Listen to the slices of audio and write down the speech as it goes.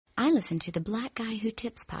I listen to the Black Guy Who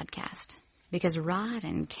Tips podcast because Rod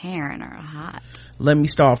and Karen are hot. Let me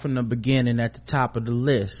start from the beginning at the top of the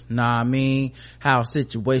list. Nah, I mean, how a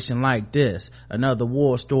situation like this, another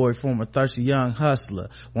war story from a thirsty young hustler,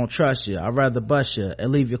 won't trust you, I'd rather bust you and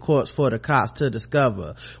leave your corpse for the cops to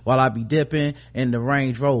discover, while I be dipping in the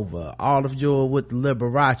Range Rover, all of you with the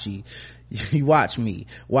Liberace. You watch me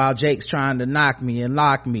while Jake's trying to knock me and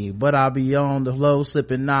lock me, but I'll be on the low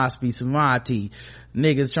sipping Nasby Samati.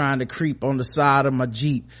 Niggas trying to creep on the side of my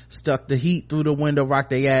Jeep, stuck the heat through the window,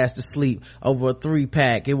 rocked their ass to sleep over a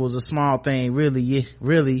 3-pack. It was a small thing, really,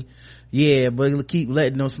 but keep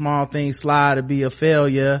letting those small things slide to be a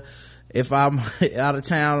failure. If I'm out of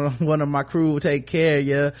town, one of my crew will take care of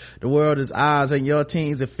you. The world is ours and your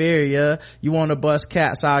team's inferior. You want to bust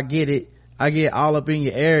cats, I'll get it. I get all up in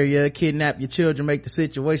your area, kidnap your children, make the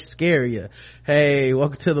situation scarier. Hey,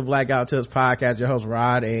 welcome to the Blackout Tips podcast. Your host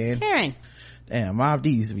Rod and Karen. Damn, Mob D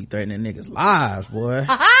used to be threatening niggas' lives, boy.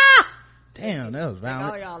 Damn, that was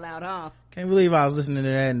violent. All y'all out, huh? Can't believe I was listening to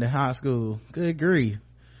that in the high school. Good grief.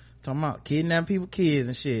 Talking about kidnapping people, kids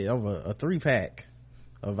and shit over a 3-pack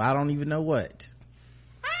of I don't even know what.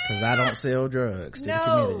 Cause I don't sell drugs to the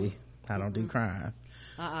community. I don't do crime.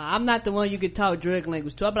 I'm not the one you could talk drug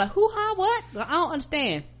language to. I'll be like, who, huh, what? I don't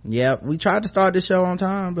understand. Yep, we tried to start this show on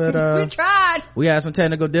time, but we tried. We had some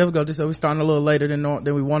technical difficulties, so we starting a little later than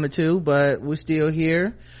we wanted to, but we're still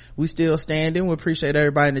here. We still standing. We appreciate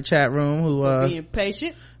everybody in the chat room who being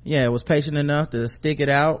patient. Yeah, was patient enough to stick it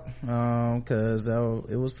out, cause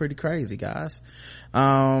it was pretty crazy, guys.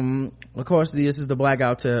 Of course, this is the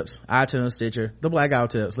Blackout Tips, iTunes, Stitcher, the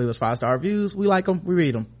Blackout Tips. Leave us 5-star reviews. We like them, we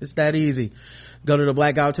read them. It's that easy. Go to the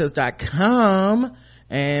blackouttips.com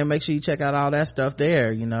and make sure you check out all that stuff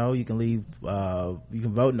there. You know, you can leave, you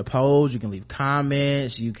can vote in the polls, you can leave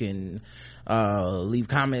comments, you can leave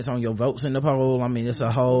comments on your votes in the poll. I mean, it's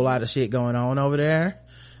a whole lot of shit going on over there.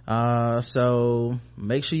 So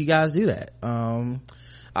make sure you guys do that.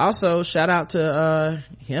 Also shout out to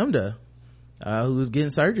Himda, who's getting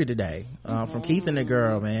surgery today, from Keith and the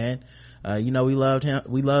Girl, man. You know, we love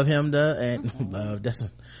Himda and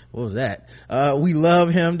what was that? We love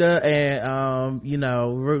Himda and, you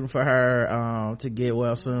know, rooting for her, to get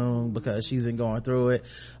well soon because she's been going through it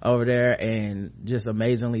over there and just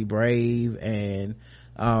amazingly brave and,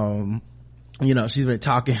 you know, she's been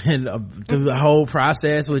talking through the whole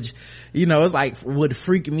process, which, you know, it's like would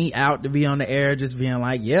freak me out to be on the air just being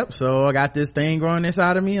like, yep, so I got this thing growing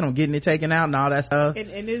inside of me and I'm getting it taken out and all that stuff.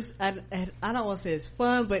 And it's, I don't want to say it's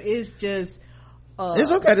fun, but it's just,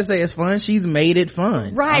 it's okay to say it's fun. She's made it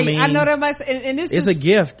fun. Right. I mean, I know that might, and this it's a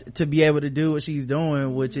gift to be able to do what she's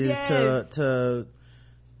doing, which is to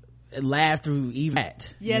laugh through even that.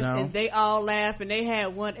 Yes, you know? and they all laugh, and they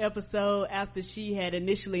had one episode after she had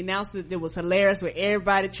initially announced it that was hilarious where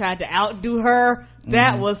everybody tried to outdo her.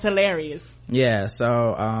 That was hilarious. Yeah,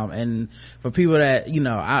 so and for people that, you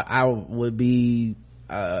know, I would be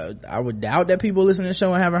I would doubt that people listen to the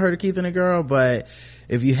show and haven't heard of Keith and the Girl, but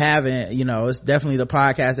if you haven't, you know, it's definitely the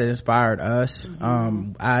podcast that inspired us.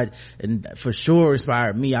 And for sure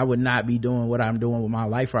inspired me. I would not be doing what I'm doing with my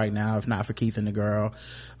life right now if not for Keith and the Girl.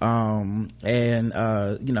 You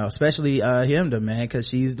know, especially Himda, man, cause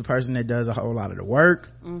she's the person that does a whole lot of the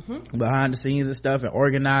work behind the scenes and stuff and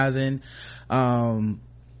organizing.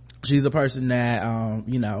 She's a person that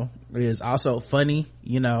you know, is also funny,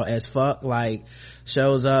 you know, as fuck, like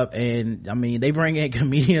shows up and I mean they bring in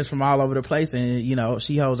comedians from all over the place and you know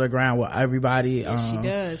she holds her ground with everybody. Yes, she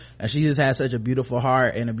does. And she just has such a beautiful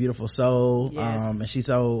heart and a beautiful soul. Yes. And she's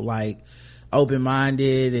so like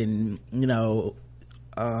open-minded and you know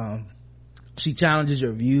she challenges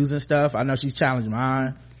your views and stuff. I know she's challenged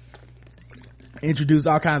mine, introduced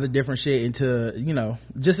all kinds of different shit into, you know,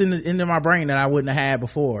 just into my brain that I wouldn't have had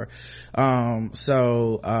before. And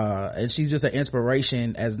she's just an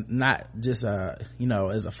inspiration as not just you know,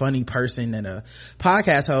 as a funny person and a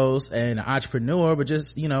podcast host and an entrepreneur, but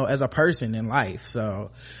just, you know, as a person in life.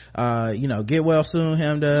 So you know, get well soon,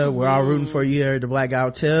 Himda. We're all rooting for you here at the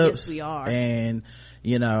Blackout Tips. Yes, we are. And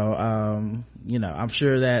you know, I'm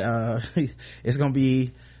sure that it's gonna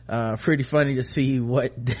be pretty funny to see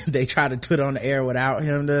what they try to put on the air without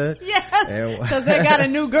him to. Yes, because they got a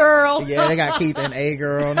new girl. Yeah, they got Keith and a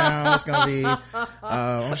girl now. It's gonna be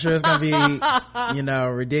I'm sure it's gonna be, you know,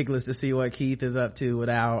 ridiculous to see what Keith is up to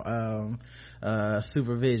without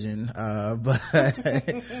supervision. But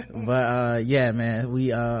yeah, man,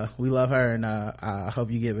 we love her and I hope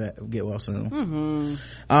you get well soon.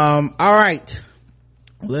 All right,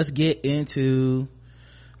 let's get into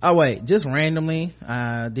Oh wait, just randomly,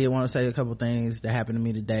 I did want to say a couple things that happened to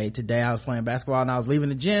me today. I was playing basketball and I was leaving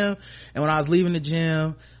the gym, and when I was leaving the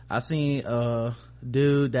gym, I seen a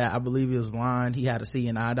dude that I believe he was blind. He had a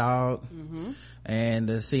seeing eye dog, and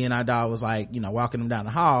the seeing eye dog was like, walking him down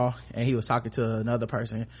the hall, and he was talking to another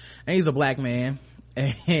person, and he's a black man.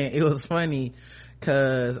 And it was funny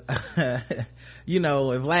cause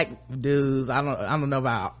if black dudes, I don't know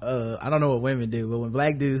about I don't know what women do, but when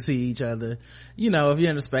black dudes see each other, if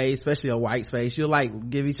you're in a space, especially a white space, you'll like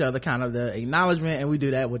give each other kind of the acknowledgement, and we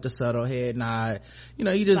do that with the subtle head nod. You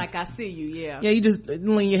just like, I see you. Yeah, you just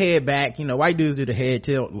lean your head back. White dudes do the head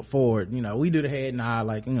tilt forward. We do the head nod,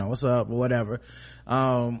 like, what's up or whatever.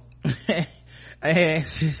 And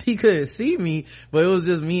since he couldn't see me, but it was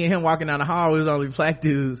just me and him walking down the hall, it was only black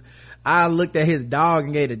dudes, I looked at his dog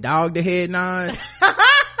and gave the dog the head nod. What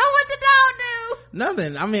the dog do?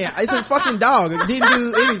 Nothing. I mean, it's a fucking dog. It didn't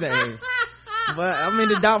do anything. But I mean,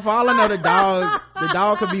 the dog, for all I know, the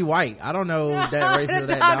dog could be white. I don't know that race of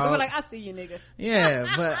that dog. Like, I see you, nigga. Yeah,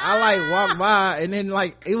 but I like walked by, and then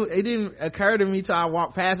like it didn't occur to me till I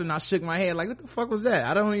walked past him and I shook my head like, what the fuck was that?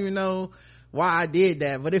 I don't even know why I did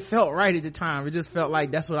that, but it felt right at the time. It just felt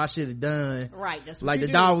like that's what I should have done. Right, that's what like you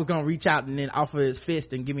the do. Dog was gonna reach out and then offer his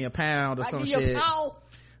fist and give me a pound or some shit.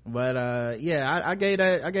 But I gave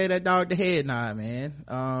that dog the head nod,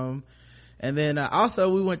 man. And then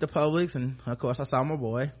also we went to Publix, and of course I saw my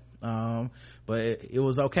boy. But it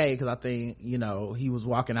was okay because I think he was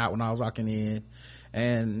walking out when I was walking in,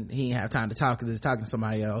 and he didn't have time to talk because he was talking to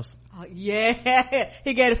somebody else. Yeah,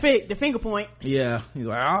 he gave the finger point. Yeah, he's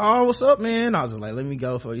like, oh, what's up, man? I was just like, let me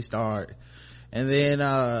go before you start. And then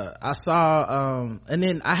I saw and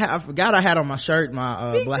then I forgot I had on my shirt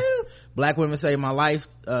my black women save my life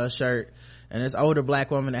shirt, and this older black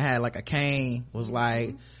woman that had like a cane was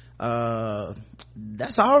like,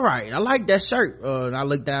 that's all right, I like that shirt. And I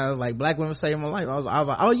looked down, I was like, black women save my life. I was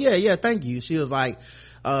like, oh yeah, thank you. She was like,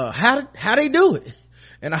 how they do it?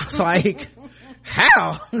 And I was like,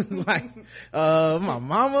 how? Like, my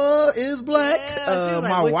mama is black, like,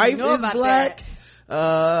 my wife is black. That?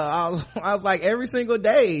 I was like, every single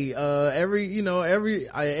day, every in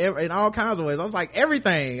all kinds of ways. I was like,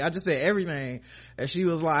 everything. I just said everything. And she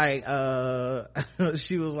was like,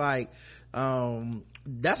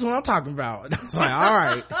 that's what I'm talking about. And I was like, all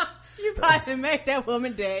right. You probably make that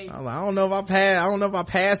woman day. I was like, I don't know if I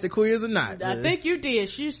passed the quiz or not. I think you did.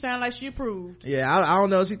 She sounded like she approved. Yeah, I don't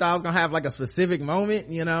know if she thought I was gonna have like a specific moment,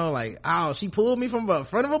 like, oh, she pulled me from the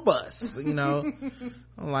front of a bus,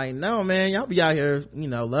 I'm like, no, man, y'all be out here,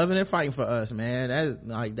 loving and fighting for us, man.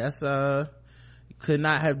 That's could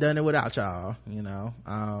not have done it without y'all, and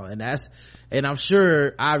I'm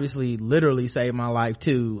sure obviously literally saved my life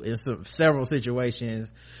too in several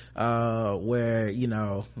situations where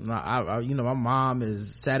my mom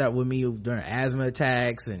is sat up with me during asthma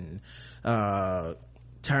attacks and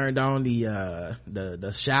turned on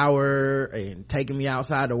the shower and taking me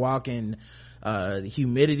outside to walk in the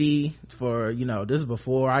humidity for this is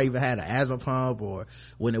before I even had an asthma pump or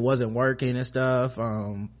when it wasn't working and stuff.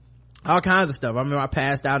 All kinds of stuff. I remember I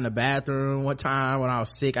passed out in the bathroom one time when I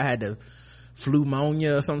was sick. I had the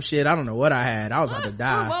pneumonia or some shit. I don't know what I had. I was about to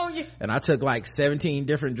die. Pneumonia. And I took like 17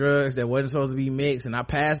 different drugs that wasn't supposed to be mixed, and I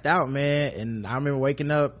passed out, man. And I remember waking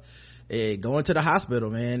up going to the hospital,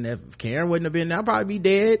 man. If Karen wouldn't have been there, I'd probably be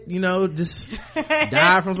dead, just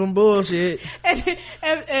die from some bullshit. And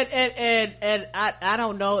I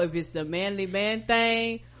don't know if it's a manly man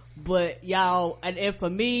thing, but y'all, and for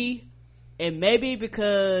me, and maybe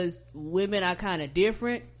because women are kind of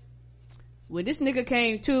different, when this nigga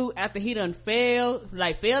came to after he done fell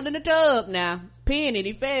in the tub now, peeing and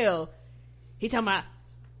he fell, he talking about,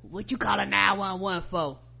 what you call a 911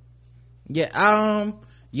 for? Yeah,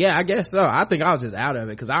 I guess so. I think I was just out of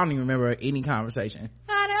it because I don't even remember any conversation.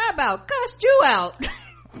 How about cussed you out?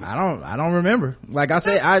 I don't remember. Like I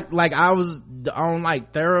said, I was on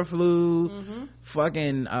like Theraflu,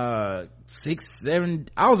 fucking 6, 7.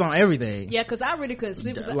 I was on everything. Yeah, because I really couldn't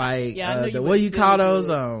sleep. Like what you call those?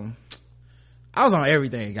 I was on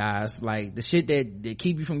everything, guys. Like the shit that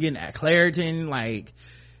keep you from getting Claritin. Like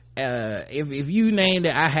if you named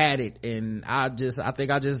it, I had it, and I think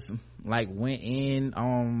I just like went in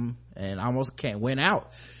and almost went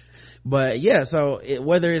out. But yeah, so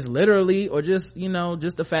whether it's literally or just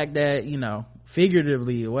just the fact that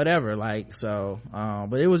figuratively or whatever, like, so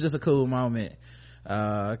but it was just a cool moment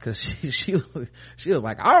because she was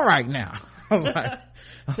like, all right now. I was like,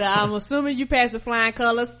 so I'm assuming you passed the flying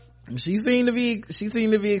colors. She seemed to be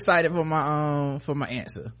excited for my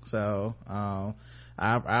answer, so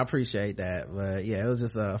I appreciate that. But yeah, it was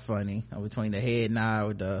just funny between the head nod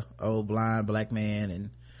with the old blind black man and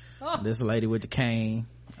This lady with the cane.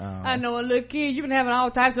 I know a little kid. You've been having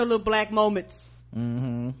all types of little black moments.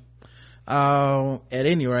 At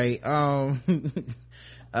any rate, I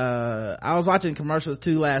was watching commercials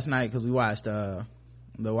too last night because we watched Fear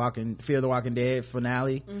the Walking Dead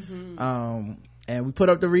finale. And we put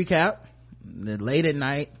up the recap late at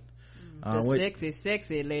night.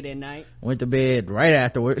 Sexy late at night. Went to bed right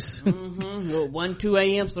afterwards. 1, 2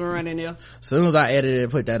 a.m. somewhere around in there. As soon as I edited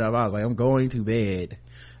and put that up, I was like, I'm going to bed.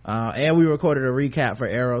 And we recorded a recap for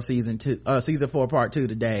Arrow season 4 part 2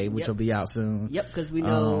 today, which will be out soon. Because we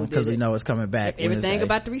know it's coming back. Everything Wednesday.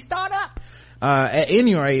 about to restart up. At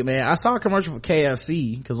any rate, man, I saw a commercial for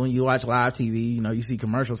KFC because when you watch live TV, you see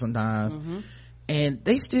commercials sometimes, and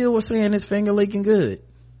they still were saying this finger licking good.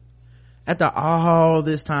 After all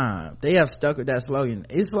this time, they have stuck with that slogan.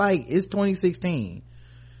 It's like it's 2016.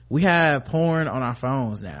 We have porn on our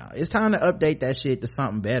phones now. It's time to update that shit to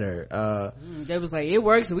something better. They was like, it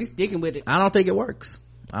works, so we sticking with it. I don't think it works.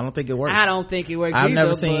 I don't think it works. I've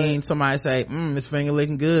never seen somebody say, this finger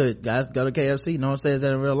looking good. Guys, go to KFC. No one says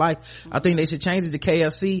that in real life. I think they should change it to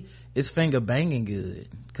KFC. It's finger banging good.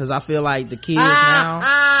 Cause I feel like the kids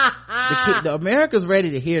now, the America's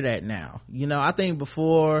ready to hear that now. I think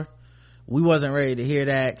before we wasn't ready to hear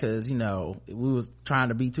that cause, we was trying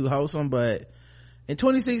to be too wholesome, but in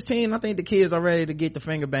 2016, I think the kids are ready to get the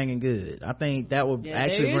finger banging good. I think that would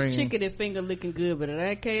actually there is chicken and finger licking good, but it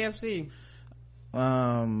ain't KFC.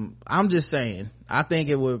 I'm just saying, I think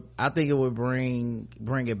it would bring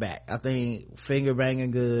it back. I think finger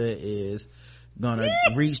banging good is gonna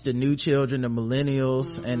reach the new children, the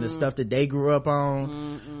millennials, and the stuff that they grew up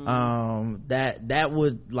on. That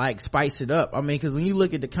would like spice it up. I mean, cause when you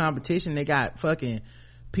look at the competition, they got fucking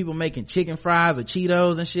people making chicken fries or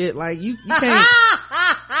Cheetos and shit. Like you can't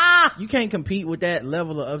you can't compete with that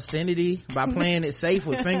level of obscenity by playing it safe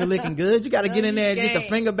with finger licking good. You got to get in there and get the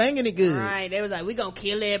finger banging it good. Right? They was like, we gonna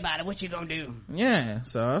kill everybody. What you gonna do? Yeah,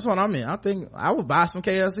 so that's what I mean. I think I would buy some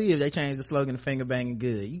KFC if they changed the slogan to finger banging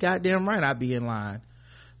good. You goddamn right, I'd be in line.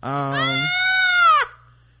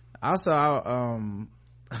 Also,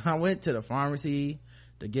 I went to the pharmacy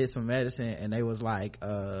to get some medicine, and they was like,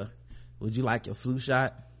 would you like your flu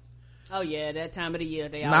shot? Oh yeah, that time of the year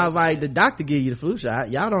and I was like, the doctor give you the flu shot.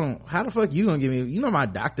 Y'all don't. How the fuck you gonna give me? You know my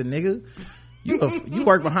doctor, nigga. You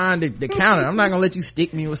work behind the counter. I'm not gonna let you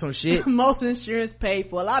stick me with some shit. Most insurance pay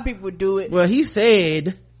for. A lot of people would do it. Well, he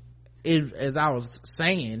said, as I was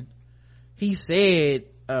saying, he said,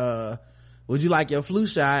 would you like your flu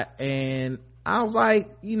shot? And I was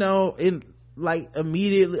like,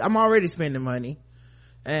 immediately, I'm already spending money,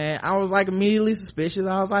 and I was like immediately suspicious.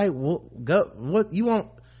 I was like, what you want?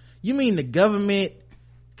 You mean the government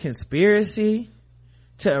conspiracy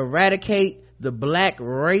to eradicate the black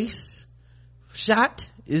race shot?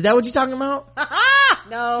 Is that what you're talking about?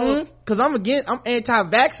 No. Cause I'm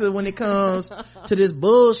anti-vaxxer when it comes to this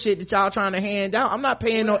bullshit that y'all trying to hand out. I'm not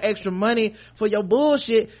paying no extra money for your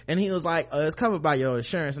bullshit. And he was like, it's covered by your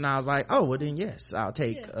insurance. And I was like, oh, well then yes, I'll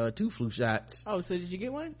take 2 flu shots. Oh, so did you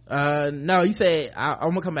get one? No, he said I'm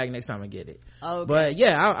gonna come back next time and get it. Okay. But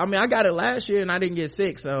yeah, I mean I got it last year and I didn't get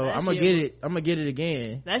sick, so I'm gonna get it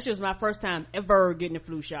again. That shit was my first time ever getting a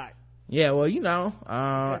flu shot. Yeah, well, they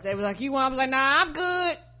was like, you want? I was like, nah, I'm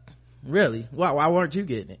good. Really? Why weren't you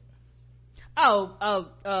getting it?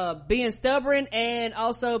 Being stubborn, and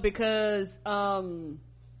also because I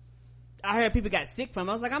heard people got sick from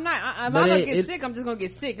it. I was like, I'm not. I'm not gonna get sick. I'm just gonna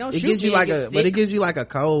get sick. Don't shoot me. But it gives you like a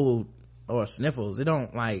cold or sniffles. It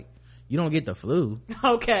don't like you don't get the flu.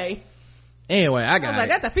 Okay. Anyway, I got it.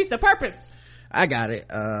 That defeats the purpose. I got it.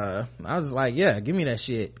 I was like, yeah, give me that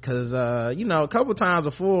shit. Cause, a couple times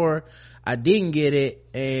before I didn't get it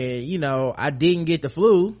and, I didn't get the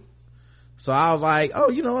flu. So I was like, oh,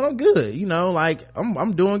 you know what? I'm good.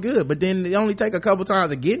 I'm doing good. But then it only take a couple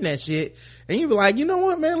times of getting that shit. And you be like, you know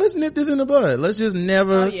what, man? Let's nip this in the bud. Let's just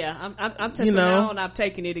never. Oh yeah. I'm taking it now and I'm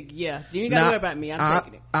taking it. Yeah. You ain't gotta worry about me. I'm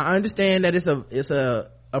taking it. I understand that it's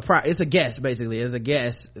a guess, basically. It's a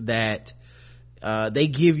guess that they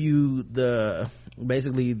give you the vaccine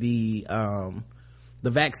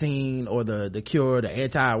or the cure, the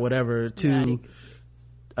anti whatever to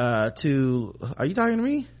are you talking to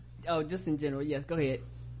me? Oh, just in general. Yes, go ahead.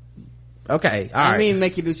 Okay, all right. I mean,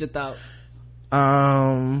 make you lose your thought.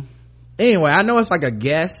 Anyway, I know it's like a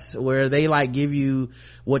guess where they like give you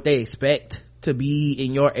what they expect to be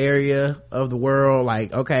in your area of the world.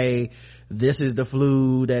 Like, okay, this is the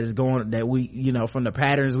flu that we from the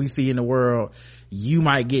patterns we see in the world, you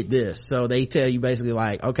might get this. So they tell you basically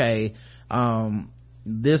like, okay,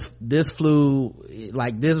 this flu,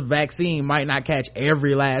 like this vaccine might not catch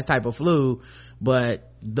every last type of flu,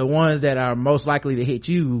 but the ones that are most likely to hit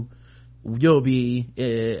you, you'll be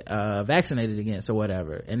vaccinated against or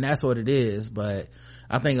whatever. And that's what it is. But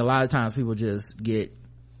I think a lot of times people just get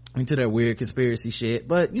into that weird conspiracy shit,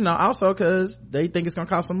 but also because they think it's gonna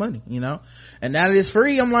cost some money, and now that it's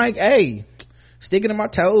free, I'm like, hey, stick it in my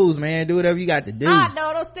toes, man. Do whatever you got to do. No,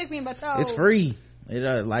 don't stick me in my toes. It's free.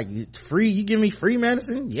 It's free. You give me free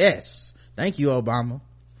medicine? Yes. Thank you, Obama.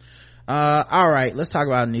 All right, let's talk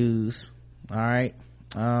about news. All right.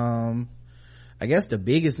 I guess the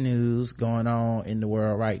biggest news going on in the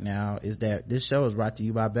world right now is that this show is brought to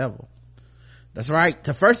you by Bevel. That's right.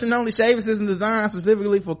 The first and only shaving system designed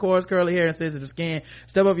specifically for coarse, curly hair and sensitive skin.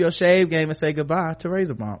 Step up your shave game and say goodbye to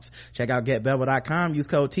razor bumps. Check out getbevel.com. Use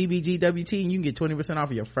code TBGWT and you can get 20% off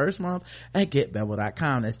of your first month at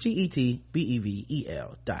getbevel.com. That's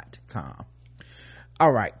GETBEVEL.com.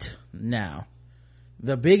 All right. Now,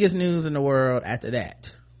 the biggest news in the world after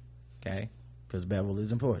that. Okay. Because Bevel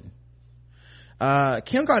is important.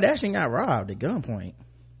 Kim Kardashian got robbed at gunpoint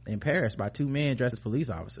in Paris by two men dressed as police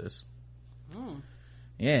officers.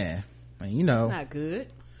 Yeah, and not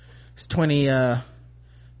good. It's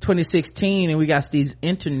 2016 and we got these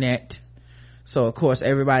internet, so of course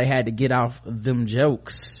everybody had to get off them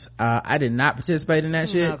jokes. I did not participate in that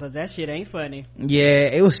shit. No, because that shit ain't funny. Yeah,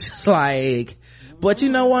 it was just like, but you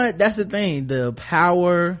know what, that's the thing, the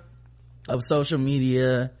power of social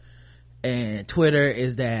media and Twitter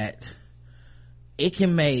is that it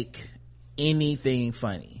can make anything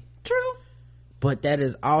funny. True. But that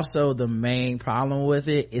is also the main problem with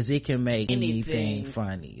it, is it can make anything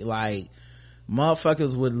funny. Like,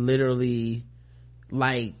 motherfuckers would literally,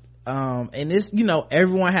 like, and this,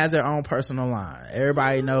 everyone has their own personal line.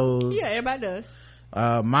 Everybody knows. Yeah, everybody does.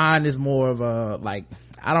 Mine is more of a, like,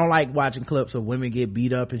 I don't like watching clips of women get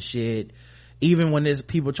beat up and shit. Even when there's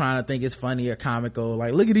people trying to think it's funny or comical.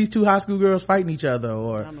 Like, look at these two high school girls fighting each other.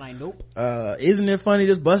 Or, I'm like, nope. Isn't it funny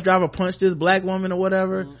this bus driver punched this black woman or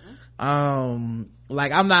whatever? Mm-hmm.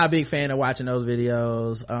 Like, I'm not a big fan of watching those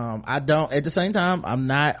videos. I don't, at the same time, I'm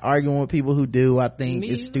not arguing with people who do. I think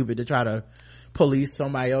it's stupid to try to police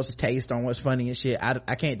somebody else's taste on what's funny and shit.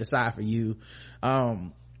 I can't decide for you.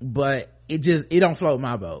 But it don't float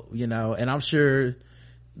my boat, and I'm sure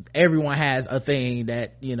everyone has a thing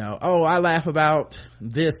that, oh, I laugh about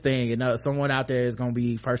this thing, and someone out there is going to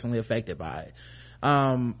be personally affected by it.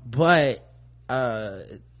 But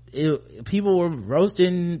people were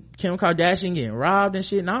roasting Kim Kardashian getting robbed and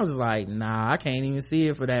shit, and I was like, nah, I can't even see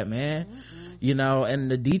it for that, man. Mm-hmm.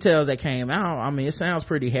 And the details that came out, I mean, it sounds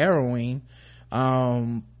pretty harrowing.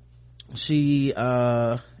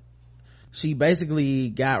 She basically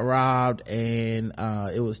got robbed, and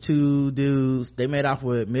it was two dudes. They made off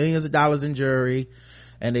with millions of dollars in jewelry,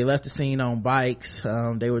 and they left the scene on bikes.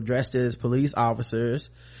 They were dressed as police officers.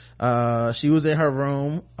 She was in her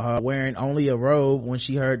room, wearing only a robe when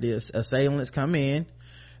she heard the assailants come in.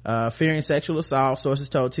 Fearing sexual assault, sources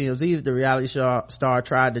told TMZ that the reality star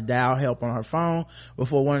tried to dial help on her phone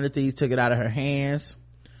before one of the thieves took it out of her hands.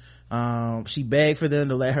 She begged for them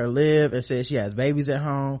to let her live and said she has babies at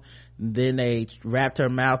home. Then they wrapped her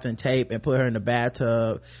mouth in tape and put her in the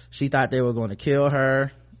bathtub. She thought they were going to kill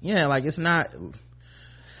her. Yeah, like, it's not,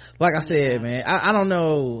 like I said, man, I don't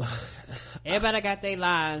know. Everybody got their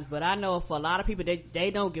lines, but I know for a lot of people, they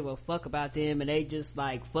don't give a fuck about them, and they just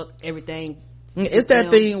like fuck everything. It's that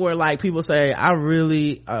thing where, like, people say, I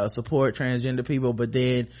really support transgender people, but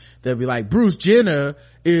then they'll be like, Bruce Jenner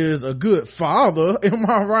is a good father. Am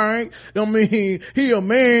I right? I mean, he a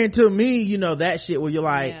man to me, that shit where you're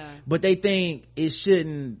like, yeah. But they think it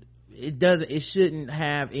shouldn't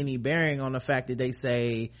have any bearing on the fact that they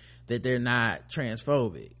say that they're not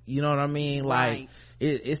transphobic. You know what I mean? Right. Like,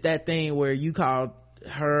 it's that thing where you call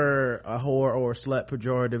her a whore or a slut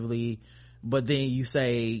pejoratively, but then you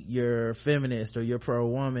say you're feminist or you're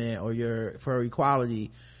pro-woman or you're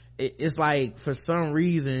pro-equality. It's like, for some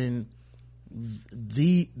reason,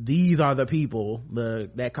 these are the people,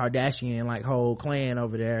 that Kardashian, like, whole clan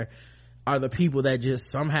over there, are the people that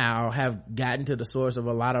just somehow have gotten to the source of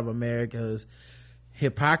a lot of America's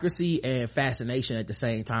hypocrisy and fascination at the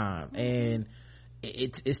same time. And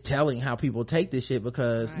it's telling how people take this shit,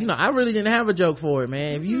 because right. I really didn't have a joke for it,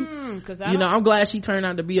 man. If you I'm glad she turned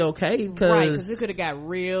out to be okay, because it could have got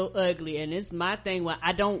real ugly. And it's my thing, when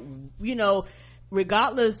I don't,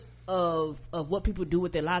 regardless of what people do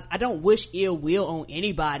with their lives, I don't wish ill will on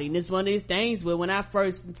anybody. And it's one of these things where, when I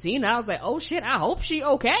first seen it, I was like, oh shit, I hope she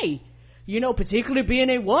okay. Particularly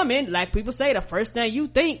being a woman, like people say, the first thing you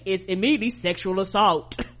think is immediately sexual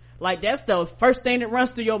assault. Like, that's the first thing that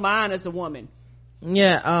runs through your mind as a woman.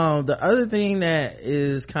 Yeah, the other thing that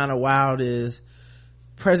is kind of wild is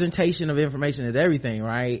presentation of information is everything,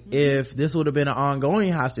 right? If this would have been an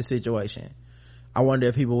ongoing hostage situation, I wonder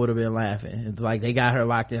if people would have been laughing. It's like they got her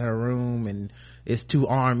locked in her room and it's 2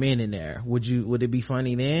 armed men in there. Would it be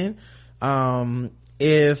funny then?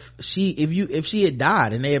 If she had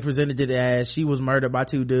died and they had presented it as she was murdered by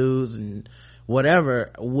 2 dudes and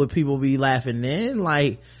whatever, would people be laughing then?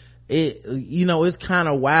 Like, it, it's kind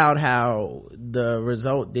of wild how the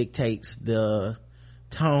result dictates the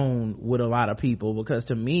tone with a lot of people, because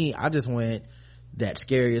to me, I just went, that's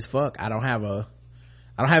scary as fuck. I don't have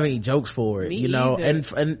any jokes for it, either.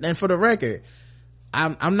 and for the record,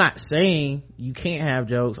 I'm not saying you can't have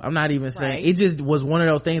jokes. I'm not even saying, it just was one of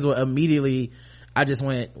those things where immediately I just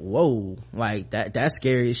went, whoa, like that's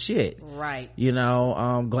scary as shit. Right.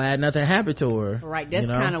 Glad nothing happened to her. Right. That's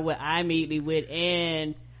kind of what I immediately went.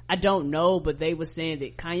 And I don't know, but they were saying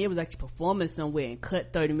that Kanye was actually performing somewhere and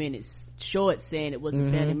cut 30 minutes short, saying it was a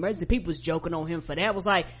family emergency. People was joking on him for that. Was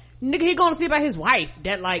like, nigga, he going to see about his wife.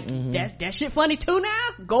 That that shit funny too now?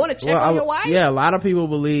 Going to check on your wife? Yeah, a lot of people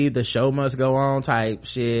believe the show must go on type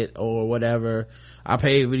shit or whatever. I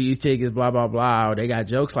paid for these tickets, blah, blah, blah. Or they got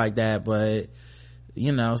jokes like that, but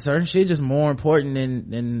certain shit just more important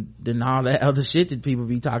than all that other shit that people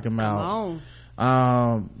be talking about. Come on.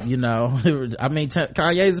 I mean,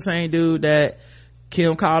 Kanye's the same dude that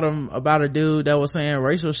Kim called him about a dude that was saying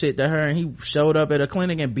racial shit to her, and he showed up at a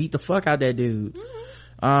clinic and beat the fuck out that dude.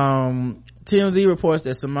 TMZ reports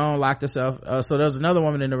that Simone locked herself, so there was another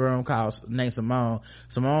woman in the room named Simone.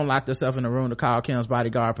 Simone locked herself in the room to call Kim's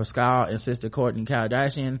bodyguard Pascal and sister Kourtney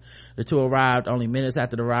Kardashian. The 2 arrived only minutes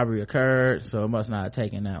after the robbery occurred, so it must not have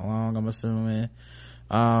taken that long, I'm assuming.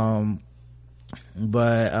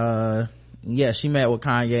 Yeah, she met with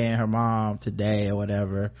Kanye and her mom today or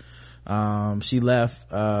whatever. She left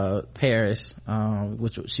Paris,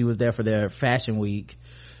 which she was there for their fashion week,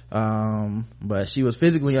 but she was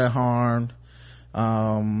physically unharmed.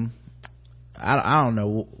 I don't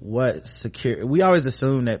know what security. We always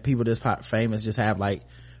assume that people this famous just have like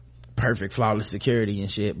perfect flawless security and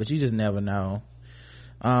shit, but you just never know.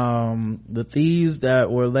 The thieves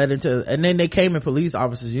that were led into, and then they came in police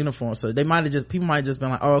officers' uniforms, so people might have just been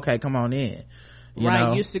like, oh, okay, come on in,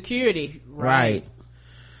 use security, right.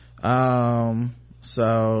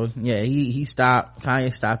 So yeah,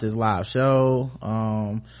 Kanye stopped his live show.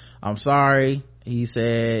 I'm sorry, he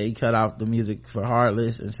said. He cut off the music for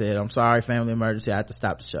Heartless and said, I'm sorry, family emergency, I had to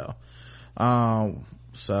stop the show.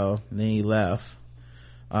 So then he left.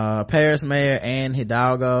 Paris Mayor Anne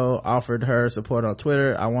Hidalgo offered her support on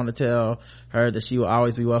Twitter. I want to tell her that she will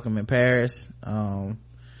always be welcome in Paris.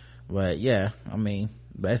 But yeah, I mean,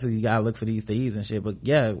 basically you gotta look for these thieves and shit, but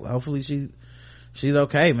yeah, hopefully she's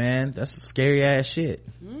okay, man. That's scary ass shit.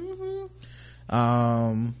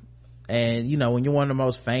 And when you're one of the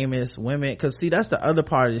most famous women, cause see, that's the other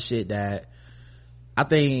part of the shit that I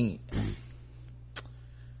think,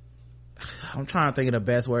 I'm trying to think of the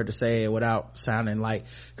best word to say it without sounding like,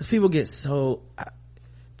 cause people get so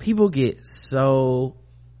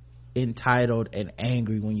entitled and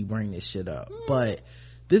angry when you bring this shit up, but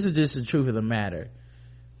this is just the truth of the matter.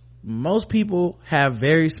 Most people have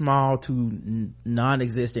very small to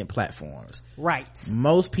non-existent platforms. Right.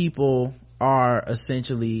 Most people are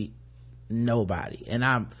essentially nobody, and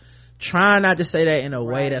I'm trying not to say that in a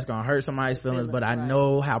way that's gonna hurt somebody's feelings, but I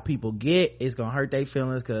know how people get. It's gonna hurt their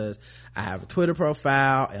feelings because I have a Twitter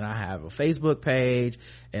profile and I have a Facebook page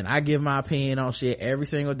and I give my opinion on shit every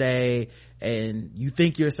single day, and you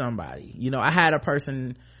think you're somebody. I had a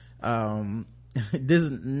person, this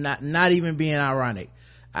is not even being ironic,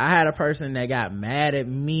 I had a person that got mad at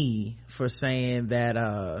me for saying that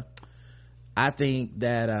I think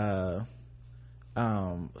that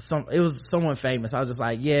it was someone famous. I was just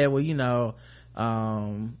like, yeah, well,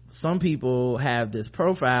 some people have this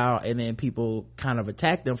profile and then people kind of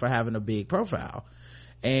attack them for having a big profile,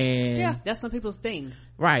 and yeah, that's some people's thing,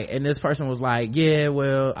 right? And this person was like, yeah,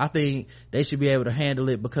 well, I think they should be able to handle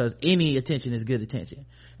it because any attention is good attention.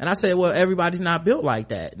 And I said, well, everybody's not built like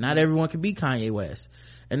that. Not everyone can be Kanye West.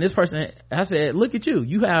 And this person, I said, look at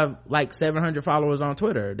you have like 700 followers on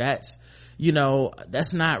Twitter. That's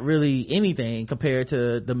not really anything compared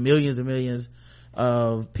to the millions and millions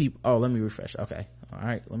of people. Oh, let me refresh. Okay, all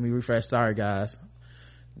right, let me refresh. Sorry guys,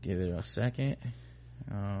 give it a second.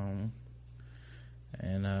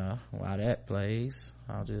 While that plays,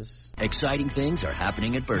 I'll just... Exciting things are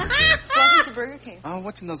happening at Burger King. Welcome to Burger King. Oh,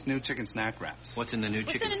 what's in those new chicken snack wraps? What's in the new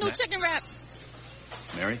chicken snack? Chicken wraps?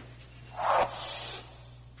 Mary?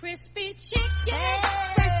 Crispy chicken,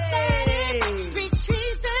 fresh lettuce, sweet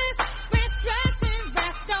cheeses, fresh dressing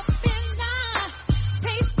wrapped up in the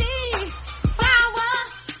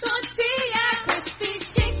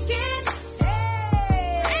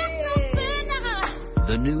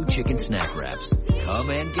The new chicken snack wraps. Come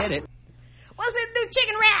and get it. What's in new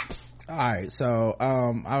chicken wraps? All right, so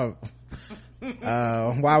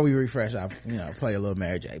while we refresh, I'll play a little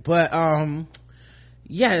Mary J. But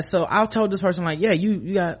yeah, so I told this person, like, yeah,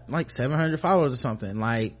 you got like 700 followers or something.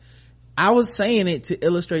 Like, I was saying it to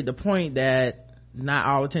illustrate the point that not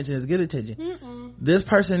all attention is good attention. This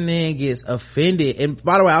person then gets offended, and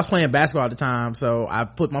by the way, I was playing basketball at the time, so I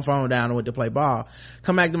put my phone down and went to play ball.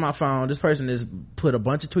 Come back to my phone, this person has put a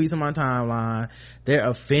bunch of tweets on my timeline. They're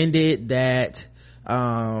offended that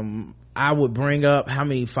I would bring up how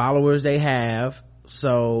many followers they have.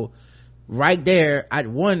 So right there,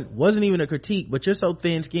 wasn't even a critique, but you're so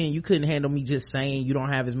thin-skinned you couldn't handle me just saying you don't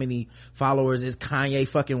have as many followers as Kanye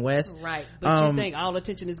fucking West. Right, but you think all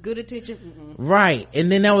attention is good attention? Right. And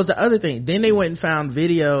then that was the other thing. Then they went and found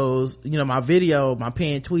videos, my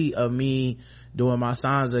pinned tweet of me doing my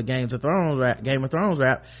Sansa Game of Thrones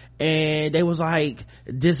rap, and they was like,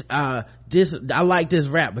 this I like this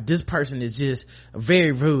rap, but this person is just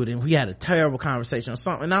very rude and we had a terrible conversation or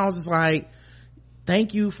something. And I was just like,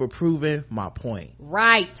 thank you for proving my point.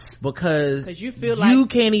 Right. Because you feel you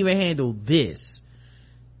can't even handle this.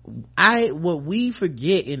 What we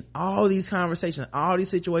forget in all these conversations, all these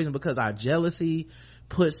situations, because our jealousy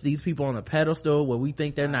puts these people on a pedestal where we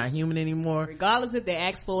think they're not human anymore, regardless if they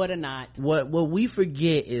ask for it or not. What we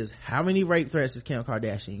forget is how many rape threats does Kim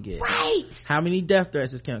Kardashian get? Right. How many death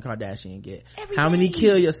threats does Kim Kardashian get? How many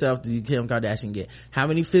kill yourself do Kim Kardashian get? How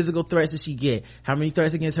many physical threats does she get? How many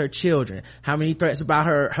threats against her children? How many threats about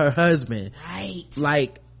her husband? Right.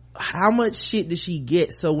 Like, how much shit does she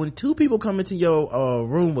get? So when two people come into your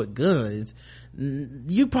room with guns,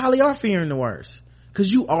 you probably are fearing the worst.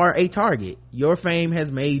 Because you are a target. Your fame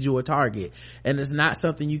has made you a target, and it's not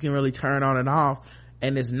something you can really turn on and off,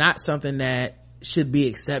 and it's not something that should be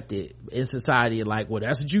accepted in society. Like, well,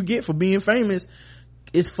 that's what you get for being famous.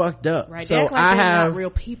 It's fucked up. Right. So they're not real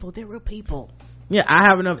people. They're real people. Yeah, I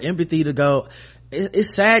have enough empathy to go.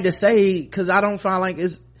 It's sad to say, because I don't find like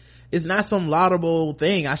it's not some laudable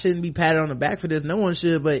thing. I shouldn't be patted on the back for this. No one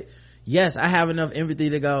should. But yes, I have enough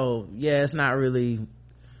empathy to go, yeah, it's not really.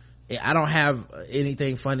 I don't have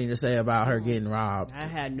anything funny to say about her getting robbed. I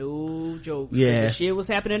had no jokes. Yeah. If shit was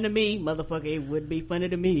happening to me, motherfucker, it wouldn't be funny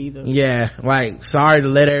to me either. Yeah, like, sorry to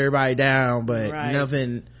let everybody down, but right.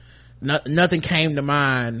 nothing came to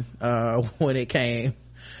mind when it came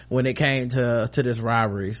to this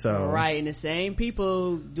robbery. So right, and the same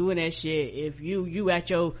people doing that shit, if you at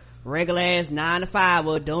your regular ass 9 to 5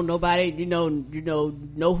 or don't nobody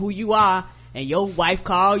know who you are, and your wife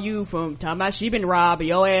call you from talking about she been robbed,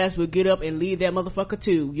 your ass will get up and leave that motherfucker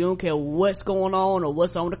too. You don't care what's going on or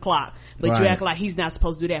what's on the clock, but right. You act like he's not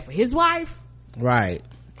supposed to do that for his wife. Right.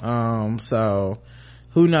 So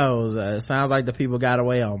who knows? It sounds like the people got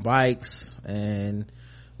away on bikes and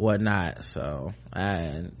whatnot. So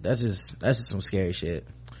that's just some scary shit.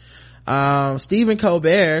 Stephen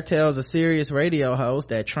Colbert tells a Sirius radio host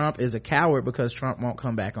that Trump is a coward because Trump won't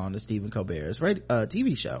come back on the Stephen Colbert's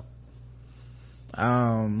TV show.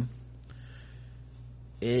 And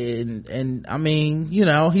I mean,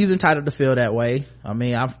 he's entitled to feel that way. I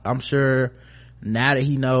mean, I'm sure now that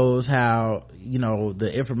he knows how,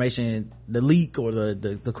 the information, the leak or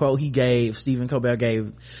the quote Stephen Colbert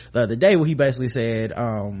gave the other day, where he basically said,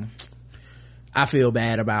 I feel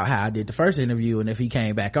bad about how I did the first interview, and if he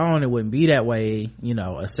came back on, it wouldn't be that way,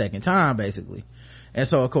 a second time, basically. And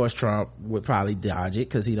so of course Trump would probably dodge it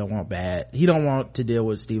because he don't want to deal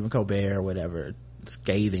with Stephen Colbert or whatever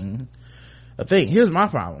scathing a thing. Here's my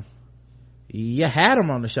problem. You had him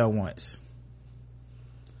on the show once.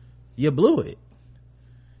 You blew it.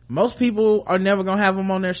 Most people are never gonna have him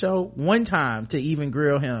on their show one time to even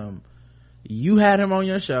grill him. You had him on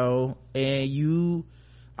your show and you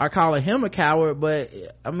are calling him a coward, but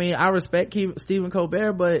I mean, I respect Stephen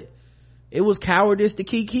Colbert, but it was cowardice to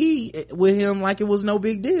kiki with him like it was no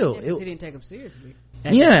big deal. Yeah, he didn't take him seriously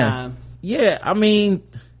at the time. Yeah, I mean,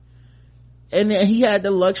 and then he had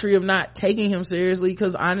the luxury of not taking him seriously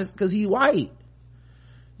because he's white.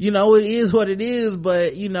 It is what it is,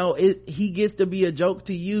 but he gets to be a joke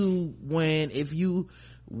to you if you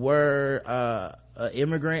were an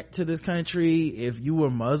immigrant to this country, if you were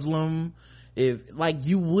Muslim,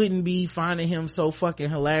 you wouldn't be finding him so fucking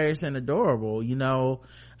hilarious and adorable.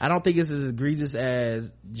 I don't think it's as egregious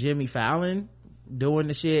as Jimmy Fallon doing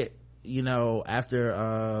the shit,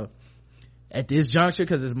 after at this juncture,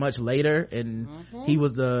 because it's much later and he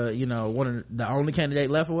was the one of the only candidate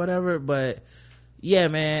left or whatever. But yeah,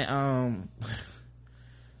 man,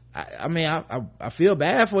 I mean, I feel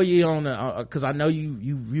bad for you on the because I know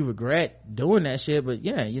you regret doing that shit, but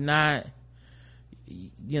yeah,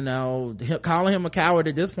 you know, calling him a coward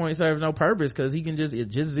at this point serves no purpose, because he can just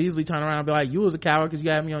as easily turn around and be like, you was a coward because you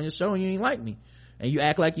had me on your show and you ain't like me and you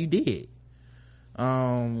act like you did.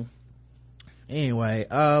 Anyway,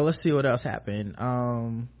 let's see what else happened.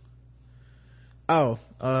 Nah,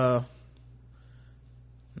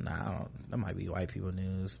 that might be white people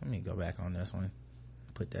news. Let me go back on this one,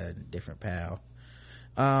 put that in a different pile.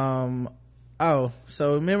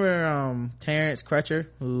 So remember Terrence Crutcher,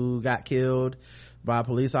 who got killed by a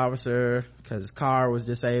police officer because his car was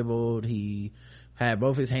disabled. He had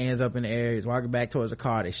both his hands up in the air. He's walking back towards the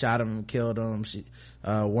car. They shot him and killed him.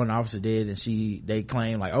 One officer did, and they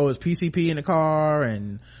claimed like, oh, it's PCP in the car.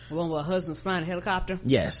 And the one where her husband's flying a helicopter.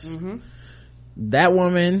 Yes. That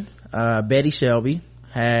woman, Betty Shelby,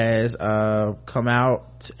 has come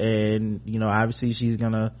out, and you know, obviously she's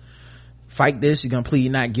gonna fight this. She's gonna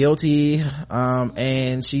plead not guilty,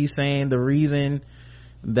 and she's saying the reason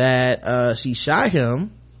that she shot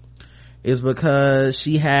him is because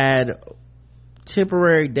she had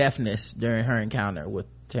temporary deafness during her encounter with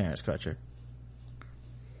Terrence Crutcher.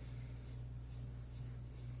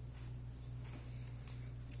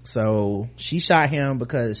 So she shot him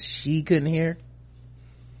because she couldn't hear.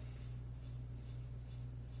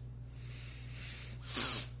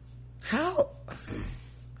 How?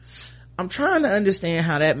 I'm trying to understand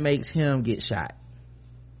how that makes him get shot,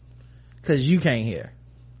 because you can't hear.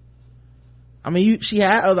 I mean, she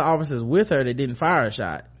had other officers with her that didn't fire a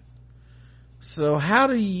shot. So how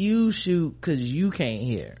do you shoot because you can't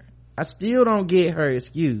hear? I still don't get her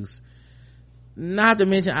excuse. Not to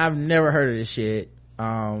mention, I've never heard of this shit.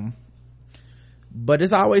 But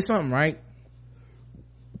it's always something, right?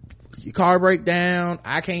 Your car break down,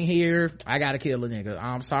 I can't hear, I gotta kill a nigga.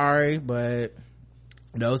 I'm sorry, but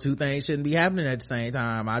those two things shouldn't be happening at the same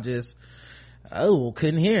time. I just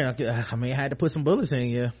couldn't hear. I mean, I had to put some bullets in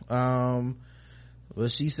you. Well,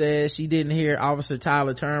 she said she didn't hear Officer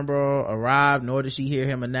Tyler Turnbull arrive, nor did she hear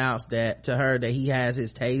him announce that to her that he has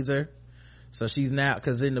his taser. So she's now,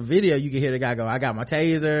 because in the video you can hear the guy go, I got my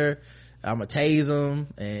taser, I'm gonna tase him,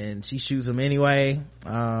 and she shoots him anyway.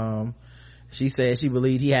 She said she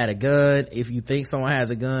believed he had a gun. If you think someone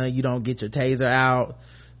has a gun, you don't get your taser out.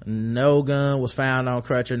 No gun was found on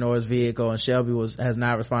Crutcher nor his vehicle, and Shelby has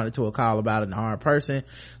not responded to a call about an armed person.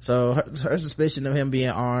 So her suspicion of him being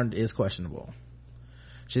armed is questionable.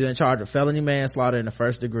 She's been charged with felony manslaughter in the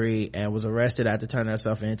first degree and was arrested after turning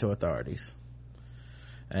herself in to authorities.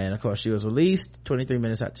 And of course, she was released 23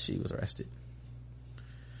 minutes after she was arrested.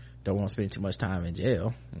 Don't want to spend too much time in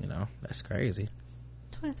jail, you know, that's crazy.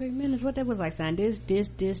 23 minutes, what that was like, sign this,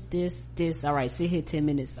 all right, sit here 10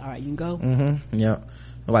 minutes, all right, you can go. Yeah,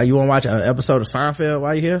 like, you want to watch an episode of Seinfeld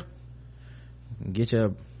while you're here? Get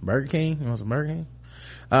your Burger King. You want some Burger King?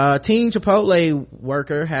 Teen Chipotle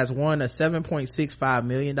worker has won a $7.65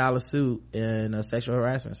 million suit in a sexual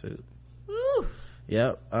harassment suit. Woo.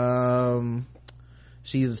 Yep.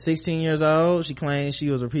 She's 16 years old. She claims she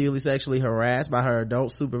was repeatedly sexually harassed by her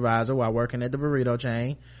adult supervisor while working at the burrito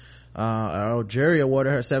chain. A jury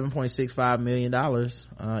awarded her $7.65 million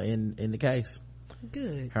in the case.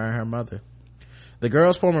 Good. Her and her mother. The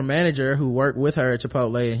girl's former manager, who worked with her at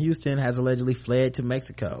Chipotle in Houston, has allegedly fled to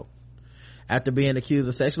Mexico after being accused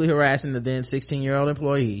of sexually harassing the then 16-year-old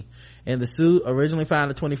employee. In the suit, originally filed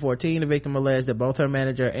in 2014, the victim alleged that both her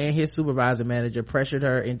manager and his supervisor manager pressured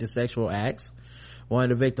her into sexual acts. One of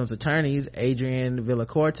the victim's attorneys, Adrian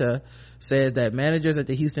Villacorta, says that managers at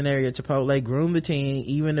the Houston area Chipotle groomed the teen,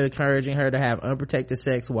 even encouraging her to have unprotected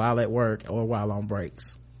sex while at work or while on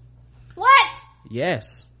breaks. What?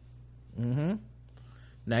 Yes.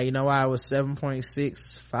 Now you know why it was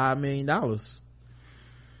 $7.65 million.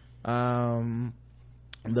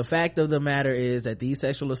 The fact of the matter is that these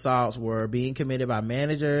sexual assaults were being committed by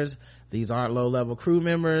managers. These aren't low-level crew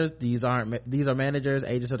members. These are managers,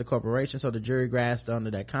 agents of the corporation. So the jury grasped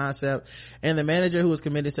onto that concept. And the manager who was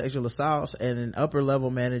committing sexual assaults and an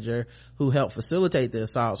upper-level manager who helped facilitate the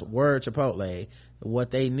assaults were Chipotle.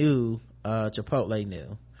 What they knew, Chipotle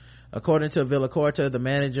knew. According to Villacorta, the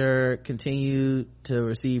manager continued to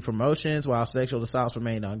receive promotions while sexual assaults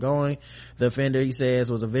remained ongoing. The offender, he says,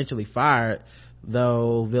 was eventually fired,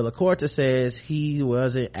 though Villacorta says he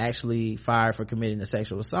wasn't actually fired for committing the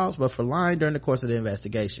sexual assaults, but for lying during the course of the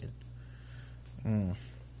investigation.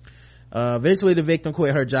 Eventually the victim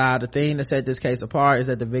quit her job. The thing that set this case apart is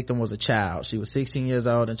that the victim was a child. She was 16 years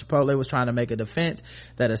old, and Chipotle was trying to make a defense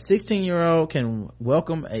that a 16-year-old can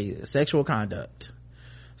welcome a sexual conduct.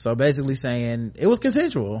 So basically saying it was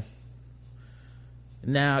consensual.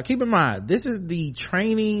 Now keep in mind, this is the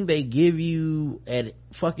training they give you at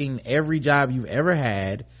fucking every job you've ever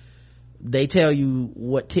had. they tell you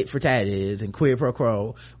what tit for tat is and quid pro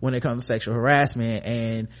quo when it comes to sexual harassment,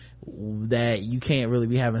 and that you can't really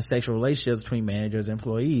be having sexual relationships between managers and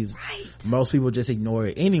employees. Right. Most people just ignore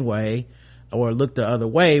it anyway, or look the other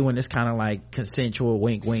way when it's kind of like consensual,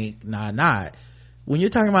 wink wink, nod nod. When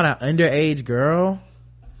you're talking about an underage girl,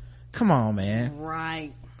 come on, man.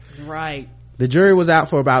 Right. The jury was out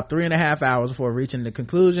for about 3.5 hours before reaching the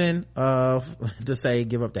conclusion of to say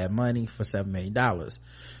give up that money for $7 million,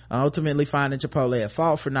 ultimately finding Chipotle at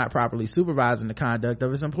fault for not properly supervising the conduct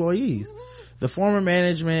of its employees. The former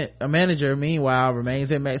manager meanwhile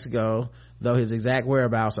remains in Mexico, though his exact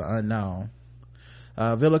whereabouts are unknown.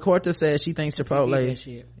 Villacorta says she thinks Chipotle,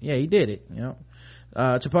 he did it,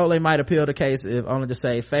 Chipotle might appeal the case if only to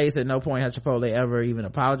save face. At no point has Chipotle ever even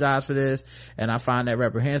apologized for this, and I find that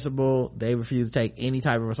reprehensible. They refuse to take any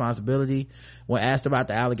type of responsibility. When asked about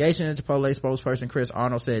the allegation, Chipotle spokesperson Chris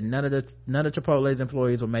Arnold said none of Chipotle's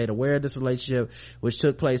employees were made aware of this relationship, which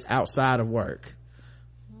took place outside of work.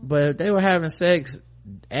 But if they were having sex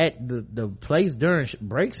at the place during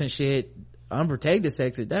breaks and shit, unprotected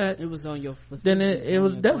sex at that, it was on your facility, then it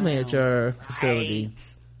was definitely at your facility.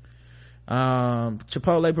 Right.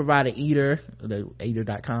 Chipotle provided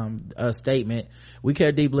Eater.com a statement. We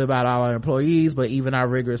care deeply about all our employees, but even our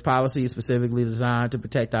rigorous policies specifically designed to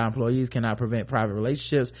protect our employees cannot prevent private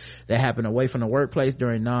relationships that happen away from the workplace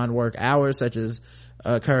during non-work hours, such as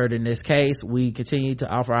occurred in this case. We continue to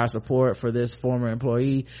offer our support for this former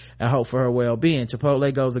employee and hope for her well-being.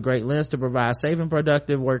 Chipotle goes to great lengths to provide safe and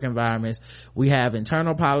productive work environments. We have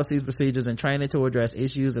internal policies, procedures, and training to address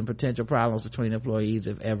issues and potential problems between employees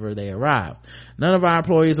if ever they arrive. None of our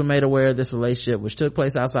employees were made aware of this relationship, which took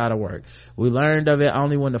place outside of work. We learned of it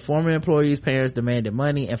only when the former employee's parents demanded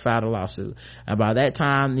money and filed a lawsuit, and by that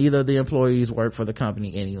time neither of the employees worked for the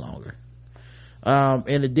company any longer.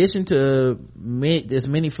 In addition to this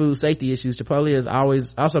many food safety issues, Chipotle has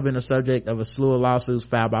also been the subject of a slew of lawsuits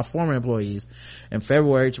filed by former employees. In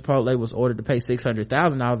February, Chipotle was ordered to pay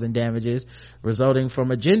 $600,000 in damages resulting from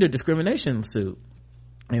a gender discrimination suit.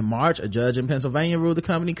 In March, a judge in Pennsylvania ruled the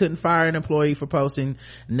company couldn't fire an employee for posting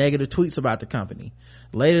negative tweets about the company.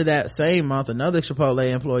 Later that same month, another Chipotle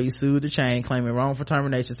employee sued the chain, claiming wrongful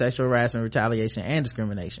termination, sexual harassment, retaliation, and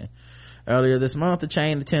discrimination. Earlier this month, the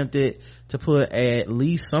chain attempted to put at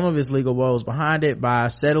least some of its legal woes behind it by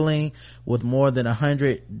settling with more than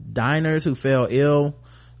 100 diners who fell ill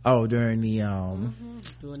during the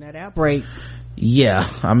doing that outbreak. Yeah,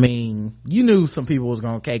 I mean, you knew some people was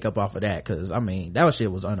gonna cake up off of that, because I mean that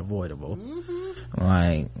shit was unavoidable.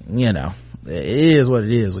 Like, it is what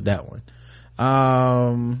it is with that one.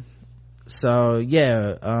 So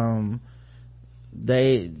yeah,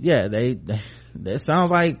 they that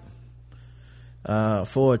sounds like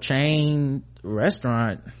for a chain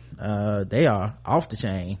restaurant, they are off the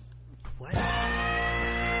chain. What?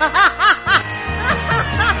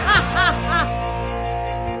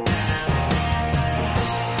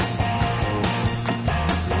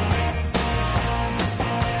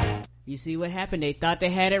 You see what happened? They thought they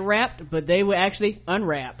had it wrapped, but they were actually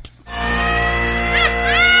unwrapped. That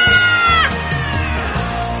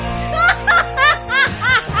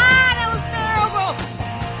was terrible.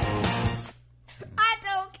 I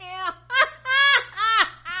don't care.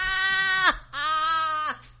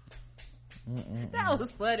 That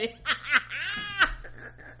was funny.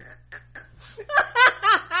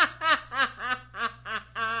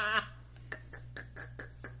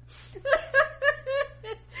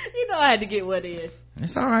 You know I had to get one in.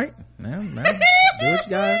 It's all right. No, do what you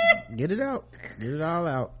got. Get it out. Get it all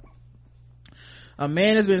out. A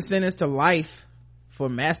man has been sentenced to life for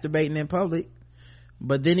masturbating in public,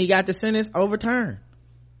 but then he got the sentence overturned.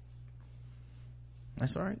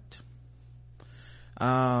 That's all right.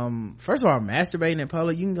 First of all, masturbating in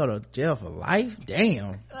public, you can go to jail for life.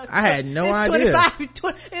 Damn, I had no idea.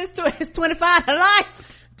 It's 25 to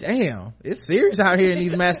life. Damn, it's serious out here in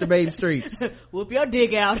these masturbating streets. Whoop your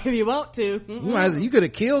dig out if you want to. You could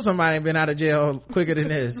have killed somebody and been out of jail quicker than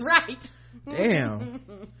this. Right. Damn.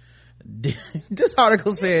 This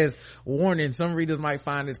article says, warning, some readers might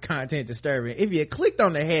find this content disturbing. If you clicked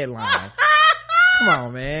on the headline, come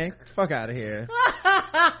on, man, fuck out of here.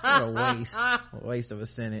 What a waste of a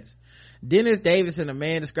sentence. Dennis Davidson, a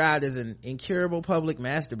man described as an incurable public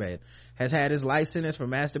masturbator, has had his life sentence for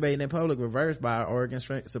masturbating in public reversed by Oregon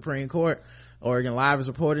Supreme Court. Oregon Live is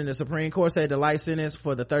reporting the Supreme Court said the life sentence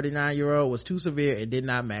for the 39-year-old was too severe and did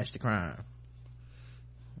not match the crime.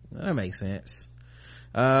 That makes sense.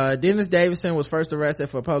 Dennis Davidson was first arrested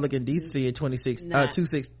for public indecency in 2006. Now,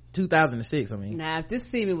 if this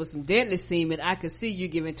semen was some deadly semen, I could see you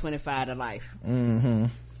giving 25 to life.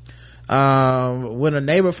 when a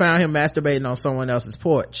neighbor found him masturbating on someone else's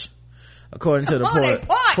porch. According to the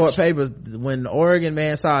court papers, when the Oregon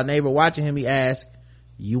man saw a neighbor watching him, he asked,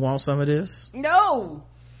 "You want some of this?" No.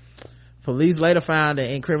 Police later found an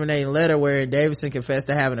incriminating letter wherein Davidson confessed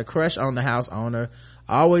to having a crush on the house owner,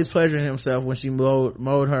 always pleasuring himself when she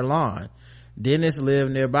mowed her lawn. Dennis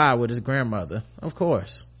lived nearby with his grandmother, of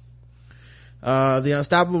course. The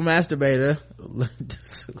unstoppable masturbator.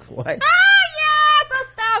 What? Oh yes,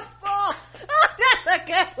 unstoppable. Oh, that's a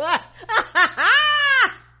good one.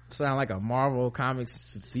 Sound like a Marvel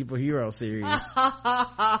Comics superhero series.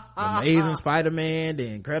 Amazing Spider-Man, The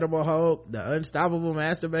Incredible Hulk, The Unstoppable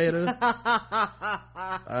Masturbator.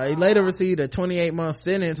 He later received a 28-month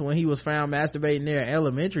sentence when he was found masturbating near an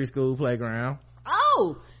elementary school playground.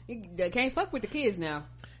 Oh, they can't fuck with the kids now.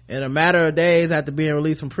 In a matter of days after being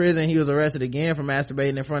released from prison, he was arrested again for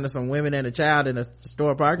masturbating in front of some women and a child in a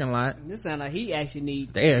store parking lot. This sounds like he actually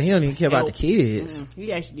needs Damn, he don't even care help. about the kids.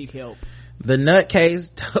 He actually need help. The nutcase,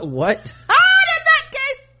 what? Oh, the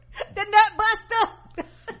nutcase! The nut buster!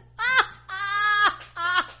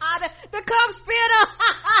 the cum spinner!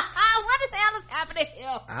 What the hell is happening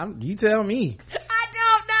here? You tell me. I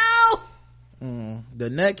don't know! The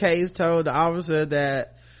nutcase told the officer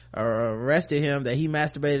that arrested him that he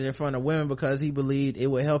masturbated in front of women because he believed it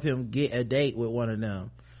would help him get a date with one of them.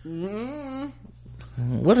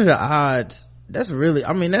 What are the odds?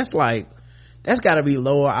 That's gotta be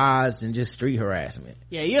lower odds than just street harassment.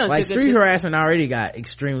 Yeah, you don't like street harassment already got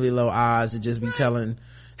extremely low odds to just be telling,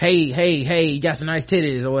 hey, you got some nice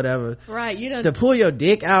titties or whatever. Right, you know. To pull your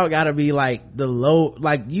dick out gotta be like the low,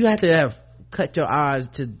 like you have to have cut your odds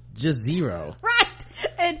to just zero. Right.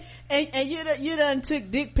 And you done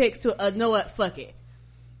took dick pics to, know what, fuck it.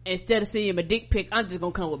 Instead of seeing my dick pic, I'm just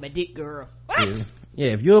gonna come with my dick, girl. What?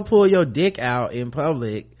 Yeah, if you'll pull your dick out in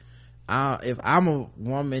public, if I'm a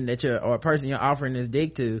woman or a person you're offering this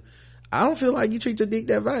dick to, I don't feel like you treat your dick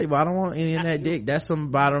that valuable. I don't want any of that dick. That's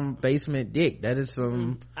some bottom basement dick. That is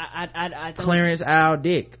some I clearance aisle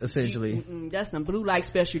dick, essentially. That's some blue light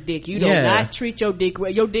special dick. You do not treat your dick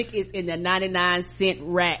well. Your dick is in the 99-cent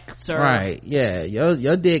rack, sir. Right, yeah.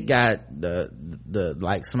 Your dick got the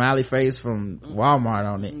like smiley face from Walmart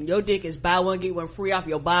on it. Your dick is buy one get one free off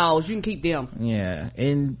your balls. You can keep them. Yeah.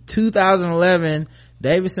 In 2011,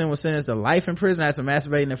 Davidson was sentenced to life in prison after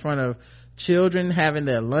masturbating in front of children having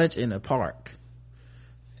their lunch in a park.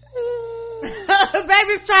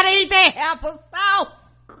 Babies trying to eat their applesauce,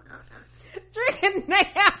 drinking their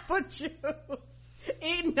apple juice,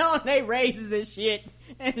 eating on their raisins and shit,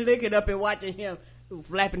 and looking up and watching him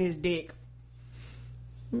flapping his dick.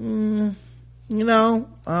 I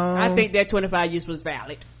think that 25 years was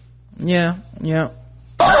valid. Yeah. Yeah,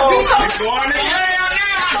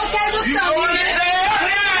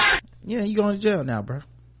 you going to jail now, bro.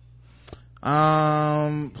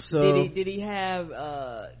 So did he have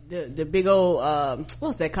the big old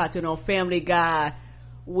what's that cartoon on Family Guy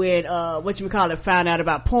when found out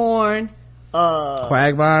about porn?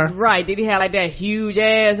 Quagmire, right? Did he have like that huge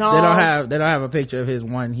ass arm? They don't have a picture of his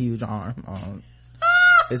one huge arm on.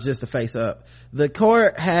 It's just a face up. The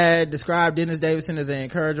court had described Dennis Davidson as an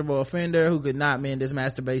incorrigible offender who could not mend his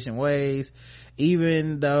masturbation ways,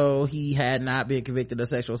 even though he had not been convicted of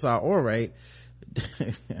sexual assault or rape.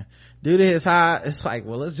 Due to his it's like,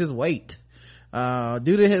 well, let's just wait.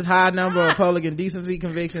 Due to his high number of public indecency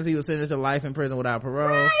convictions, he was sentenced to life in prison without parole.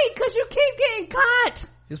 Right, because you keep getting caught.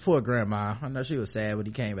 His poor grandma. I know she was sad when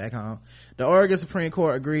he came back home. The Oregon Supreme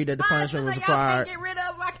Court agreed that the punishment was required. I can't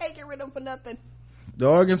get rid of him for nothing. The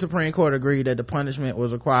Oregon Supreme Court agreed that the punishment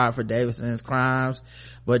was required for Davidson's crimes,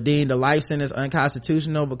 but deemed the life sentence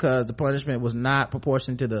unconstitutional because the punishment was not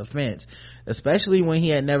proportionate to the offense, especially when he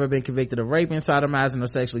had never been convicted of raping, sodomizing, or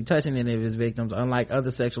sexually touching any of his victims, unlike other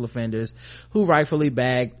sexual offenders who rightfully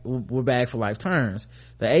were bagged for life terms.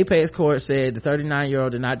 The Apex court said the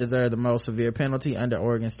 39-year-old did not deserve the most severe penalty under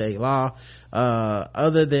Oregon state law,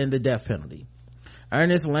 other than the death penalty.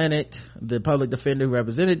 Ernest Lennett, the public defender who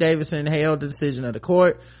represented Davidson, hailed the decision of the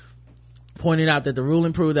court, pointing out that the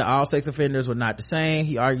ruling proved that all sex offenders were not the same.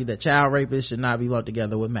 He argued that child rapists should not be lumped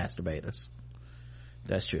together with masturbators.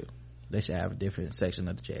 That's true. They should have a different section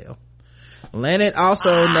of the jail. Lennett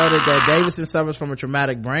also noted that Davidson suffers from a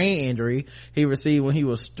traumatic brain injury he received when he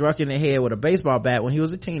was struck in the head with a baseball bat when he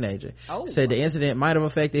was a teenager. Said the incident might have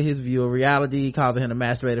affected his view of reality, causing him to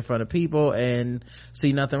masturbate in front of people and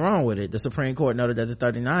see nothing wrong with it. The Supreme Court noted that the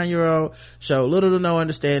 39-year-old showed little to no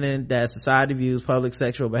understanding that society views public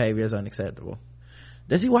sexual behavior as unacceptable.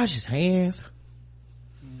 Does he wash his hands?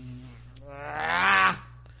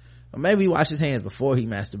 Or maybe he wash his hands before he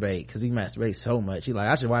masturbate, because he masturbates so much. He like,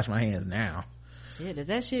 I should wash my hands now. Yeah, does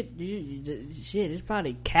that shit, shit, it's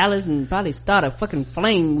probably callous and probably start a fucking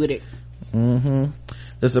flame with it.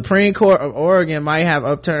 The Supreme Court of Oregon might have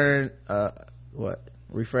upturned,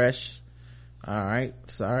 refresh. All right.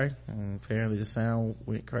 Sorry. Apparently the sound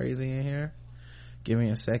went crazy in here. Give me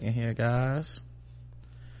a second here, guys.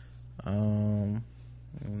 No,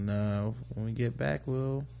 when we get back,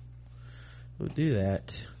 we'll do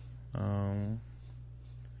that.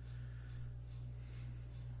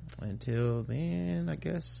 Until then, I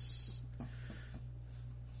guess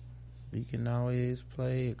we can always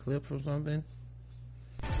play a clip or something.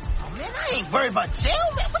 Oh, man, I ain't worried about jail,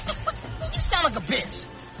 man. What you sound like a bitch.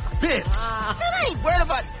 Man, I ain't worried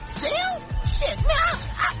about jail. Shit, man,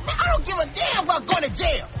 I don't give a damn about going to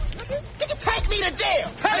jail. They can take me to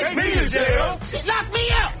jail. Take me to jail? Lock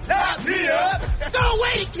me up. Lock me up. Throw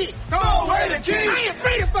away the key. Throw away the key. I ain't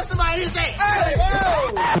afraid to fuck somebody in his ass.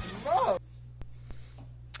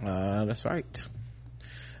 Hey, that's right.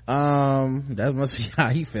 That must be how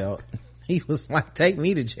he felt. He was like, take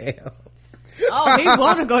me to jail. Oh, he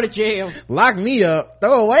want to go to jail. Lock me up.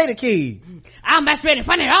 Throw away the key. I'm masturbating in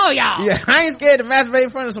front of all y'all. Yeah, I ain't scared to masturbate in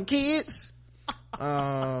front of some kids.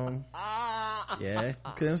 Yeah,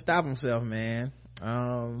 couldn't stop himself, man.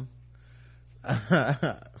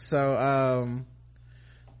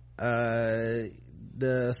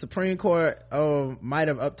 The Supreme Court might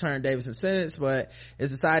have upturned Davidson's sentence, but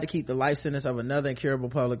it's decided to keep the life sentence of another incurable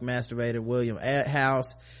public masturbator, William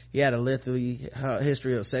House. He had a lengthy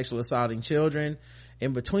history of sexual assaulting children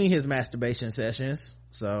in between his masturbation sessions,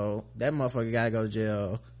 so that motherfucker gotta go to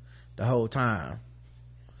jail the whole time.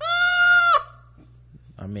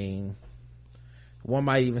 I mean, one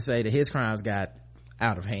might even say that his crimes got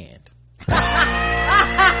out of hand.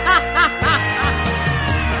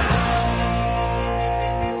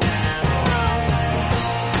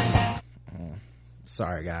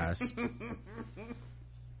 Sorry, guys.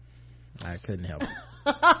 I couldn't help it.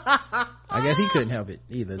 I guess he couldn't help it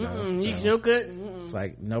either, though. He sure could. It's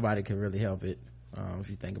like nobody could really help it, if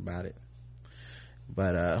you think about it.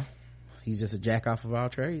 But he's just a jack off of all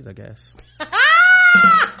trades, I guess.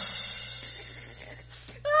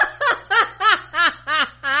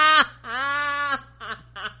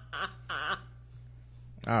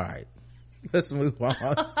 All right, let's move on.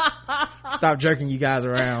 Stop jerking you guys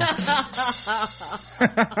around.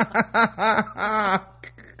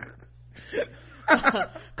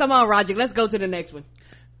 Come on, Roger, let's go to the next one.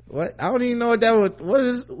 What? I don't even know what that would. What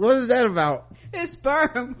is that about? It's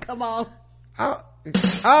sperm. Come on. Oh,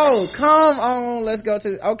 come on. Let's go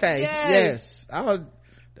to. Okay. Yes. That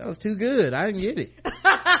was too good. I didn't get it.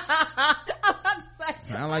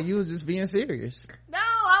 Sound like you was just being serious. No,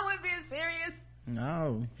 I wasn't being serious.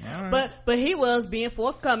 No. All right. But he was being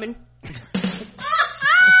forthcoming.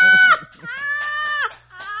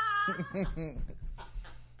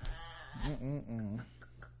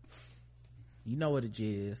 You know what it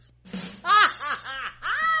is.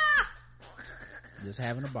 Just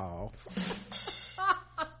having a ball.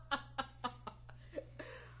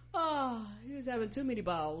 Oh, he was having too many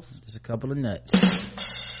balls. Just a couple of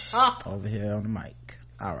nuts over here on the mic.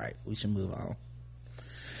 All right, we should move on.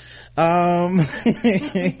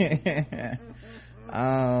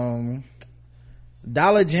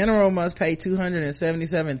 Dollar General must pay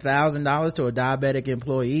 $277,000 to a diabetic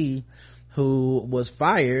employee who was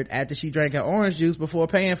fired after she drank an orange juice before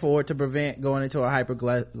paying for it to prevent going into a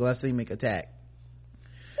hyperglycemic attack.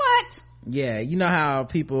 What? Yeah, you know how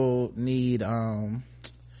people need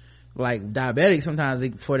like diabetics sometimes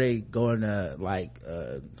before they go into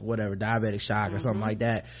whatever diabetic shock or something like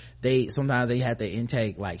that, sometimes they have to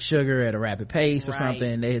intake like sugar at a rapid pace or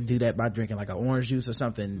something. They do that by drinking like an orange juice or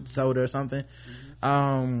something, soda or something.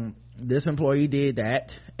 This employee did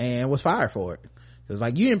that and was fired for it. It's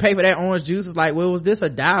like, you didn't pay for that orange juice. It's like, well, was this a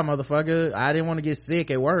die, motherfucker? I didn't want to get sick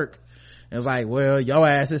at work. And it's like, well, your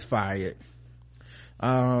ass is fired.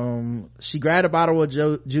 She grabbed a bottle of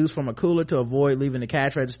juice from a cooler to avoid leaving the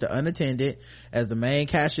cash register unattended as the main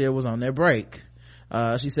cashier was on their break.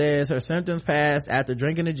 She says her symptoms passed after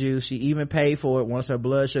drinking the juice. She even paid for it once her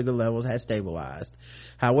blood sugar levels had stabilized.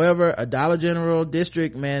 However, a Dollar General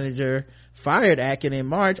district manager fired Atkin in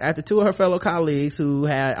March after two of her fellow colleagues, who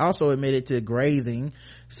had also admitted to grazing,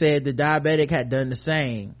 said the diabetic had done the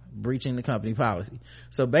same, breaching the company policy.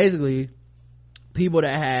 So basically, people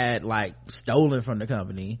that had like stolen from the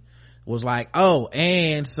company was like, oh,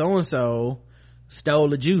 and so and so stole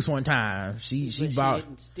the juice one time. She bought,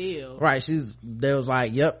 didn't steal. Right, they was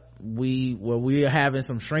like, yep, we're having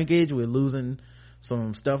some shrinkage, we're losing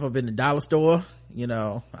some stuff up in the dollar store, you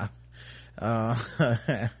know.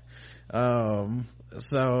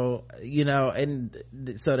 So, you know, and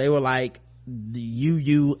so they were like,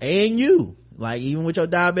 you. Like, even with your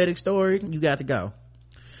diabetic story, you got to go.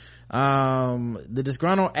 The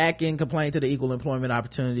disgruntled Atkin complained to the Equal Employment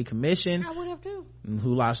Opportunity Commission, I would have too.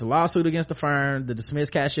 who launched a lawsuit against the firm. The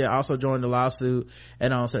dismissed cashier also joined the lawsuit,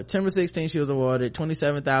 and on September 16th, she was awarded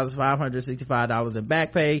 $27,565 in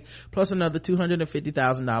back pay, plus another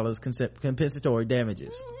 $250,000 compensatory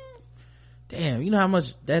damages. Damn, you know how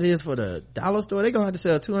much that is for the dollar store? They're gonna have to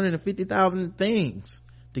sell 250,000 things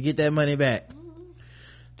to get that money back.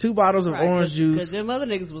 2 bottles of orange juice, because them other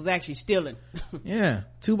niggas was actually stealing. yeah,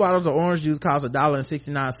 2 bottles of orange juice cost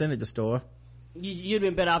 $1.69 at the store. You'd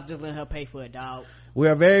been better off just letting her pay for it, dog. We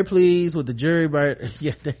are very pleased with the jury verdict.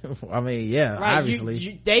 Yeah, Right,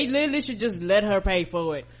 obviously. They literally should just let her pay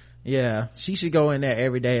for it Yeah, she should go in there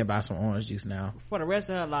every day and buy some orange juice now. for the rest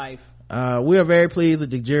of her life. We are very pleased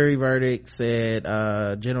with the jury verdict, said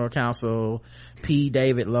General Counsel P.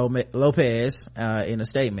 David Lopez in a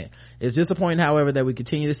statement. It's disappointing, however, that we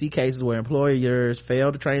continue to see cases where employers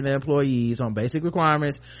fail to train their employees on basic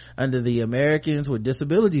requirements under the Americans with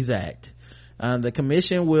Disabilities Act. The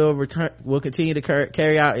commission will continue to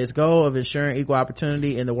carry out its goal of ensuring equal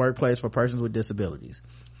opportunity in the workplace for persons with disabilities.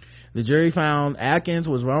 The jury found Atkins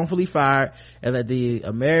was wrongfully fired and that the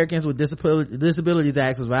Americans with Disabilities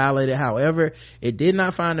Act was violated. However, it did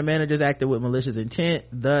not find the managers acted with malicious intent.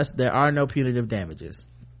 Thus, there are no punitive damages.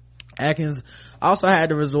 Atkins also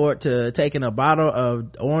had to resort to taking a bottle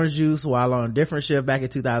of orange juice while on a different shift back in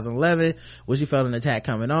 2011 when she felt an attack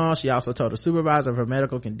coming on. She also told a supervisor of her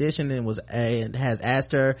medical condition and has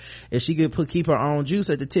asked her if she could keep her own juice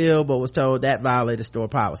at the till, but was told that violated store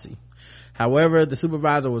policy. However, the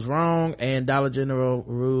supervisor was wrong, and Dollar General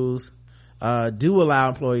rules do allow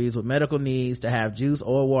employees with medical needs to have juice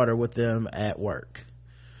or water with them at work.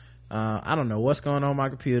 I don't know what's going on with my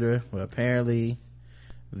computer, but apparently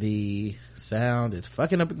the sound is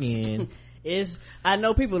fucking up again. I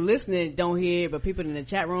know people listening don't hear it, but people in the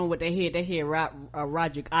chat room, what they hear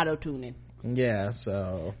Roger auto-tuning. Yeah,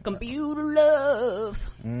 so computer love.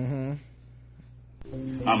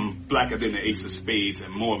 I'm blacker than the ace of spades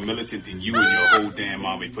and more militant than you and your whole damn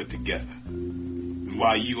army put together. And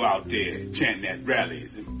while you out there chanting at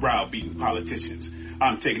rallies and browbeating politicians,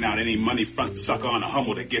 I'm taking out any money front sucker on a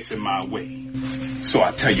Hummel that gets in my way. So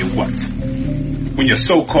I tell you what, when your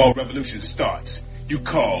so-called revolution starts, you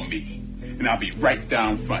call me, and I'll be right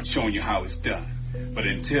down front showing you how it's done. But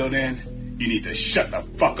until then, you need to shut the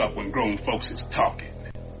fuck up when grown folks is talking.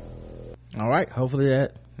 All right, hopefully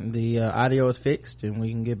that the audio is fixed and we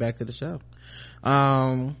can get back to the show.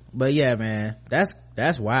 But yeah, man,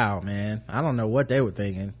 that's wild, man. I don't know what they were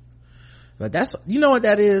thinking, but that's, you know what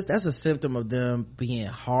that is? That's a symptom of them being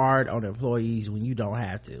hard on employees when you don't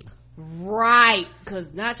have to. Right,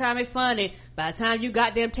 because not trying to be funny, by the time you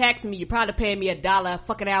got them taxing me, you probably paying me $1 a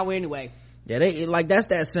fucking hour anyway. Yeah, that's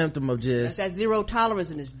that symptom of just, that's that zero tolerance,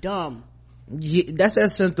 and it's dumb. That's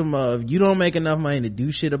that symptom of you don't make enough money to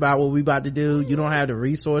do shit about what we about to do. You don't have the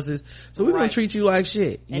resources, so we're gonna treat you like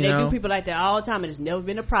shit. And they do people like that all the time, and it's never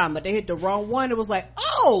been a problem. But they hit the wrong one. It was like,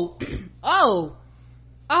 oh,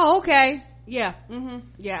 okay, yeah,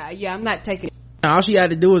 yeah. I'm not taking it. All she had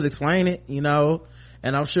to do was explain it,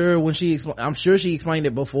 and I'm sure she explained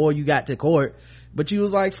it before you got to court. But you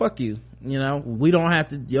was like, fuck you, we don't have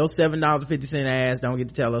to. Your $7.50 ass don't get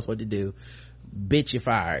to tell us what to do. Bitch, you're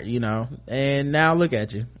fired, and now look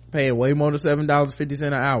at you paying way more than $7.50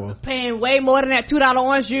 an hour, paying way more than that $2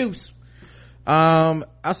 orange juice.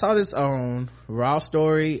 I saw this on Raw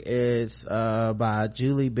Story. It's by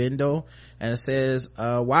Julie Bindel, and it says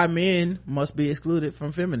why men must be excluded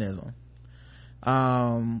from feminism.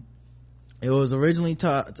 It was originally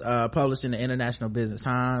published in the International Business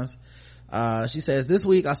Times. She says, this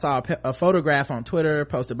week I saw a photograph on Twitter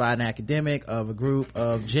posted by an academic of a group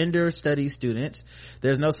of gender studies students.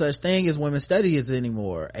 There's no such thing as women's studies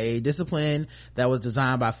anymore, a discipline that was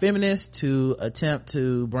designed by feminists to attempt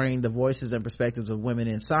to bring the voices and perspectives of women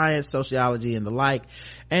in science, sociology, and the like,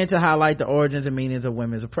 and to highlight the origins and meanings of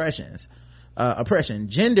women's oppression.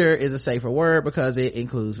 Gender is a safer word because it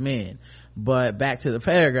includes men. But back to the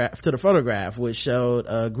photograph, which showed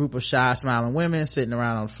a group of shy, smiling women sitting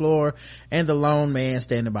around on the floor and the lone man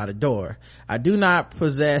standing by the door. I do not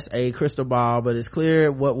possess a crystal ball, but it's clear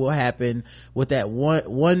what will happen with that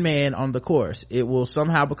one man on the course. It will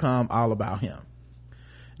somehow become all about him.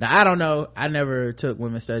 Now, I don't know. I never took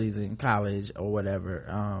women's studies in college or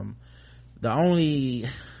whatever. The only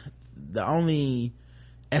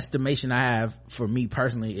estimation I have for me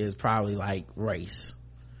personally is probably like race.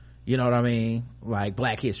 You know what I mean? Like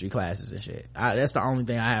Black history classes and shit. That's the only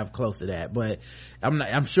thing I have close to that, but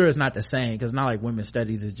I'm sure it's not the same, because not like women's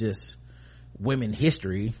studies is just women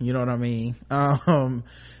history, you know what I mean?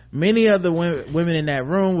 Many of the women in that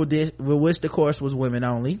room will wish the course was women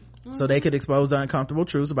only, so they could expose the uncomfortable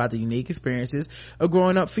truths about the unique experiences of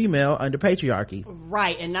growing up female under patriarchy.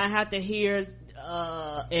 Right, and not have to hear,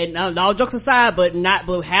 and all jokes aside, but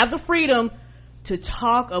have the freedom to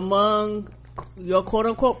talk among your quote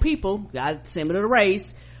unquote people, similar to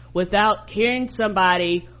race, without hearing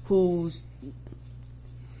somebody who's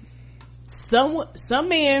some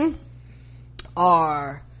men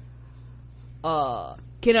are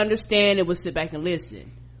can understand and will sit back and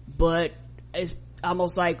listen, but it's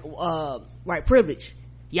almost like white privilege.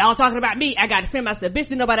 Y'all talking about me, I gotta defend myself. Bitch,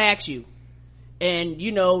 didn't nobody ask you. And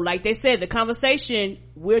like they said, the conversation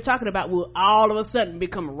we're talking about will all of a sudden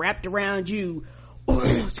become wrapped around you.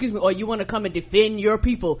 Excuse me, or you want to come and defend your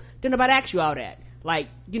people. Didn't nobody ask you all that.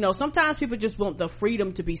 Sometimes people just want the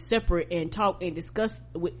freedom to be separate and talk and discuss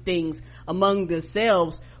with things among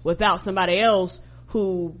themselves without somebody else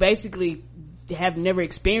who basically have never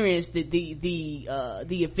experienced the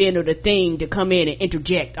event or the thing to come in and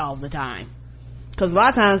interject all the time. Because a lot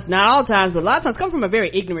of times, not all times, but a lot of times come from a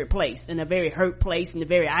very ignorant place and a very hurt place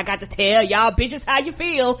and I got to tell y'all bitches how you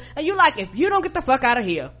feel, and you like, if you don't get the fuck out of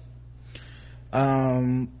here.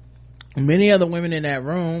 Many of the women in that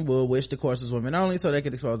room will wish the course was women only so they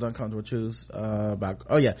could expose uncomfortable truths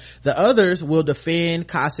the others will defend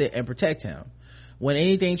Cosset and protect him when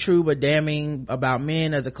anything true but damning about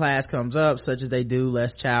men as a class comes up, such as they do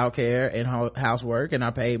less child care and housework and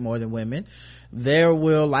are paid more than women. There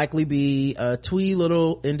will likely be a twee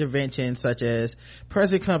little intervention such as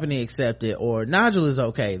present company accepted or nodule is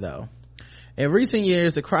okay though. In recent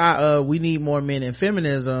years, the cry of we need more men in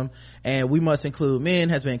feminism and we must include men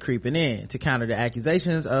has been creeping in to counter the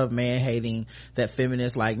accusations of man hating that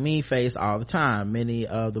feminists like me face all the time. Many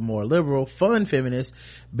of the more liberal, fun feminists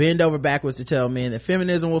bend over backwards to tell men that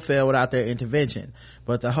feminism will fail without their intervention.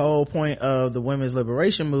 But the whole point of the women's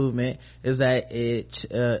liberation movement is that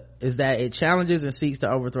it challenges and seeks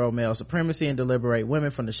to overthrow male supremacy and to liberate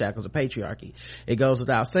women from the shackles of patriarchy. It goes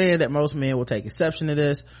without saying that most men will take exception to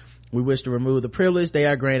this. We wish to remove the privilege they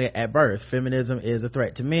are granted at birth. Feminism is a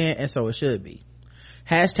threat to men, and so it should be.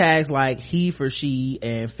 Hashtags like he for she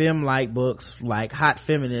and fem-like books like Hot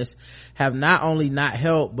Feminists have not only not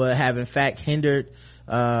helped, but have in fact hindered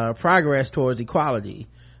progress towards equality.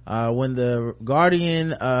 When the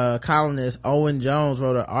Guardian columnist Owen Jones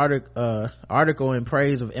wrote an article in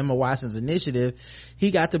praise of Emma Watson's initiative, he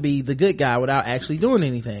got to be the good guy without actually doing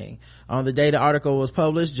anything. On the day the article was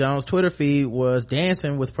published, Jones' Twitter feed was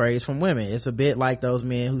dancing with praise from women. It's a bit like those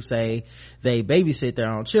men who say they babysit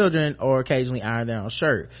their own children or occasionally iron their own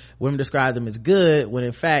shirt. Women describe them as good when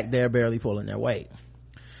in fact they're barely pulling their weight.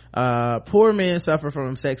 Poor men suffer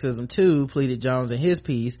from sexism too, pleaded Jones in his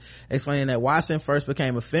piece, explaining that Watson first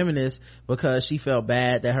became a feminist because she felt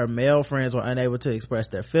bad that her male friends were unable to express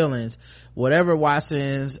their feelings. Whatever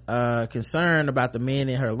Watson's concern about the men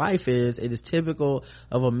in her life is, it is typical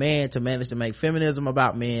of a man to manage to make feminism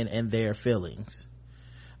about men and their feelings.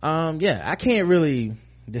 I can't really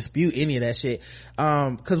dispute any of that shit,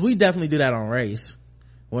 because we definitely do that on race.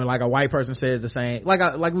 When like a white person says the same,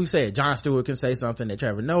 like we said, Jon Stewart can say something that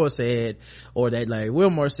Trevor Noah said or that Larry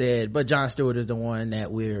Wilmore said, but Jon Stewart is the one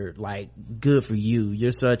that we're like, good for you,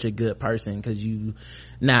 you're such a good person because you.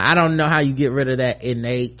 Now I don't know how you get rid of that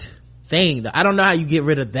innate thing. I don't know how you get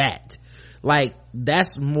rid of that. Like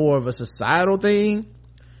that's more of a societal thing,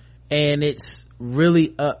 and it's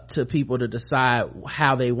really up to people to decide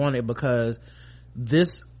how they want it, because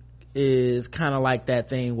this is kind of like that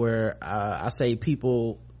thing where I say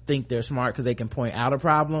people think they're smart because they can point out a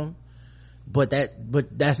problem, but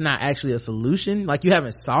that's not actually a solution. Like you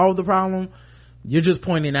haven't solved the problem, you're just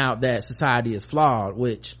pointing out that society is flawed,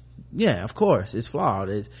 which yeah, of course it's flawed.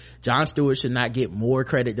 Jon Stewart should not get more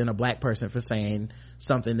credit than a black person for saying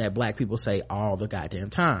something that black people say all the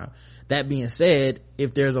goddamn time. That being said,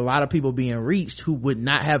 if there's a lot of people being reached who would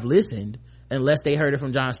not have listened unless they heard it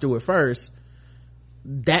from Jon Stewart first,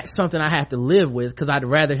 that's something I have to live with, because I'd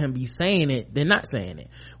rather him be saying it than not saying it.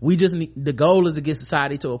 We just need, the goal is to get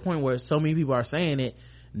society to a point where so many people are saying it,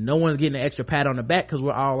 no one's getting an extra pat on the back because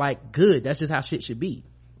we're all like, good, that's just how shit should be.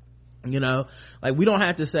 You know, like we don't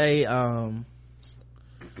have to say I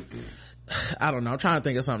don't know, I'm trying to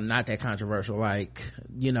think of something not that controversial, like,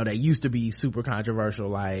 you know, that used to be super controversial,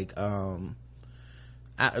 like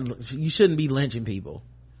you shouldn't be lynching people.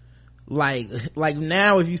 Like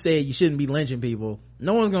now if you say you shouldn't be lynching people,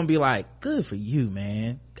 no one's gonna be like, good for you,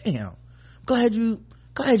 man, damn, glad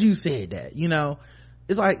you said that. You know,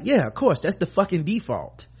 it's like, yeah, of course, that's the fucking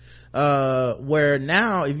default. Where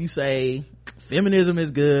now if you say feminism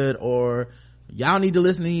is good, or y'all need to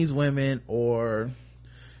listen to these women, or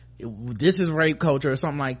this is rape culture or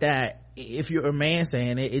something like that. If you're a man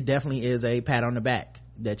saying it, it definitely is a pat on the back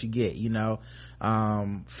that you get,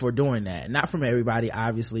 for doing that. Not from everybody,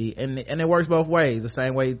 obviously, and it works both ways. The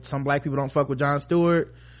same way some black people don't fuck with Jon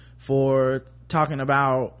Stewart for talking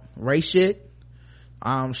about race shit.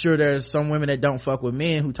 I'm sure there's some women that don't fuck with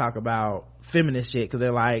men who talk about feminist shit, because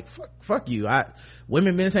they're like, fuck you,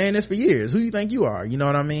 women been saying this for years, who you think you are, you know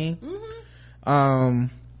what I mean?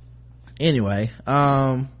 Anyway,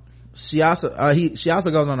 she also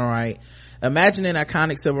goes on to write, imagine an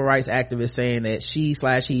iconic civil rights activist saying that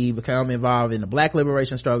she/he become involved in the black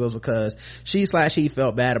liberation struggles because she/he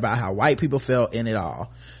felt bad about how white people felt in it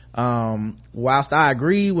all. Whilst I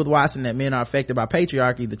agree with Watson that men are affected by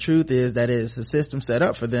patriarchy, the truth is that it is a system set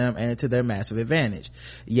up for them and to their massive advantage.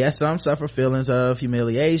 Yes, some suffer feelings of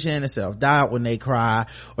humiliation and self-doubt when they cry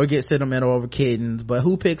or get sentimental over kittens, but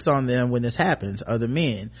who picks on them when this happens? Other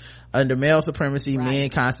men. Under male supremacy, men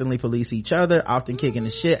constantly police each other, often kicking the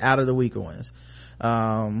shit out of the weaker ones.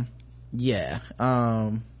 That's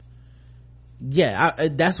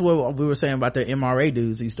what we were saying about the MRA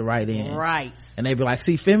dudes who used to write in, right? And they'd be like,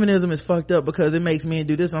 see, feminism is fucked up because it makes men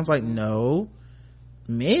do this. And I was like, no,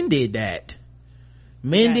 men did that.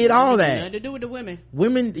 Men did all that. Nothing to do with the women.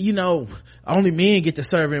 Women, only men get to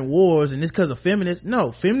serve in wars, and it's because of feminists.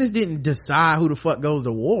 No, feminists didn't decide who the fuck goes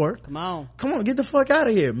to war. Come on, get the fuck out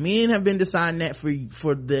of here. Men have been deciding that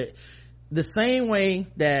for the same way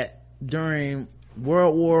that during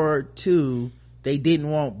World War II they didn't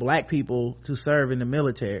want black people to serve in the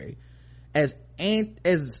military. As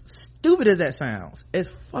stupid as that sounds, as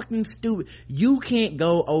fucking stupid, you can't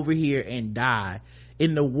go over here and die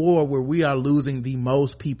in the war where we are losing the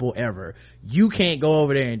most people ever. You can't go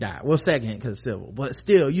over there and die. Well, second, because civil, but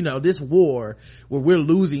still, this war where we're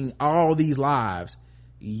losing all these lives,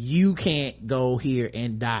 you can't go here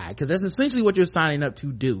and die, because that's essentially what you're signing up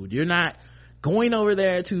to do. You're not going over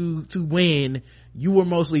there to win. You were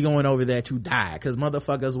mostly going over there to die, because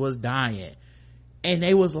motherfuckers was dying. And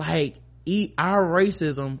they was like, our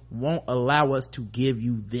racism won't allow us to give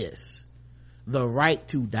you this, the right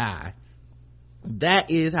to die. That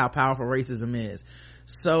is how powerful racism is.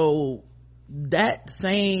 So that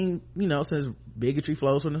same, since bigotry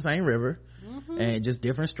flows from the same river, and just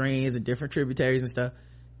different streams and different tributaries and stuff,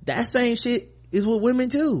 that same shit is with women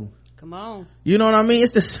too. Come on. You know what I mean?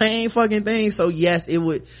 It's the same fucking thing. So yes, it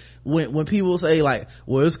would, when people say like,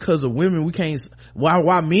 well, it's because of women, we can't,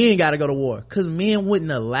 why men gotta go to war? Because men wouldn't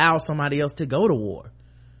allow somebody else to go to war.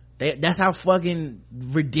 That's how fucking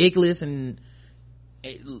ridiculous and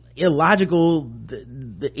illogical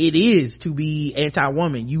it is to be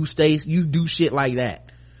anti-woman. You do shit like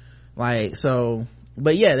that. Like, so,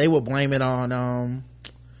 but yeah, they would blame it on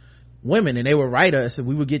women, and they would write us, and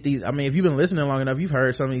we would get these. I mean, if you've been listening long enough, you've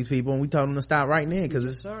heard some of these people, and we told them to stop writing in, because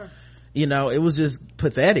it's, it was just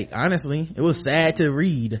pathetic. Honestly, it was sad to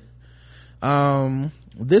read.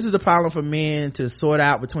 This is the problem for men to sort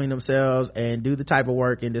out between themselves and do the type of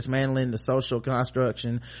work in dismantling the social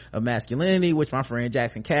construction of masculinity, which my friend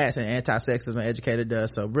Jackson Katz, an anti-sexism educator,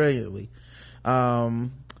 does so brilliantly.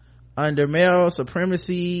 Under male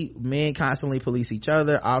supremacy, men constantly police each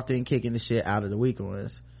other, often kicking the shit out of the weaker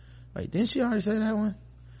ones. Wait, didn't she already say that one?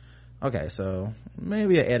 Okay, so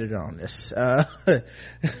maybe an editor on this.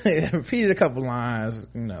 Repeated a couple lines,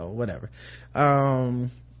 whatever.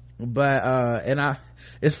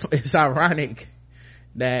 It's ironic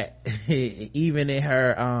that even in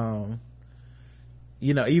her,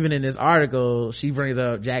 even in this article, she brings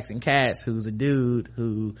up Jackson Katz, who's a dude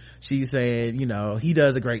who she's saying, he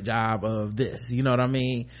does a great job of this, you know what I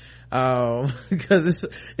mean? Because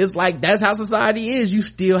it's like, that's how society is. You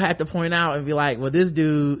still have to point out and be like, well, this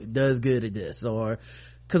dude does good at this, or,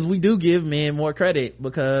 because we do give men more credit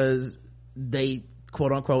because they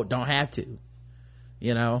quote unquote don't have to.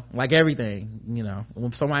 Like everything,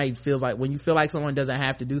 when you feel like someone doesn't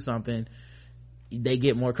have to do something, they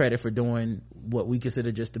get more credit for doing what we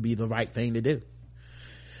consider just to be the right thing to do.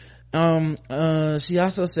 She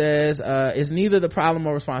also says, it's neither the problem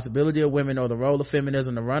or responsibility of women or the role of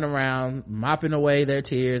feminism to run around mopping away their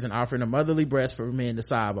tears and offering a motherly breast for men to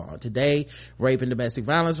sob on. Today, rape and domestic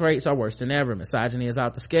violence rates are worse than ever. Misogyny is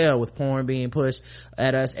out the scale, with porn being pushed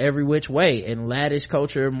at us every which way, and laddish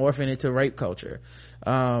culture morphing into rape culture.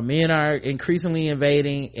 Men are increasingly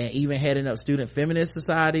invading and even heading up student feminist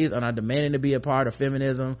societies and are demanding to be a part of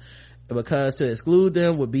feminism, because to exclude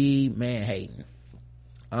them would be man-hating.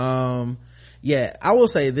 I will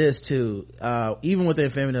say this too, even within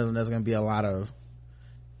feminism there's going to be a lot of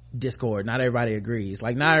discord. Not everybody agrees.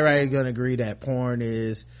 Like, not everybody's going to agree that porn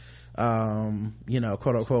is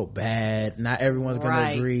quote unquote bad. Not everyone's gonna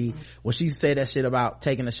Right. agree. When she said that shit about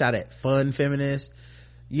taking a shot at fun feminists,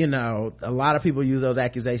 a lot of people use those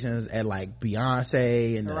accusations at like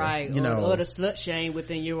Beyonce and right, or the slut shame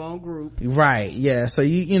within your own group. Right, yeah. So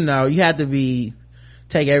you have to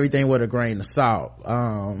take everything with a grain of salt.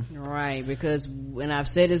 Right, because when I've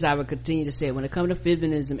said this, I will continue to say it. When it comes to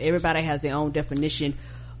feminism, everybody has their own definition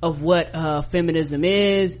of what feminism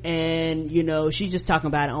is, and she's just talking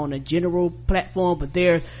about it on a general platform, but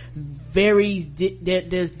there's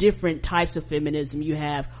different types of feminism. You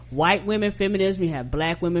have white women feminism, you have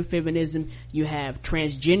black women feminism, you have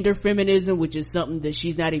transgender feminism, which is something that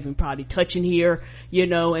she's not even probably touching here,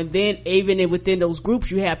 and then even within those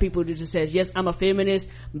groups you have people that just says, yes, I'm a feminist,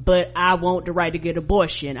 but I want the right to get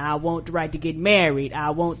abortion, I want the right to get married, I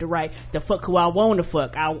want the right to fuck who I want to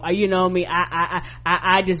fuck, I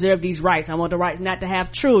deserve these rights, I want the right not to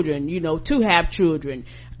have children, to have children,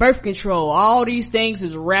 birth control, all these things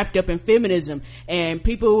is wrapped up in feminism, and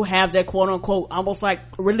people have their quote unquote almost like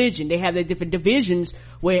religion, they have their different divisions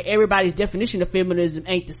where everybody's definition of feminism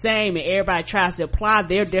ain't the same, and everybody tries to apply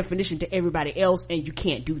their definition to everybody else, and you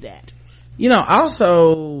can't do that.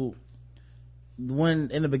 Also when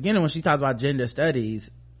in the beginning when she talks about gender studies,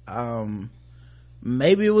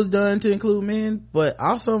 maybe it was done to include men, but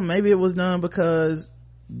also maybe it was done because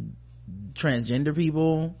transgender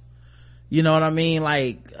people, you know what I mean,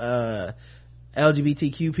 like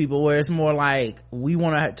LGBTQ people, where it's more like we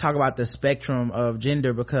want to talk about the spectrum of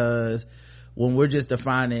gender, because when we're just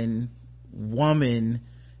defining woman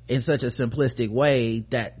in such a simplistic way,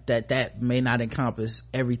 that may not encompass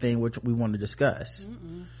everything which we want to discuss.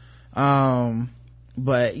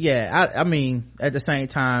 But yeah, I mean at the same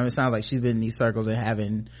time it sounds like she's been in these circles and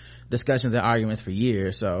having discussions and arguments for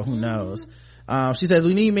years, so who knows. She says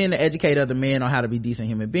we need men to educate other men on how to be decent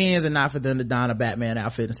human beings and not for them to don a Batman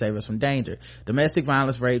outfit and save us from danger. Domestic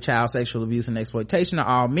violence, rape, child sexual abuse, and exploitation are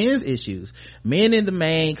all men's issues. Men in the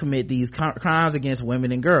main commit these crimes against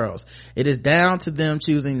women and girls. It is down to them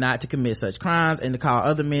choosing not to commit such crimes and to call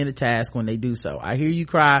other men to task when they do so. I hear you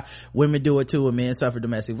cry, women do it too when men suffer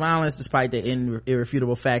domestic violence, despite the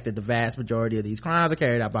irrefutable fact that the vast majority of these crimes are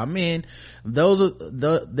carried out by men.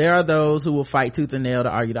 There are those who will fight tooth and nail to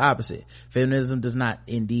argue the opposite. Feminism does not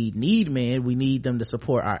indeed need men. We need them to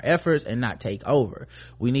support our efforts and not take over.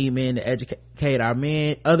 We need men to educate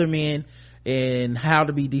other men in how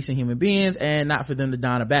to be decent human beings, and not for them to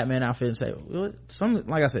don a Batman outfit and say,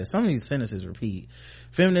 like I said, some of these sentences repeat.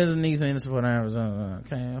 Feminism needs men to support our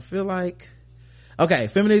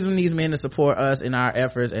feminism needs men to support us in our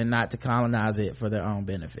efforts and not to colonize it for their own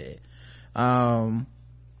benefit.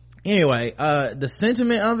 Anyway, the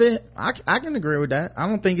sentiment of it, I can agree with that. I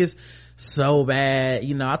don't think it's so bad.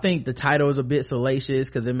 I think the title is a bit salacious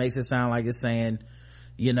because it makes it sound like it's saying,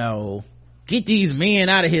 get these men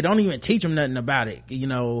out of here, don't even teach them nothing about it,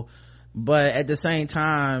 but at the same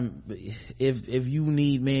time, if you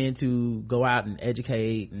need men to go out and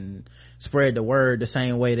educate and spread the word the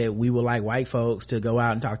same way that we would like white folks to go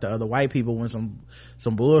out and talk to other white people when some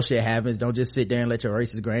bullshit happens, don't just sit there and let your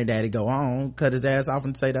racist granddaddy go on, cut his ass off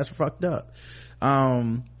and say that's fucked up.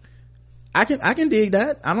 I can dig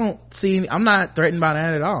that. I'm not threatened by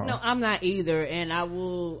that at all. No, I'm not either, and I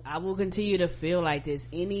will continue to feel like this.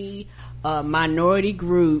 Any minority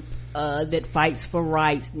group that fights for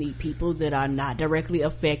rights need people that are not directly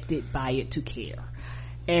affected by it to care.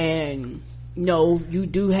 And no, you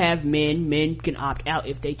do have men can opt out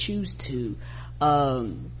if they choose to. I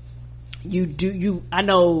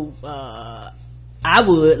know I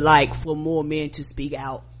would like for more men to speak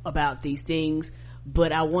out about these things,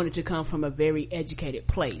 but I want it to come from a very educated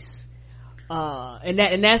place.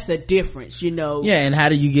 And that's a difference, Yeah, and how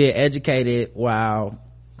do you get educated while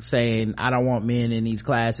saying I don't want men in these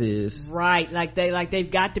classes? Right,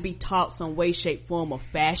 they've got to be taught some way, shape, form, or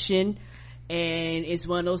fashion. And it's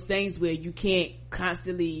one of those things where you can't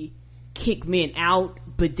constantly kick men out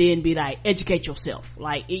but then be like, educate yourself.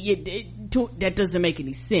 Like that doesn't make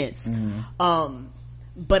any sense.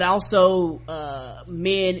 But also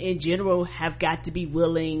men in general have got to be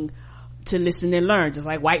willing to listen and learn, just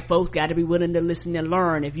like white folks got to be willing to listen and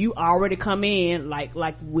learn. If you already come in like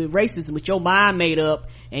with racism, with your mind made up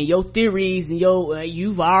and your theories and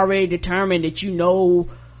you've already determined that you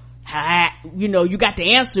got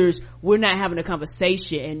the answers, we're not having a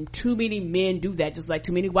conversation. And too many men do that, just like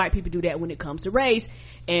too many white people do that when it comes to race.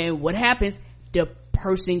 And what happens, the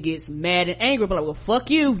person gets mad and angry, but like, well,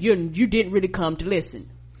 fuck you, you didn't really come to listen.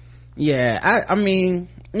 Yeah, I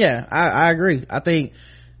agree. I think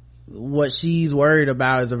what she's worried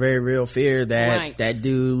about is a very real fear that that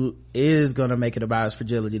dude is gonna make it about his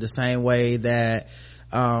fragility, the same way that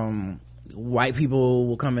white people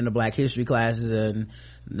will come into black history classes and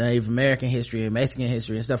Native American history and Mexican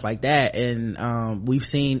history and stuff like that, and we've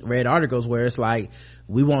read articles where it's like,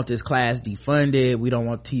 we want this class defunded, we don't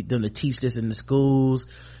want them to teach this in the schools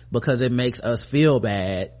because it makes us feel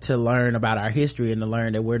bad to learn about our history and to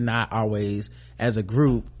learn that we're not always as a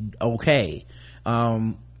group okay.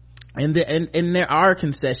 And there are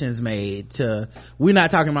concessions made to, we're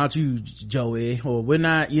not talking about you, Joey, or we're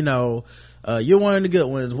not, you're one of the good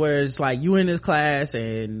ones, where it's like, you in this class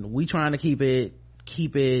and we trying to keep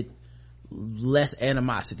it less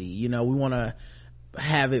animosity. We want to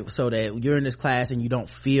have it so that you're in this class and you don't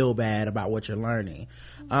feel bad about what you're learning.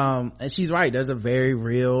 And she's right, there's a very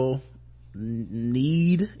real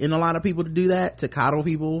need in a lot of people to do that, to coddle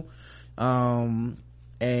people, and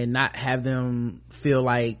not have them feel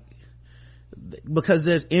like, because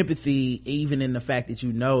there's empathy even in the fact that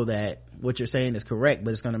that what you're saying is correct,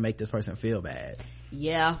 but it's going to make this person feel bad.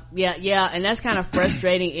 Yeah, and that's kind of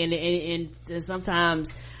frustrating. And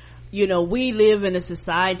sometimes, we live in a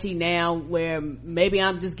society now where, maybe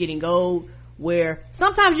I'm just getting old, where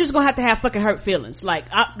sometimes you're just gonna have to have fucking hurt feelings.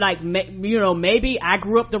 Maybe I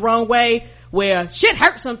grew up the wrong way, where shit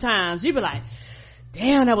hurts sometimes. You be like,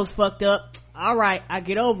 damn, that was fucked up. All right, I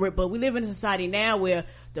get over it. But we live in a society now where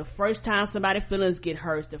the first time somebody's feelings get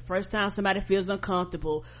hurt, the first time somebody feels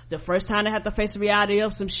uncomfortable, the first time they have to face the reality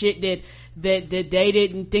of some shit that they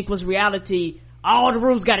didn't think was reality, all the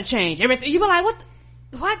rules gotta change. Everything. You be like, what?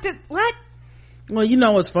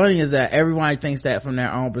 Well, what's funny is that everyone thinks that from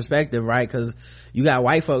their own perspective, right? Because you got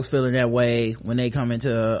white folks feeling that way when they come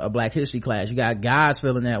into a black history class. You got guys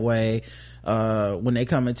feeling that way when they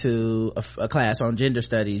come into a class on gender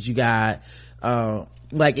studies. You got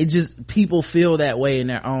people feel that way in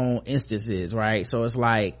their own instances, right? So it's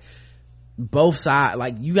like both sides,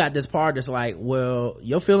 like, you got this part that's like, well,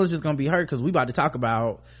 your feelings just gonna be hurt because we about to talk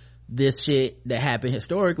about this shit that happened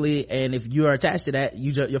historically, and if you are attached to that,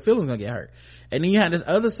 your feelings gonna get hurt. And then you have this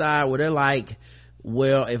other side where they're like,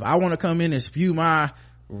 well, if I want to come in and spew my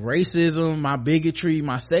racism, my bigotry,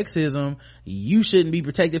 my sexism, you shouldn't be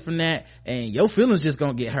protected from that, and your feelings just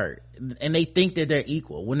gonna get hurt. And they think that they're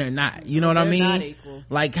equal when they're not. You know what I mean? Not equal.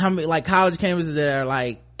 Like college campuses that are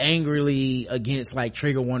like angrily against like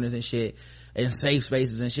trigger warnings and shit and safe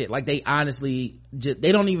spaces and shit, like they honestly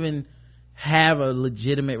they don't even have a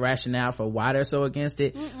legitimate rationale for why they're so against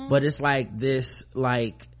it. But it's like this,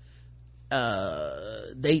 like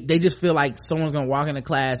they just feel like someone's gonna walk into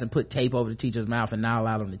class and put tape over the teacher's mouth and not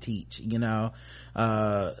allow them to teach,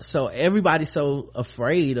 so everybody's so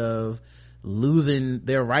afraid of losing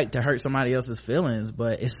their right to hurt somebody else's feelings.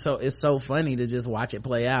 But it's so funny to just watch it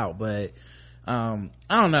play out. But I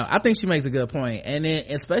don't know, I think she makes a good point, and then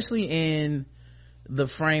especially in the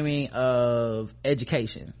framing of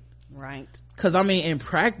education, right? Because in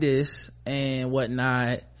practice and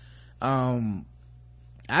whatnot, I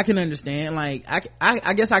can understand, like,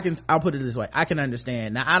 I guess I'll put it this way, I can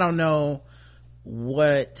understand. Now, I don't know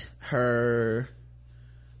what her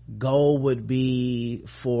goal would be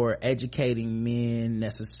for educating men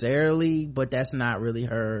necessarily, but that's not really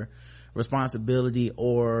her responsibility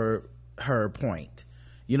or her point.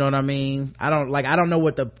 You know what I mean? I don't know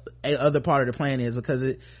what the other part of the plan is, because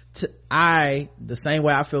the same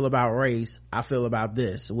way I feel about race, I feel about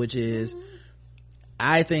this, which is,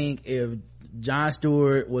 I think if Jon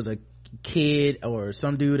Stewart was a kid or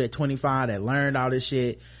some dude at 25 that learned all this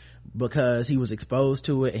shit because he was exposed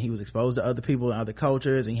to it, and he was exposed to other people and other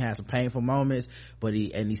cultures, and he had some painful moments, but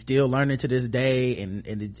he's still learning to this day,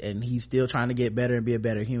 and he's still trying to get better and be a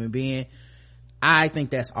better human being. I think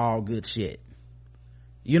that's all good shit.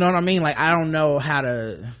 You know what I mean? Like, I don't know how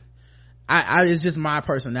to, it's just my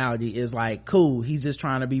personality is like, cool, he's just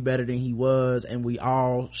trying to be better than he was, and we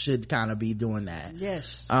all should kind of be doing that.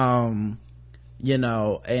 Yes. And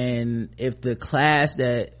if the class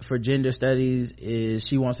that for gender studies is,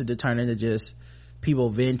 she wants it to turn into just people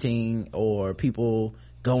venting or people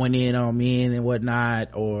going in on men and whatnot,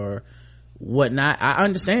 I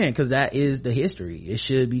understand, because that is the history. It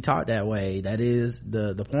should be taught that way. That is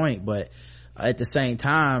the point. But at the same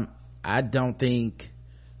time, I don't think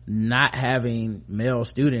not having male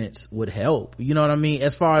students would help. You know what I mean?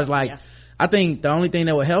 As far as like, yeah. I think the only thing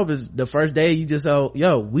that would help is the first day you just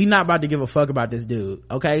we not about to give a fuck about this dude.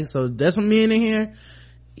 Okay, so there's some men in here.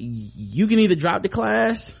 You can either drop the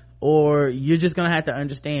class, or you're just gonna have to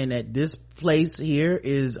understand that this place here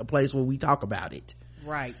is a place where we talk about it.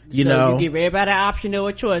 Right. You give everybody an option or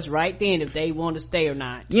a choice right then if they want to stay or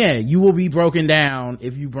not. Yeah, you will be broken down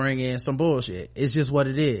if you bring in some bullshit. It's just what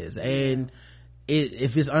it is. And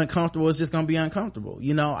if it's uncomfortable, it's just gonna be uncomfortable.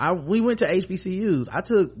 You know, we went to HBCUs. I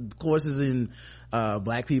took courses in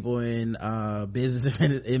black people in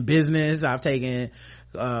business. I've taken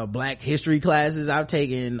black history classes. I've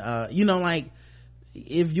taken you know, like,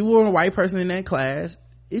 if you were a white person in that class,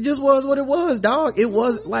 it just was what it was, dog. It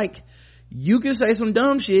was like, you could say some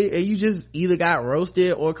dumb shit and you just either got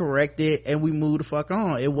roasted or corrected and we moved the fuck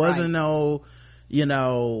on. It wasn't no, you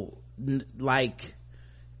know, like,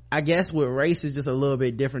 I guess with race is just a little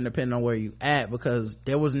bit different depending on where you at, because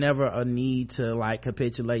there was never a need to like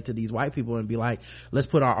capitulate to these white people and be like, let's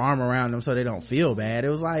put our arm around them so they don't feel bad. It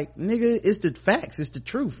was like, nigga, it's the facts, it's the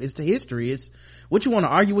truth, it's the history, it's what you want to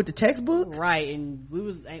argue with the textbook, right? And we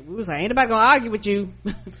was like, ain't nobody gonna argue with you.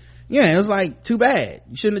 Yeah, it was like, too bad,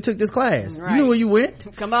 you shouldn't have took this class, right. You knew where you went.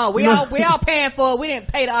 Come on, we all paying for it, we didn't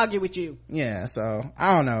pay to argue with you. Yeah, so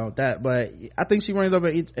I don't know that, but I think she brings up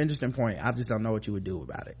an interesting point. I just don't know what you would do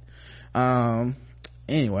about it.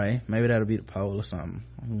 Anyway, maybe that'll be the poll or something,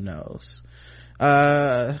 who knows.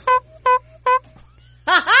 That's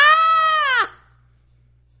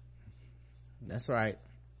right,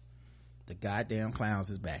 the goddamn clowns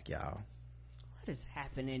is back, y'all. What is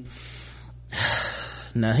happening?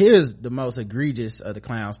 Now here's the most egregious of the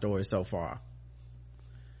clown stories so far.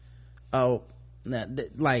 Oh, now,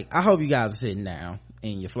 like, I hope you guys are sitting down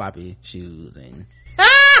in your floppy shoes and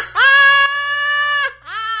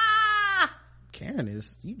Karen,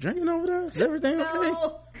 is you drinking over there? Is everything okay?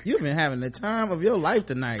 No. You've been having the time of your life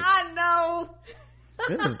tonight. I know.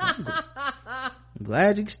 I'm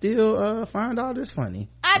glad you can still find all this funny.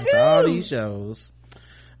 I do. All these shows.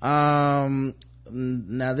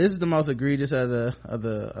 Now this is the most egregious of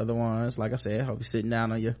the ones. Like I said, hope you're sitting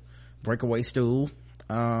down on your breakaway stool.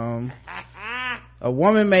 A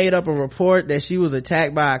woman made up a report that she was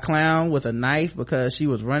attacked by a clown with a knife because she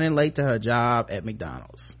was running late to her job at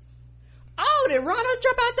McDonald's. Oh, did Ronald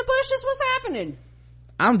jump out the bushes? What's happening?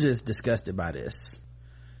 I'm just disgusted by this.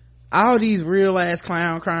 All these real ass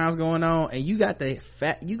clown crimes going on, and you got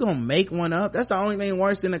you gonna make one up? That's the only thing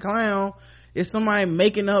worse than a clown, is somebody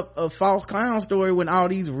making up a false clown story when all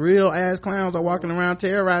these real ass clowns are walking around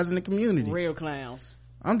terrorizing the community. Real clowns.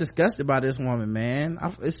 I'm disgusted by this woman, man.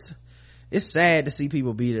 It's sad to see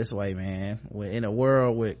people be this way, man. In a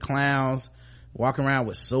world with clowns walking around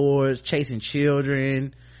with swords, chasing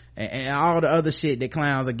children, and all the other shit that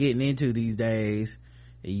clowns are getting into these days.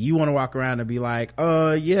 You want to walk around and be like,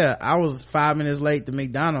 yeah, I was 5 minutes late to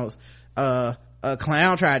McDonald's. A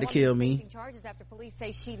clown tried to kill me. Charges after police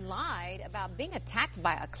say she lied about being attacked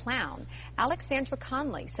by a clown. Alexandra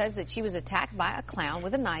Conley says that she was attacked by a clown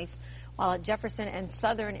with a knife while at Jefferson and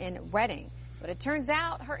Southern in Reading. But it turns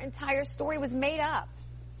out her entire story was made up.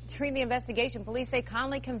 During the investigation, police say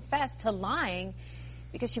Conley confessed to lying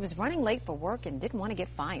because she was running late for work and didn't want to get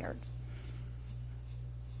fired.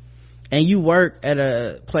 And you work at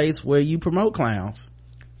a place where you promote clowns.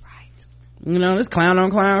 You know, this clown on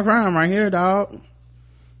clown crime right here, dog.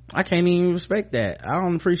 I can't even respect that. I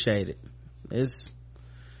don't appreciate it. It's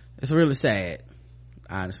really sad,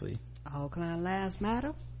 honestly. All clown lives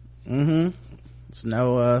matter. It's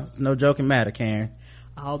no joking matter, Karen.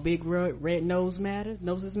 All big red noses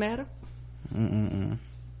matter.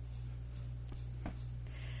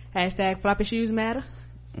 Hashtag floppy shoes matter.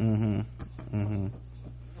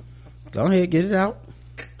 Go ahead, get it out.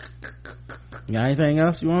 Got anything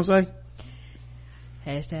else you want to say?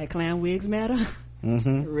 Hashtag clown wigs matter.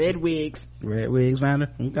 Red wigs matter.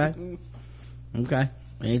 Okay.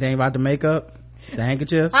 Anything about the makeup, the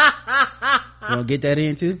handkerchiefs? You want to get that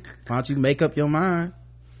into? Why don't you make up your mind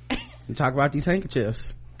and talk about these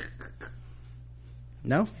handkerchiefs?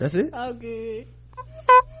 No, that's it. Oh, good.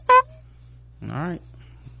 All right.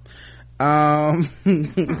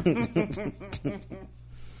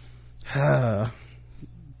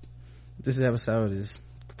 This episode is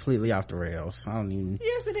completely off the rails. I don't even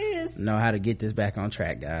know how to get this back on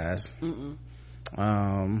track, guys. I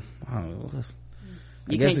don't know.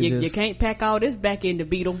 You can't pack all this back in the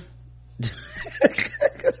Beetle.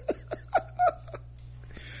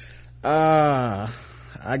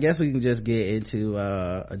 I guess we can just get into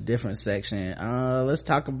a different section. Let's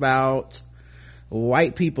talk about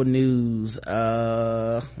white people news.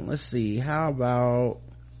 Let's see, how about,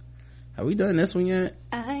 have we done this one yet?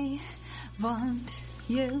 I want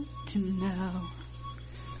you to know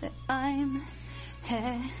that I'm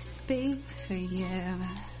happy for you.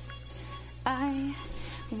 I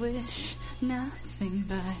wish nothing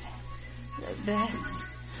but the best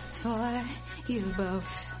for you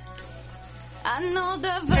both. I know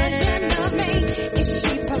the version of me. Is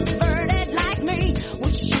she perverted like me?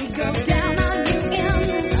 Would she go down on you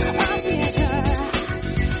in a theater?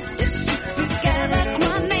 Does she speak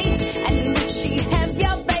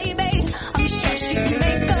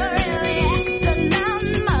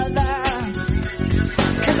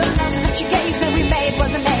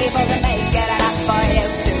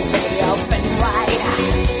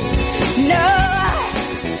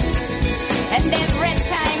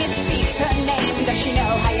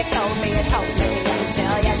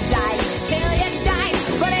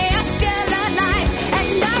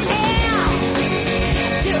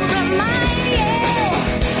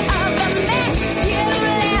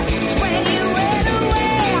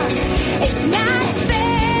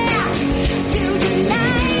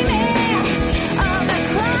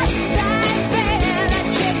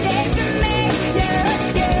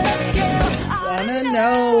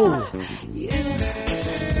know.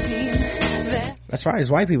 That's right, it's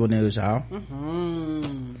white people news, y'all.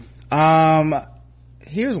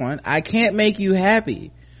 Here's one. I can't make you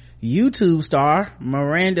happy. YouTube star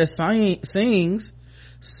Miranda sings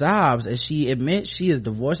sobs as she admits she is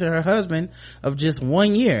divorcing her husband of just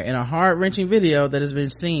 1 year in a heart-wrenching video that has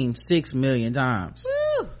been seen 6 million times.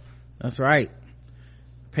 Woo! That's right.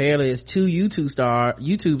 Apparently it's two YouTube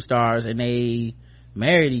stars and they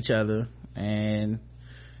married each other and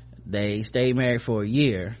they stayed married for a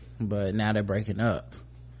year, but now they're breaking up.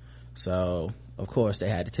 So of course they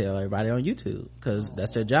had to tell everybody on YouTube because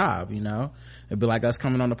that's their job, you know. It'd be like us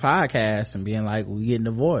coming on the podcast and being like, we getting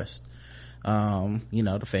divorced. You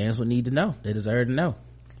know, the fans would need to know. They deserve to know.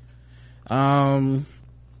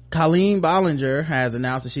 Colleen Bollinger has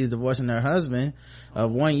announced that she's divorcing her husband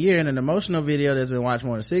of 1 year in an emotional video that's been watched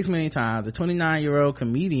more than 6 million times. The 29-year-old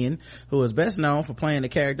comedian, who is best known for playing the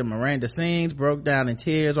character Miranda Sings, broke down in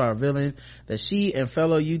tears while revealing that she and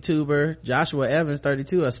fellow YouTuber Joshua Evans,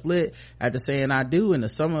 32, are split after saying "I do" in the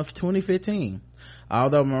summer of 2015.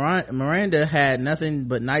 Although Miranda had nothing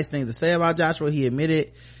but nice things to say about Joshua, he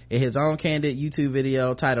admitted in his own candid YouTube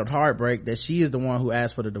video titled Heartbreak that she is the one who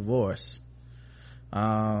asked for the divorce.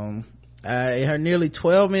 In her nearly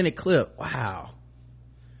 12-minute clip, wow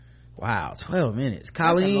 12 minutes,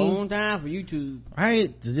 Colleen, that's a long time for YouTube,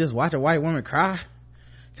 right, to just watch a white woman cry.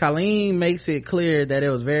 Colleen makes it clear that it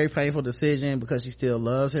was a very painful decision because she still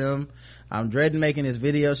loves him. I'm dreading making this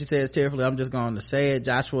video, she says tearfully. I'm just going to say it.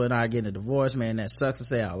 Joshua and I are getting a divorce, man. That sucks to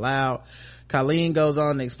say out loud. Colleen goes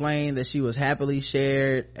on to explain that she was happily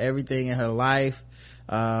shared everything in her life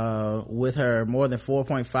with her more than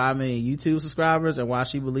 4.5 million YouTube subscribers, and while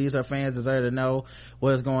she believes her fans deserve to know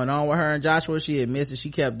what's going on with her and Joshua, she admits that she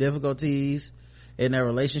kept difficulties in their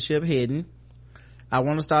relationship hidden. I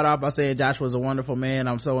want to start off by saying Joshua's a wonderful man.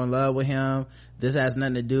 I'm so in love with him. This has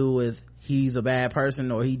nothing to do with he's a bad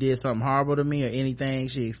person or he did something horrible to me or anything,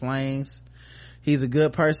 she explains. He's a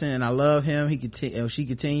good person and I love him. She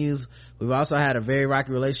continues, we've also had a very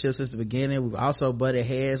rocky relationship since the beginning. We've also butted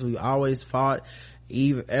heads. We've always fought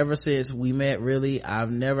ever since we met. Really,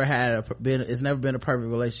 it's never been a perfect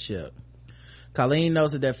relationship. Colleen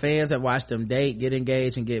knows that their fans have watched them date, get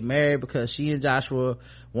engaged, and get married because she and Joshua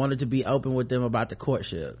wanted to be open with them about the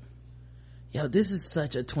courtship. Yo, this is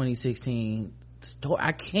such a 2016 story.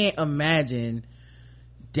 I can't imagine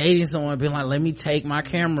dating someone being like, let me take my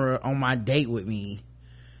camera on my date with me.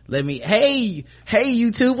 Hey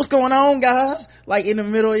YouTube, what's going on, guys? Like in the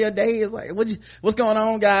middle of your day, it's like, what's going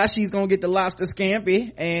on, guys? She's gonna get the lobster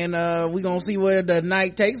scampi and we gonna see where the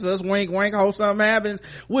night takes us. Wink wink, hope something happens.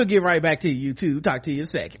 We'll get right back to you, YouTube. Talk to you in a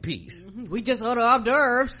second. Peace. We just heard hors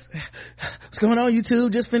d'oeuvres. What's going on,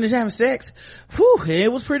 YouTube? Just finished having sex. Whew,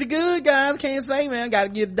 it was pretty good, guys. Can't say, man. Gotta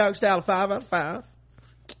give the dog style a 5 out of 5.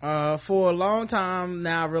 For a long time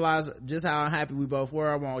now I realized just how unhappy we both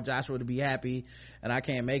were. I want Joshua to be happy and I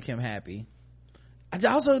can't make him happy. I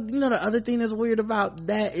also, you know, the other thing that's weird about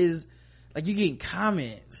that is like you getting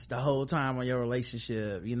comments the whole time on your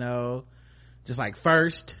relationship, you know, just like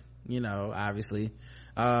first, you know, obviously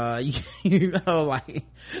you know, like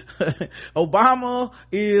Obama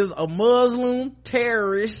is a Muslim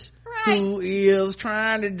terrorist, right, who is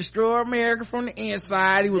trying to destroy America from the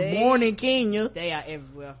inside. He was born in Kenya. They are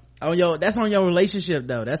everywhere. That's on your relationship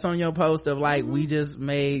though. That's on your post of like, we just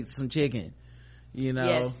made some chicken, you know.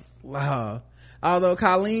 Yes. Wow. Although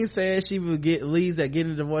Colleen says she believes that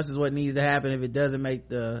getting a divorce is what needs to happen if it doesn't make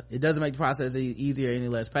the process easier or any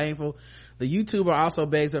less painful. The YouTuber also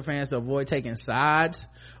begs her fans to avoid taking sides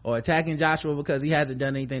or attacking Joshua because he hasn't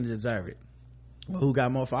done anything to deserve it. Well, who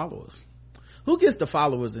got more followers? Who gets the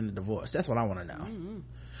followers in the divorce? That's what I want to know. Mm-hmm.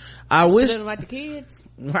 I wish like the kids,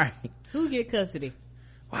 right? Who get custody?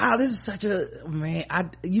 Wow, this is such a man.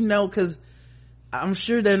 Because I'm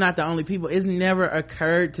sure they're not the only people. It's never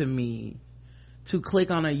occurred to me to click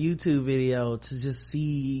on a YouTube video to just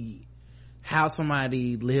see how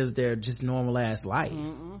somebody lives their just normal ass life.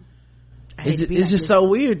 It's just so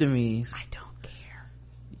weird to me. I don't care.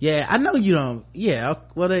 Yeah, I know you don't. Yeah,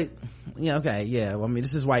 well, okay, yeah. Well, I mean,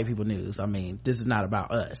 this is white people news. I mean, this is not about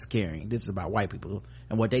us caring. This is about white people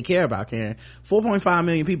and what they care about caring. 4.5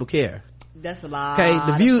 million people care. That's a lot. Okay,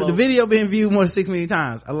 the video been viewed more than 6 million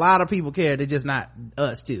times. A lot of people care. They're just not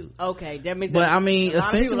us too. Okay, that means. But I mean,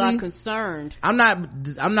 essentially, people are concerned. I'm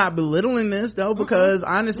not belittling this though, because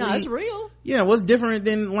honestly, no, it's real. Yeah, what's different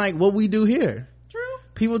than like what we do here? True.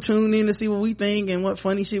 People tune in to see what we think and what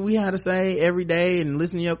funny shit we have to say every day and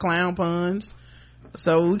listen to your clown puns.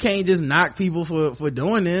 So we can't just knock people for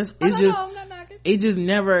doing this. It just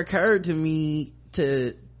never occurred to me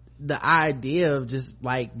to the idea of just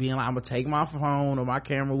like being like, I'm gonna take my phone or my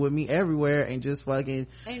camera with me everywhere and just fucking,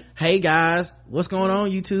 hey guys, what's going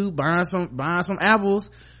on YouTube, buying some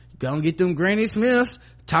apples, gonna get them Granny Smiths,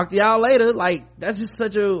 talk to y'all later. Like, that's just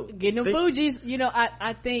such a getting them Fuji's.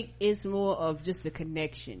 I think it's more of just a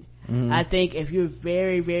connection. I think if you're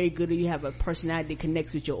very, very good, or you have a personality that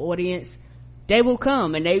connects with your audience, they will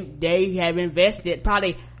come, and they have invested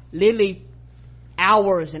probably literally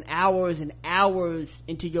hours and hours and hours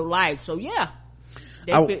into your life. So yeah,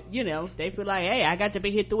 they feel like, hey, I got to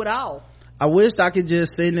be here through it all. I wish I could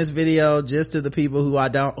just send this video just to the people who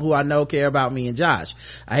I know care about me and Josh.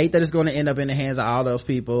 I hate that it's going to end up in the hands of all those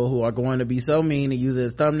people who are going to be so mean to use it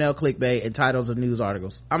as thumbnail clickbait and titles of news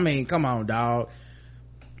articles. I mean, come on, dog.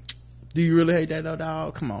 Do you really hate that though,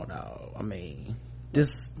 dog? Come on, dog. I mean,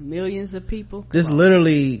 this millions of people. This is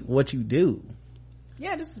literally what you do.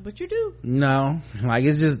 Yeah, this is what you do. No, like,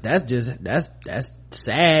 it's just that's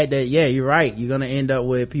sad that, yeah, you're right, you're gonna end up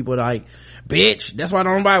with people like, bitch, that's why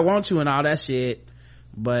nobody wants you and all that shit.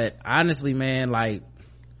 But honestly, man, like,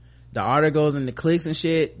 the articles and the clicks and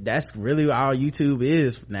shit, that's really all YouTube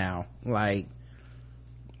is now. Like,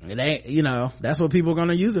 it ain't, that's what people are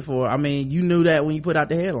gonna use it for. I mean, you knew that when you put out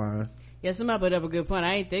the headline. Yeah, somebody put up a good point.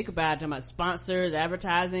 I ain't think about it. Talking about sponsors,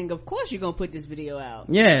 advertising. Of course you're gonna put this video out.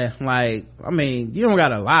 Yeah, like, I mean, you don't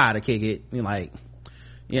gotta lie to kick it. Like,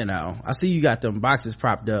 I see you got them boxes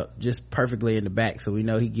propped up just perfectly in the back, so we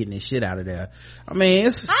know he getting his shit out of there. I mean,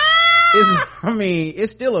 it's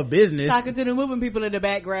still a business. Talking to the moving people in the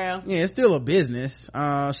background. Yeah, it's still a business.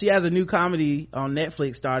 She has a new comedy on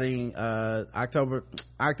Netflix starting October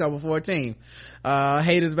 14th.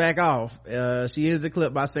 Haters back off. She ends the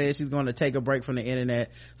clip by saying she's going to take a break from the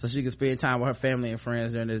internet so she can spend time with her family and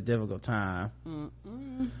friends during this difficult time.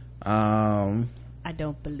 I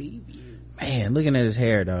don't believe you. Man, looking at his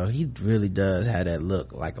hair though, he really does have that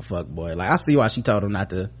look like a fuck boy. Like, I see why she told him not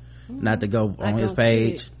to go on his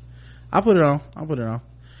page. I'll put it on.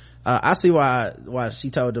 I see why she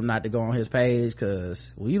told him not to go on his page,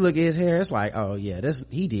 because when you look at his hair, it's like, oh yeah,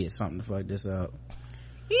 he did something to fuck this up.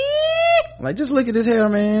 Like, just look at his hair,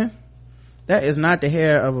 man. That is not the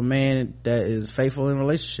hair of a man that is faithful in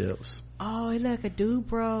relationships. Oh, he like a dude,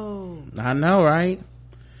 bro. I know, right?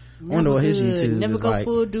 I wonder what his YouTube never is go like.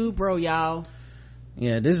 full dude, bro, y'all.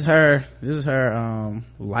 Yeah, this is her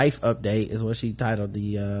life update is what she titled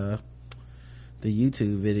the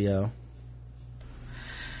YouTube video.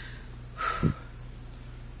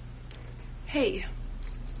 Hey,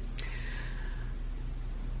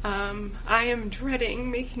 I am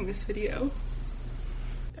dreading making this video.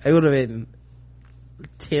 It would have been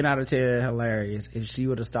 10 out of 10 hilarious if she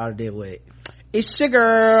would have started it with, it's your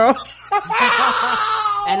girl.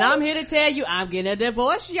 And I'm here to tell you, I'm getting a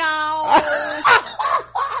divorce, y'all.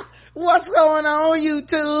 What's going on,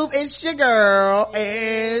 YouTube? It's your girl.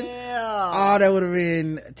 And that would have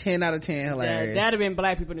been 10 out of 10 hilarious. That'd have been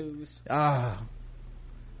black people news. I'm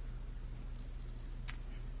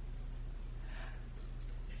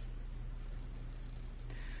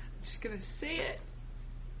just gonna say it.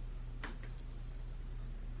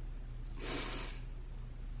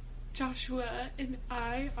 Joshua and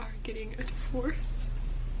I are getting a divorce.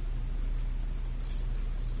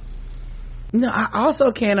 I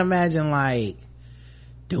also can't imagine, like,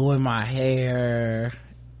 doing my hair,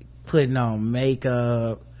 putting on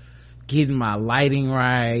makeup, getting my lighting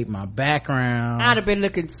right, my background. I'd have been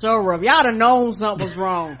looking so rough. Y'all have known something was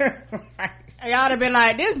wrong. Y'all have been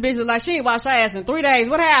like, this bitch was like, she ain't washed her ass in 3 days.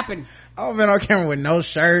 What happened? I've been on camera with no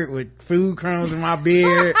shirt, with food crumbs in my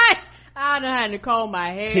beard. I done had to comb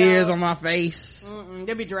my hair. Tears on my face.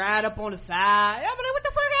 They be dried up on the side. I'm like, what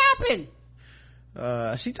the fuck happened?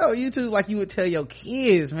 She told you to, like you would tell your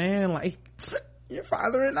kids, man, like, your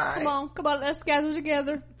father and I. Come on, let's gather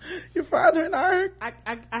together. Your father and I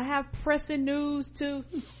have pressing news to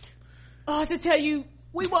tell you,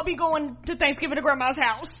 we won't be going to Thanksgiving to grandma's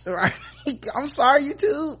house. Right. I'm sorry,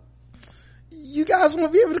 YouTube. You guys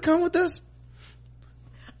won't be able to come with us.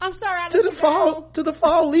 I'm sorry. To the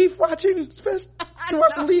fall leaf watching, to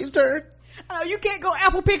watch the leaves turn. I know you can't go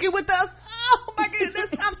apple picking with us. Oh my goodness.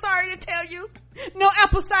 I'm sorry to tell you. No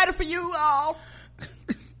apple cider for you all.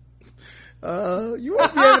 You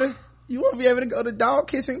won't be able to go to Dog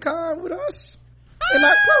Kissing Con with us in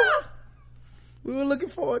October. We were looking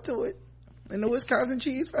forward to it. In the Wisconsin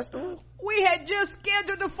Cheese Festival. We had just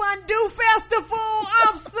scheduled the Fondue Festival.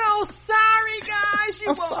 I'm so sorry, guys. You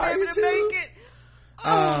won't be able to make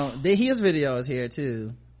it. His video is here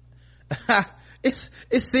too. It's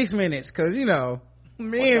 6 minutes, cause men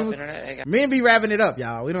be wrapping it up,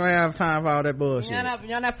 y'all. We don't have time for all that bullshit.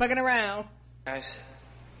 Y'all not fucking around, guys.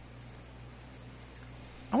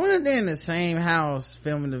 I wonder if they're in the same house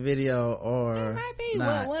filming the video or It might be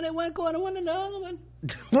not. one in one corner, one in the other one.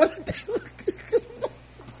 What are they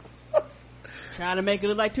Trying to make it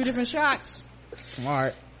look like two different shots.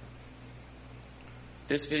 Smart.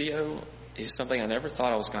 This video is something I never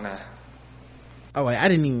thought I was gonna. Oh wait, I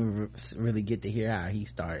didn't even really get to hear how he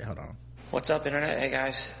started. Hold on. What's up, internet? Hey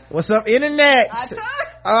guys. What's up, internet?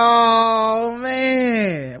 Oh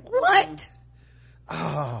man, what?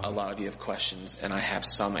 Oh. A lot of you have questions, and I have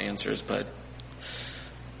some answers, but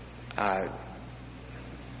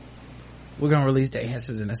we're gonna release the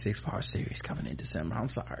answers in a 6-part series coming in December. I'm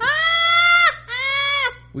sorry.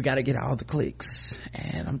 We gotta get all the clicks,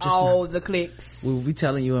 and I'm just all the clicks. We'll be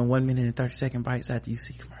telling you in 1 minute and 30-second bites after you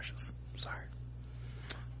see commercials. I'm sorry.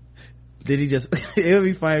 Did he just? It would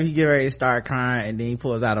be funny if he get ready to start crying, and then he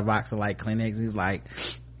pulls out a box of like Kleenex. He's like,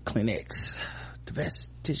 Kleenex, the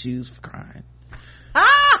best tissues for crying.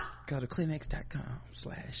 Go to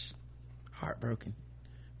Kleenex.com/heartbroken.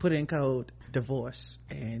 Put in code divorce,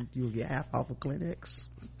 and you'll get half off of Kleenex.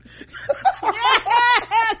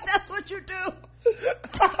 Yes, that's what you do.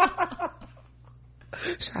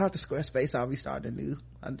 Shout out to Squarespace. I'll just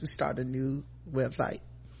start a new website.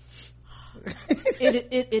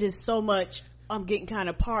 it is so much. I'm getting kind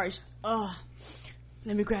of parched. Let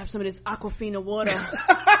me grab some of this Aquafina water.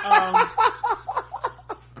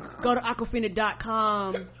 Go to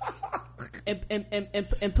aquafina.com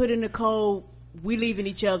and put in the code "we leaving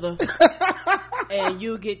each other," and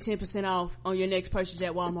you'll get 10% off on your next purchase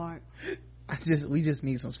at Walmart. We just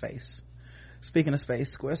need some space. Speaking of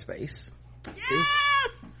space, Squarespace.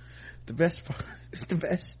 Yes! The best. It's the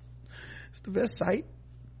best site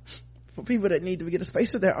for people that need to get a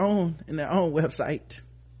space of their own in their own website.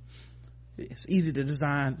 It's easy to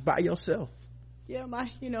design by yourself. Yeah,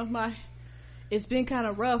 it's been kind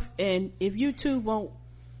of rough, and if you two want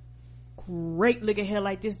great looking hair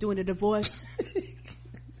like this during the divorce,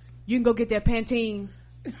 you can go get that Pantene.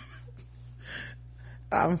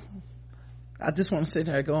 I just want to sit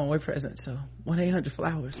there and go on with presents, so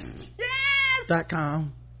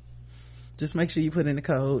 1-800-FLOWERS.com. Just make sure you put in the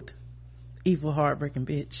code evil heartbreaking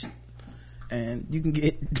bitch, and you can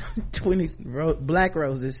get 20 black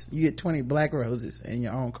roses. You get 20 black roses in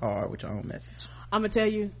your own card with your own message. I'm gonna tell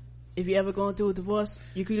you, if you're ever going through a divorce,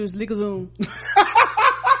 you can use LegalZoom.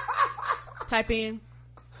 Type in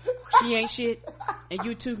 "she ain't shit," and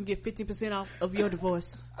you too can get 15% off of your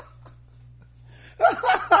divorce.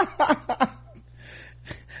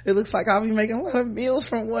 It looks like I'll be making a lot of meals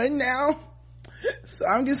from one now, so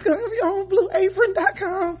I'm just gonna be on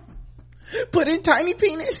blueapron.com. Put in tiny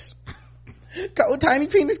penis. Code tiny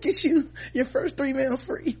penis gets you your first 3 meals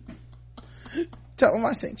free. Tell them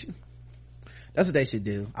I sent you. That's what they should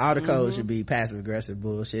do. All the codes should be passive aggressive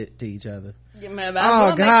bullshit to each other. Yeah, man,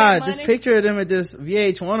 oh god, this picture of them at this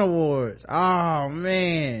VH1 awards. Oh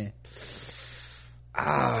man.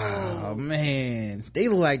 Oh man, they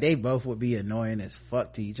look like they both would be annoying as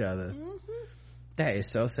fuck to each other. That is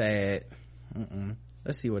so sad.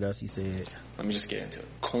 Let's see what else he said. Let me just get into it.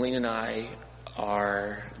 Colleen and I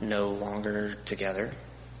are no longer together,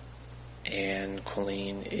 and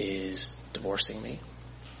Colleen is divorcing me.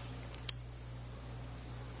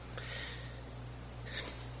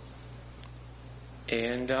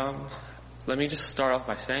 And let me just start off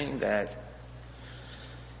by saying that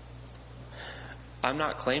I'm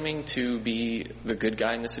not claiming to be the good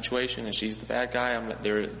guy in this situation and she's the bad guy.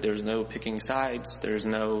 There's no picking sides. There's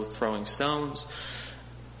no throwing stones.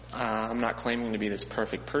 I'm not claiming to be this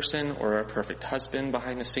perfect person or a perfect husband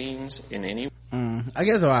behind the scenes in any way. I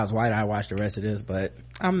guess if I was white, I'd watch the rest of this, but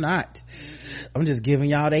I'm not. I'm just giving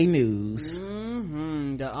y'all they news.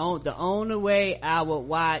 The only way I would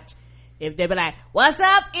watch, if they be like, "What's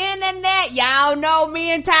up, internet? Y'all know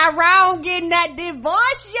me and Tyrone getting that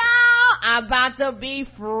divorce, y'all. I'm about to be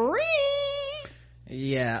free."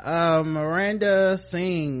 Yeah, Miranda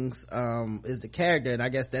Sings is the character, and I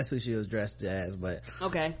guess that's who she was dressed as. But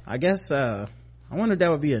okay, I guess I wonder if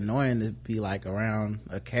that would be annoying to be like around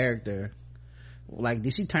a character. Like,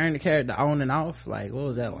 did she turn the character on and off? Like, what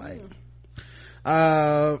was that like?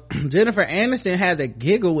 Jennifer Aniston has a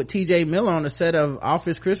giggle with TJ Miller on the set of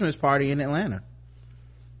Office Christmas Party in Atlanta.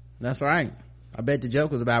 That's right. I bet the joke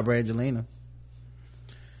was about Brangelina.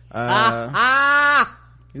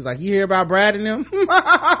 He's like, "You hear about Brad and them?"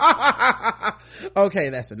 Okay,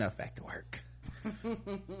 that's enough. Back to work.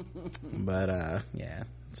 But yeah,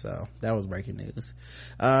 so that was breaking news.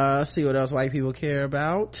 Let's see what else white people care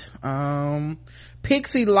about.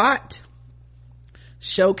 Pixie Lott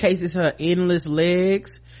showcases her endless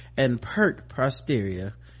legs and pert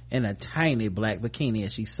posterior in a tiny black bikini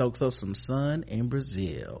as she soaks up some sun in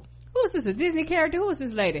Brazil. Who's What's this, a Disney character? Who is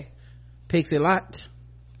this lady? Pixie Lott.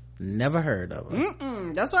 Never heard of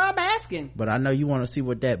her. That's what I'm asking. But I know you want to see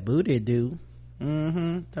what that booty do.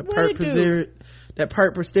 That What pert it do? posterior, that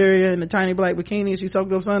pert posterior in the tiny black bikini she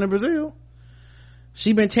soaked up sun in Brazil.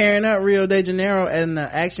 She been tearing up Rio de Janeiro and the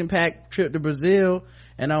action-packed trip to Brazil.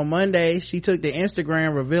 And on Monday, she took to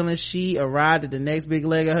Instagram revealing she arrived at the next big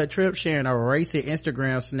leg of her trip, sharing a racy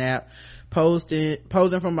Instagram snap, posing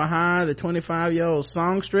from behind the 25-year-old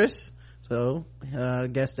songstress. So, I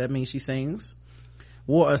guess that means she sings.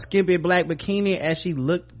 Wore a skimpy black bikini as she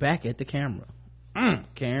looked back at the camera.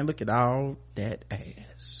 Karen, look at all that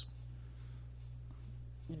ass.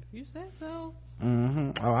 If you say so.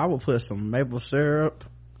 Oh, I will put some maple syrup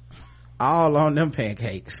all on them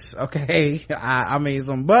pancakes. Okay. I mean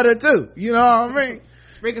some butter too. You know what I mean?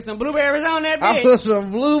 Sprinkle some blueberries on that bitch. I put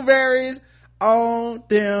some blueberries on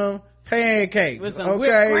them pancakes. With some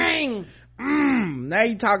whipped cream. Now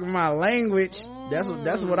you talking my language. That's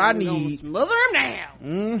what I need. Smother them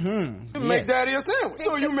down. Make daddy a sandwich.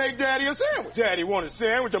 So you make daddy a sandwich. Daddy want a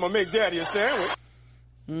sandwich, I'm gonna make daddy a sandwich.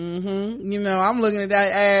 You know, I'm looking at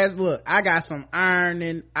that ass. Look, I got some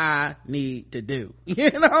ironing I need to do. You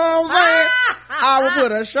know what I'm saying? I will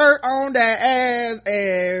put a shirt on that ass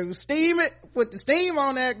and steam it. Put the steam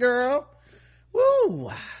on that girl. Woo.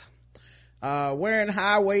 Wearing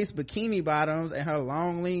high-waist bikini bottoms and her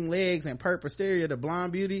long lean legs and pert posterior, the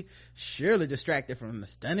blonde beauty surely distracted from the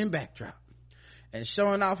stunning backdrop. And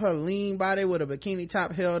showing off her lean body with a bikini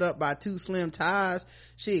top held up by two slim ties,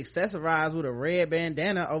 she accessorized with a red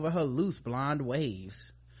bandana over her loose blonde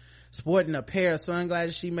waves. Sporting a pair of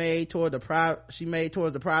sunglasses she made towards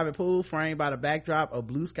the private pool framed by the backdrop of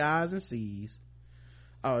blue skies and seas.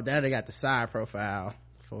 Oh, now they got the side profile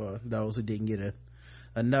for those who didn't get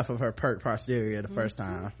enough of her pert posterior the first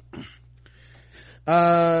time.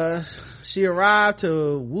 She arrived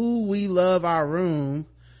to Woo We Love Our Room.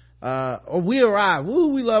 We arrived. Woo,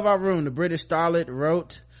 we love our room. The British starlet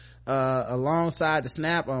wrote, alongside the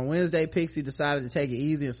snap on Wednesday. Pixie decided to take it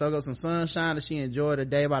easy and soak up some sunshine as she enjoyed her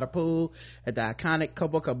day by the pool at the iconic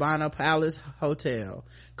Copacabana Palace Hotel.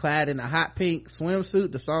 Clad in a hot pink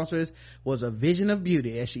swimsuit, the songstress was a vision of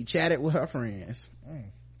beauty as she chatted with her friends.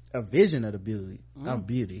 A vision of the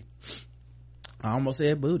beauty. I almost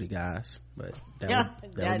said booty, guys, but that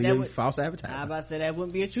would be false advertising. I about to say that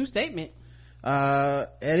wouldn't be a true statement.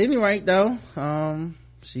 At any rate though,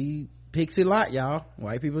 she Pixie Lott, y'all.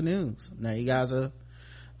 White people news. Now you guys are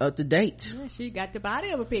up to date. Yeah, she got the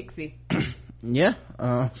body of a pixie. Yeah.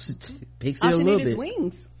 Pixie all a she little need is bit.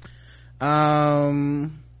 wings.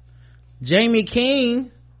 Jamie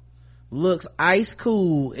King looks ice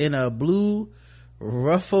cool in a blue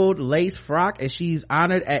ruffled lace frock as she's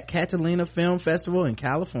honored at Catalina Film Festival in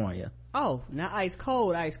California. Oh, not ice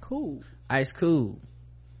cold, ice cool. Ice cool.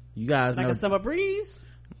 You guys like know, a summer breeze?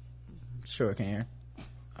 Sure can.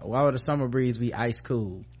 Why would a summer breeze be ice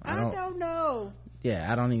cool? I don't know. Yeah,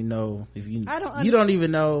 I don't even know if you don't you don't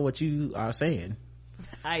even know what you are saying.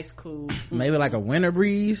 Ice cool. Maybe like a winter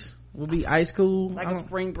breeze would be ice cool. Like a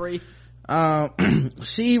spring breeze.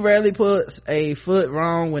 She rarely puts a foot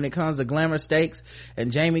wrong when it comes to glamour stakes,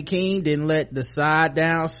 and Jamie King didn't let the side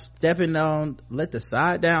down stepping on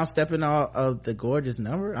of the gorgeous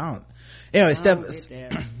number. Anyway,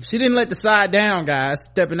 she didn't let the side down, guys,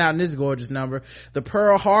 stepping out in this gorgeous number. The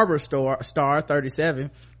Pearl Harbor star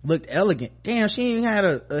 37 looked elegant. Damn, she ain't had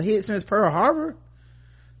a hit since Pearl Harbor.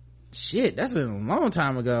 Shit, that's been a long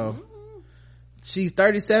time ago. She's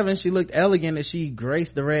 37. She looked elegant as she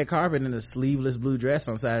graced the red carpet in a sleeveless blue dress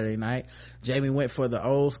on Saturday night. Jamie went for the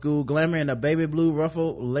old school glamour in a baby blue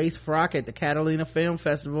ruffled lace frock at the Catalina Film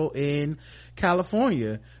Festival in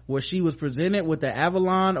California, where she was presented with the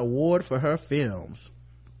Avalon Award for her films.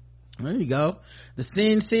 There you go. The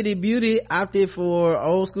Sin City beauty opted for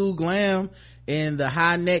old school glam in the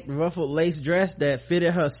high necked ruffled lace dress that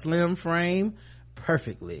fitted her slim frame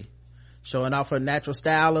perfectly. Showing off her natural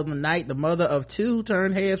style of the night, the mother of two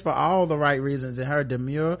turned heads for all the right reasons in her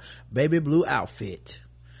demure baby blue outfit.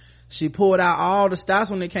 She pulled out all the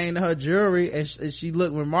stops when it came to her jewelry, and she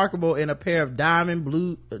looked remarkable in a pair of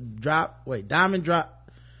drop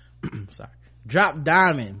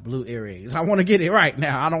diamond blue earrings. I want to get it right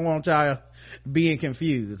now. I don't want y'all being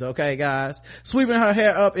confused. Okay, guys. Sweeping her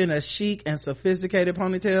hair up in a chic and sophisticated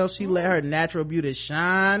ponytail, she let her natural beauty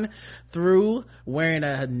shine through, wearing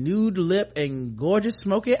a nude lip and gorgeous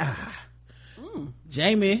smoky eye.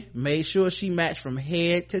 Jamie made sure she matched from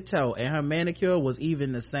head to toe, and her manicure was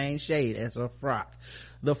even the same shade as her frock.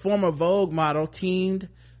 The former Vogue model teamed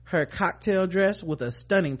her cocktail dress with a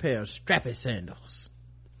stunning pair of strappy sandals.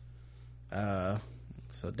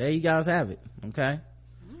 So there you guys have it. Okay.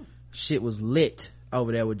 shit was lit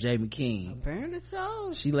over there with Jamie King. Apparently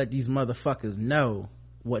so. She let these motherfuckers know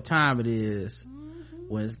what time it is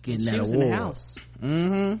when it's getting that award. In the house.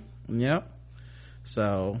 Yep.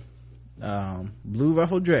 So blue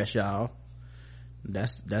ruffled dress, y'all.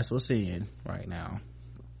 That's what's in right now.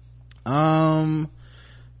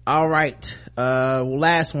 All right,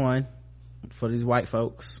 last one for these white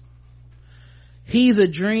folks. He's a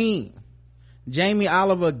dream. Jamie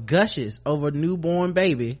Oliver gushes over newborn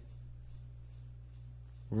baby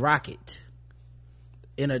Rocket.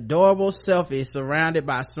 An adorable selfie surrounded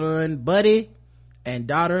by son Buddy and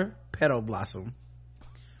daughter Petal Blossom.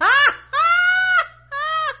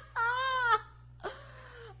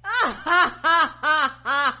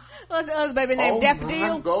 What's the other baby named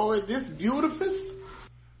Daffodil? My God, this beautiful.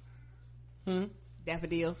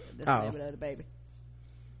 Daffodil. That's the name of the other baby.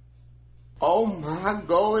 Oh my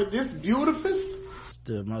God, this beautiful. It's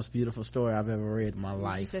the most beautiful story I've ever read in my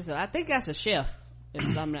life. Says so. I think that's a chef,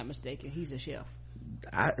 if I'm not mistaken. He's a chef.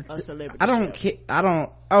 I don't.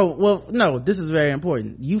 Oh well, no. This is very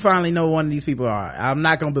important. You finally know one of these people are. I'm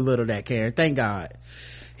not gonna belittle that, Karen. Thank God.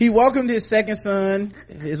 He welcomed his second son,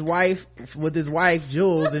 his wife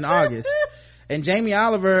Jules, in August. And Jamie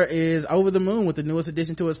Oliver is over the moon with the newest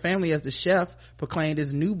addition to his family, as the chef proclaimed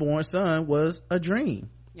his newborn son was a dream.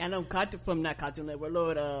 I know not Cartoon Network,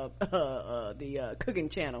 Lord, the cooking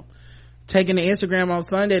channel. Taking to Instagram on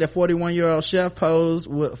Sunday, the 41-year-old chef posed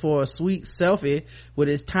for a sweet selfie with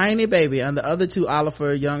his tiny baby and the other two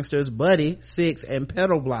Oliver youngsters, Buddy, 6, and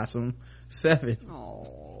Petal Blossom, 7.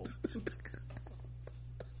 Oh.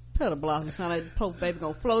 Petal Blossom sound like the poor baby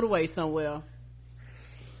gonna float away somewhere.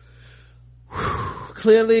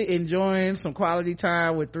 Clearly enjoying some quality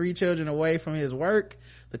time with 3 children away from his work,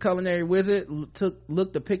 the culinary wizard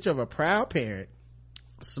looked a picture of a proud parent,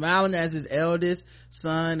 smiling as his eldest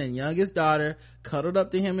son and youngest daughter cuddled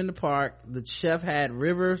up to him in the park. The chef had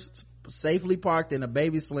River safely parked in a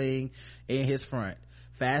baby sling in his front.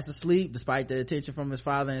 Fast asleep, despite the attention from his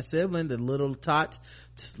father and sibling, the little tot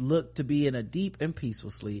looked to be in a deep and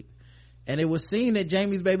peaceful sleep. And it was seen that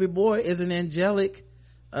Jamie's baby boy is as angelic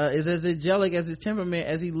as his temperament,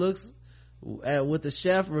 as he looks with the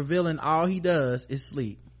chef revealing all he does is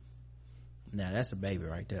sleep. Now that's a baby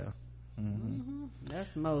right there.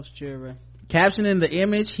 That's most children. Captioning the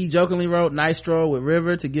image, he jokingly wrote, "Nice stroll with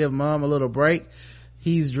River to give mom a little break.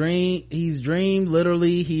 He's dreamed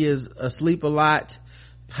literally. He is asleep a lot.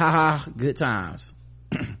 Haha, good times."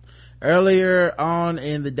 Earlier on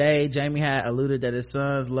in the day, Jamie had alluded that his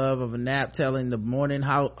son's love of a nap, telling the morning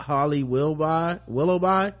Holly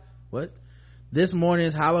Willoughby, what? This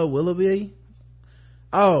morning's Hollow Willoughby?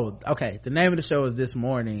 Oh, okay. The name of the show is This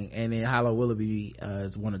Morning, and then Hollow Willoughby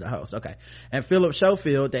is one of the hosts. Okay. And Philip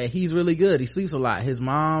Schofield that he's really good. He sleeps a lot. His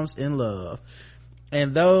mom's in love.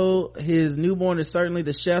 And though his newborn is certainly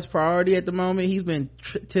the chef's priority at the moment, he's been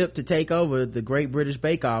tipped to take over the Great British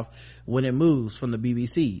Bake Off when it moves from the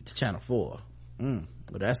BBC to Channel 4. Well,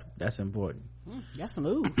 that's important. That's a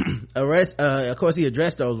move. Of course, he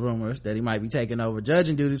addressed those rumors that he might be taking over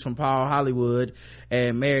judging duties from Paul Hollywood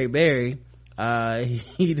and Mary Berry.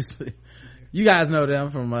 You guys know them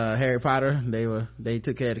from Harry Potter. They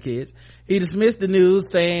took care of the kids. He dismissed the news,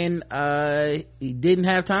 saying he didn't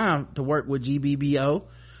have time to work with GBBO.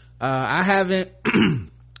 I haven't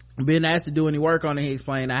been asked to do any work on it, he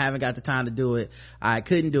explained. I haven't got the time to do it. I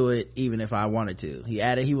couldn't do it even if I wanted to. He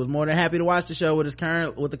added he was more than happy to watch the show with the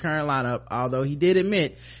current lineup, although he did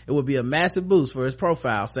admit it would be a massive boost for his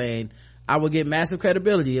profile, saying, "I would get massive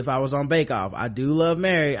credibility if I was on Bake Off. I do love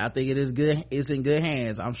Mary. I think it is good. It's in good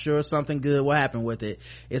hands. I'm sure something good will happen with it.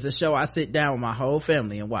 It's a show I sit down with my whole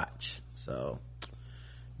family and watch." So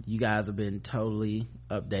you guys have been totally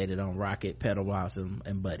updated on Rocket, Petal Blossom,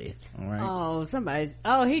 and Buddy. All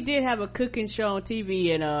right. He did have a cooking show on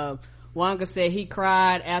TV, and Wonga said he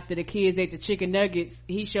cried after the kids ate the chicken nuggets.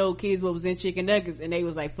 He showed kids what was in chicken nuggets, and they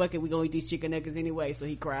was like, "Fuck it, we gonna eat these chicken nuggets anyway." So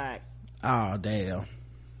he cried. Oh damn.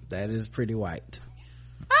 That is pretty white.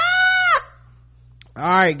 All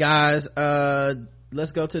right, guys.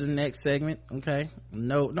 Let's go to the next segment. Okay.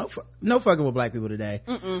 No fucking with black people today.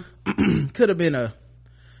 Could have been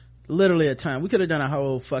literally a ton. We could have done a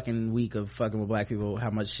whole fucking week of fucking with black people. How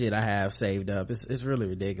much shit I have saved up. It's really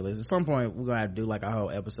ridiculous. At some point, we're gonna have to do like a whole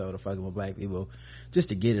episode of fucking with black people just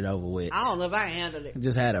to get it over with. I don't know if I can handle it.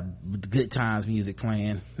 Just had a good times music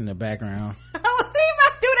playing in the background. We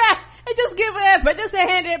might do that. And just give it, but just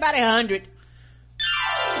hand everybody 100.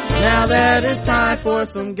 Now that it's time for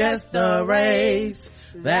some Guess the Race.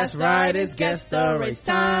 That's right, it's Guess the Race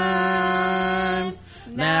time.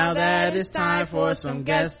 Now that it's time for some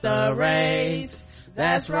Guess the Race.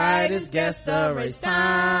 That's right, it's Guess the Race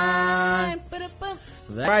time.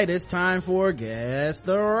 That's right, it's time for Guess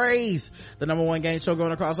the Race, the number one game show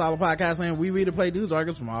going across all the podcast land. We read and play news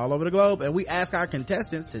articles from all over the globe, and we ask our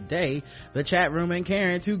contestants today, the chat room and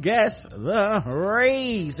Karen, to guess the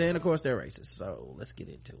race. And of course, they're racist, so let's get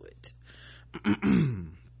into it.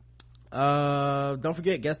 Don't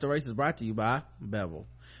forget, Guess the Race is brought to you by Bevel.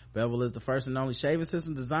 Bevel is the first and only shaving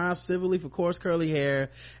system designed specifically for coarse curly hair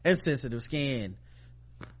and sensitive skin.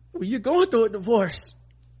 When you're going through a divorce,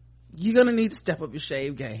 you're gonna need to step up your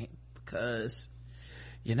shave game, because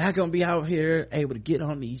you're not gonna be out here able to get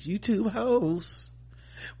on these YouTube hoes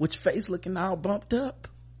with your face looking all bumped up.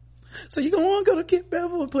 So you're gonna want to go to Get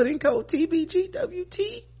Bevel and put in code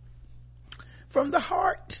TBGWT from the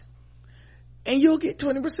heart, and you'll get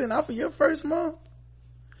 20% off of your first month,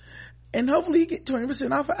 and hopefully you get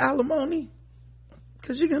 20% off of alimony,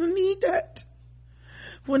 because you're gonna need that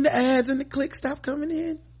when the ads and the clicks stop coming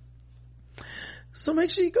in. So make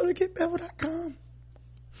sure you go to getbevel.com,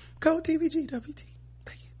 code TBGWT.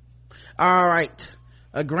 Thank you. All right,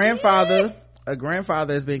 a grandfather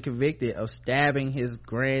has been convicted of stabbing his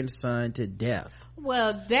grandson to death.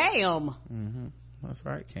 Well, damn. That's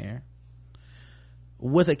right, Karen.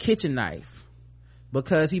 With a kitchen knife,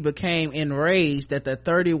 because he became enraged that the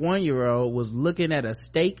 31-year-old was looking at a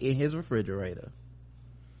steak in his refrigerator.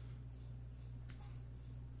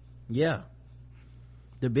 Yeah,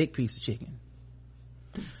 the big piece of chicken.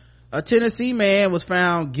 A Tennessee man was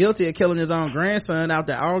found guilty of killing his own grandson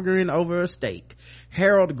after arguing over a steak.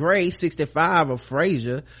 Harold Gray, 65, of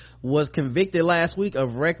Frazier, was convicted last week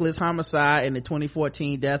of reckless homicide in the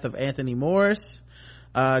 2014 death of Anthony Morris.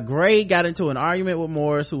 Gray got into an argument with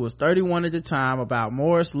Morris, who was 31 at the time, about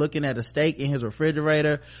Morris looking at a steak in his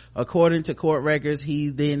refrigerator. According to court records,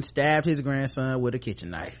 he then stabbed his grandson with a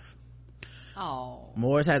kitchen knife. Oh.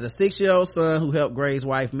 Morris has a 6-year-old son who helped Gray's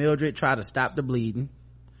wife Mildred try to stop the bleeding.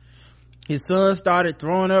 His son started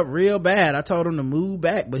throwing up real bad. I told him to move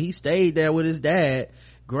back, but he stayed there with his dad.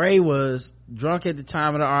 Gray was drunk at the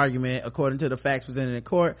time of the argument, according to the facts presented in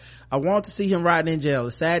court. I want to see him rotting in jail.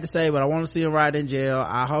 It's sad to say, but I want to see him rotting in jail.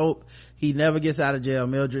 I hope he never gets out of jail,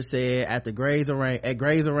 Mildred said at Gray's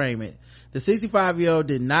arraignment. The 65-year-old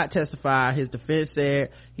did not testify. His defense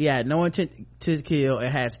said he had no intent to kill and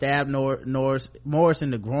had stabbed Morris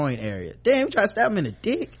in the groin area. Damn, he tried to stab him in the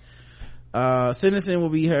dick. Sentencing hearing will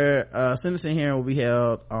be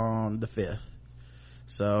held on the 5th.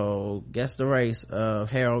 So guess the race of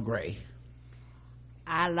Harold Gray.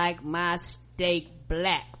 I like my steak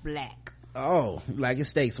black. Oh, like his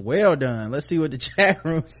steaks well done. Let's see what the chat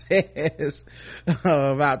room says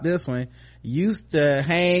about this one. Used to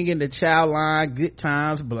hang in the chow line, good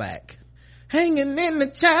times black. Hanging in the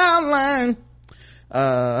chow line.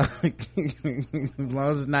 As long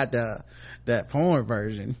as it's not that porn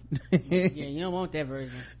version. Yeah, you don't want that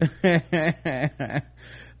version.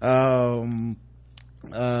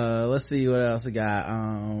 Let's see what else we got.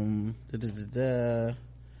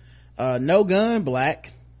 No gun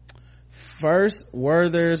black. First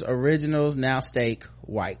Werther's Originals, now steak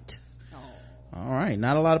white. All right,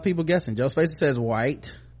 not a lot of people guessing. Joe Spacer says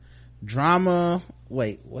white. Drama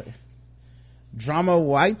white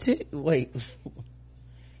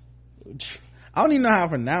I don't even know how to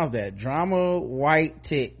pronounce that. Drama white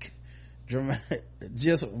tick.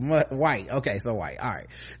 Just white. Okay, so white. All right.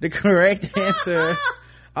 The correct answer.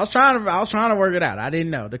 I was trying to work it out. I didn't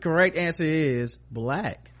know. The correct answer is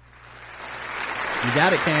black. You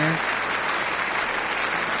got it, Karen.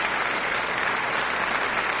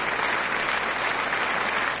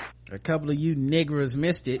 A couple of you niggers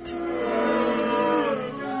missed it.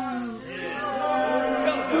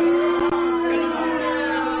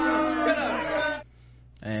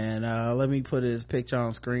 And let me put his picture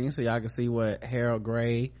on screen so y'all can see what Harold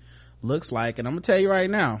Gray looks like. And I'm gonna tell you right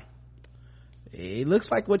now, he looks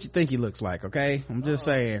like what you think he looks like. Okay, I'm just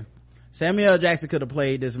saying. Samuel L. Jackson could have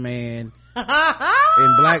played this man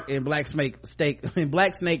in Black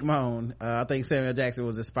Snake Moan. I think Samuel Jackson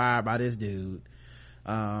was inspired by this dude.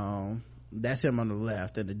 That's him on the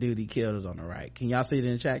left, and the dude he killed is on the right. Can y'all see it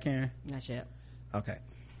in the chat, Karen? Not yet. Okay.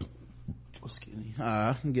 Excuse me.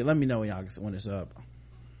 Let me know when it's up.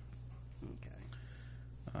 Okay.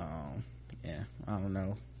 Yeah, I don't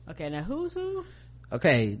know. Okay, now who's who?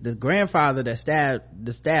 Okay, the grandfather that stabbed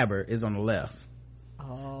the stabber is on the left.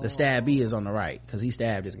 The stabbee is on the right, because he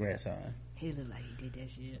stabbed his grandson. He looked like he did that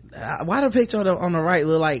shit. Why the picture on the right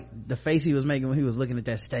look like the face he was making when he was looking at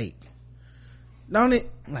that steak? Don't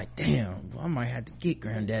it? Like, damn, I might have to get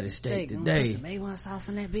granddaddy's steak today. Made one sauce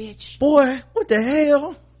on that bitch. Boy, what the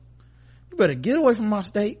hell? You better get away from my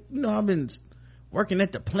steak. You know, I've been working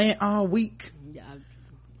at the plant all week. Yeah,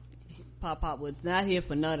 Pop was not here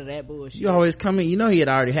for none of that bullshit. You always come in, he had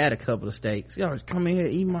already had a couple of steaks. You always come in here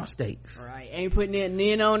eat my steaks. Right, ain't putting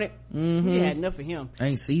in on it. He had enough of him.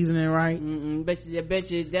 Ain't seasoning right. Bet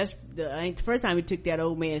you that's ain't the first time he took that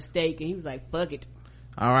old man's steak and he was like, fuck it.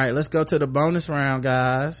 All right, let's go to the bonus round,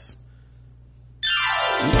 guys.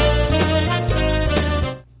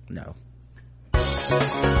 No.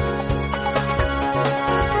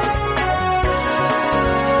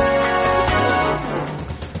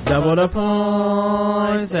 Double the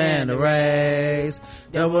points and the race.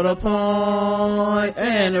 Double the points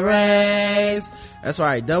and the race. That's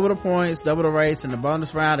right. Double the points, double the race, and the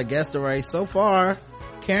bonus round against the race. So far,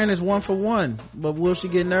 Karen is 1 for 1, but will she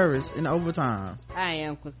get nervous in overtime? I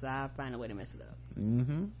am, because I'll find a way to mess it up.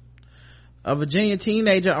 A Virginia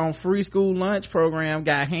teenager on free school lunch program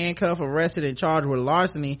got handcuffed, arrested, and charged with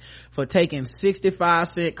larceny for taking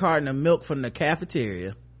 65-cent carton of milk from the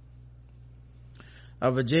cafeteria.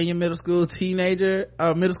 A Virginia middle school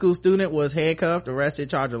student was handcuffed, arrested,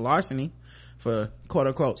 charged with larceny for quote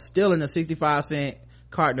unquote stealing a 65-cent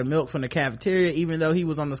carton of milk from the cafeteria, even though he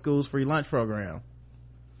was on the school's free lunch program.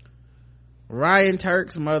 Ryan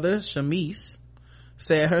Turk's mother, Shamise,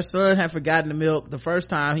 said her son had forgotten the milk the first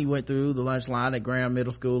time he went through the lunch line at Graham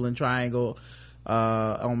Middle School in Triangle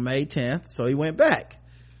on May 10th, so he went back.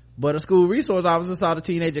 But a school resource officer saw the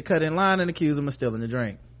teenager cut in line and accused him of stealing the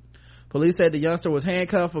drink. Police said the youngster was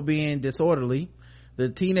handcuffed for being disorderly. The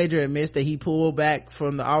teenager admits that he pulled back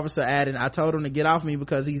from the officer, adding, "I told him to get off me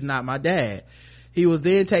because he's not my dad." He was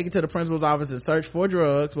then taken to the principal's office and searched for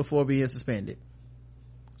drugs before being suspended.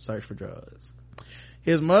 Search for drugs.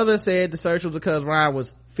 His mother said the search was because Ryan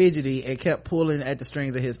was fidgety and kept pulling at the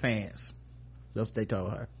strings of his pants. That's what they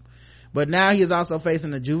told her. But now he is also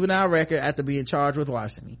facing a juvenile record after being charged with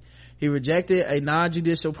larceny. He rejected a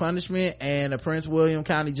non-judicial punishment, and a Prince William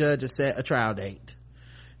County judge has set a trial date.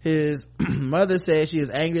 His mother says she is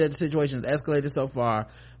angry that the situation has escalated so far.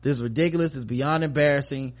 This is ridiculous. It's beyond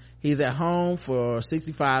embarrassing. He's at home for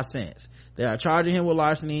 65 cents. They are charging him with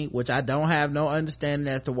larceny, which I don't have no understanding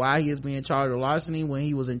as to why he is being charged with larceny when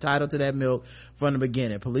he was entitled to that milk from the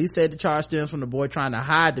beginning. Police said the charge stems from the boy trying to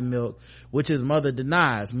hide the milk, which his mother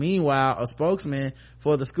denies. Meanwhile, a spokesman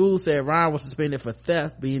for the school said Ryan was suspended for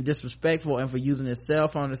theft, being disrespectful, and for using his cell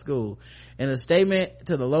phone at school. In a statement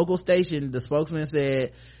to the local station, the spokesman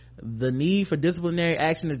said the need for disciplinary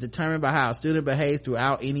action is determined by how a student behaves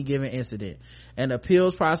throughout any given incident. An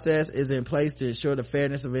appeals process is in place to ensure the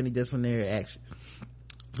fairness of any disciplinary action.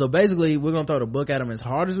 So basically, we're gonna throw the book at him as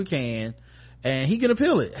hard as we can, and he can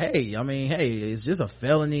appeal it. Hey, it's just a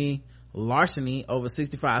felony larceny over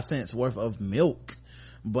 65 cents worth of milk,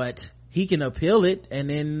 but he can appeal it, and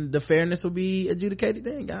then the fairness will be adjudicated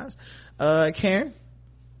then, guys. Karen,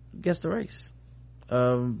 guess the race.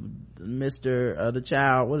 The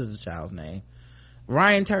child, what is the child's name?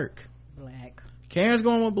 Ryan Turk. Black. Karen's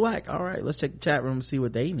going with black. All right, let's check the chat room and see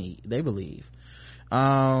what they believe.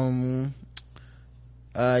 You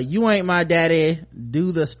ain't my daddy.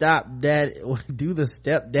 Do the stepdaddy. You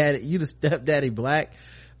the stepdaddy black.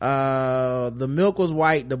 The milk was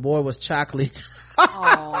white, the boy was chocolate.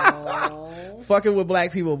 Fucking with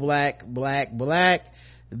black people, black.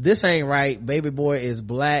 This ain't right. Baby boy is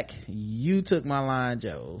black. You took my line,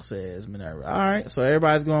 Joe, says Minerva. All right, so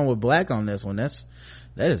everybody's going with black on this one.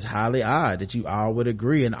 That is highly odd that you all would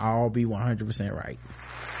agree and all be 100% right.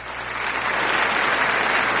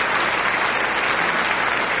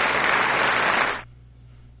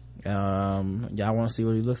 Y'all want to see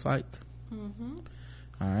what he looks like?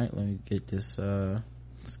 All right, let me get this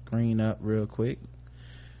screen up real quick.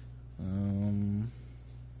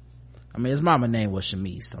 His mama name was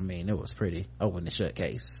Shamise. It was pretty open and shut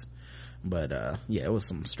case, but yeah, it was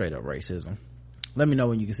some straight up racism. Let me know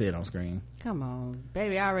when you can see it on screen. Come on,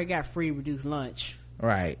 baby, I already got free reduced lunch.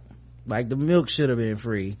 Right, like the milk should have been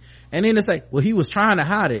free. And then it's like, well, he was trying to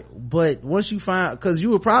hide it, but once you find, because you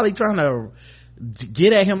were probably trying to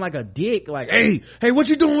get at him like a dick, like, hey, what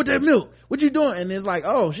you doing with that milk? What you doing? And it's like,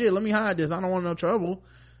 oh shit, let me hide this, I don't want no trouble,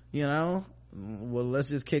 well, let's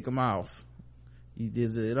just kick him off.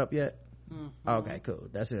 Is it up yet? Okay, cool,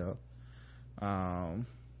 that's him. And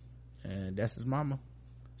that's his mama,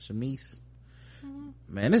 Shamise.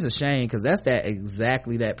 Man, it's a shame, because that's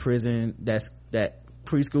exactly that prison, that's that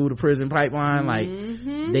preschool to prison pipeline. Like,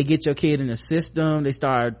 they get your kid in the system, they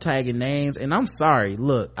start tagging names, and I'm sorry,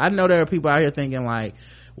 look, I know there are people out here thinking like,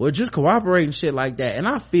 well, just cooperate and shit like that, and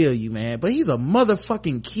I feel you, man, but he's a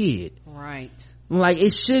motherfucking kid, right? Like,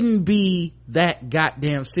 it shouldn't be that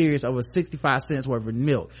goddamn serious over 65 cents worth of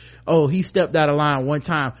milk. Oh, he stepped out of line one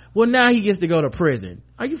time. Well, now he gets to go to prison.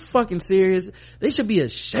 Are you fucking serious? They should be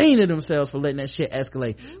ashamed of themselves for letting that shit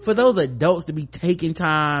escalate. For those adults to be taking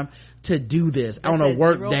time to do this on a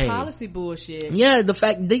work day. Policy bullshit. Yeah, the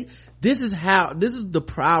fact this is the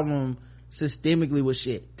problem systemically with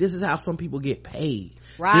shit. This is how some people get paid.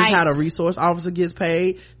 Right. This is how the resource officer gets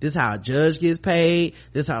paid. This is how a judge gets paid.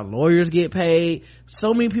 This is how lawyers get paid.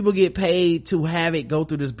 So many people get paid to have it go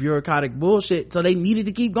through this bureaucratic bullshit. So they needed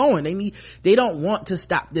to keep going. They don't want to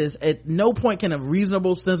stop this. At no point can a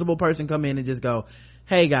reasonable, sensible person come in and just go,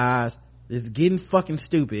 hey guys, it's getting fucking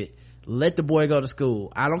stupid. Let the boy go to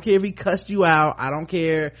school. I don't care if he cussed you out. I don't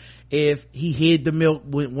care if he hid the milk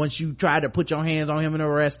once you tried to put your hands on him and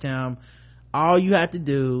arrest him. All you have to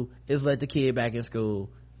do is let the kid back in school.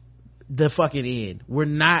 The fucking end. We're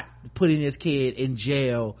not putting this kid in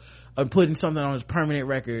jail or putting something on his permanent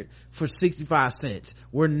record for 65 cents.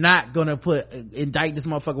 We're not gonna indict this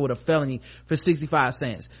motherfucker with a felony for 65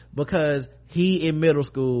 cents because he in middle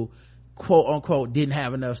school, quote unquote, didn't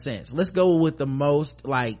have enough sense. Let's go with the most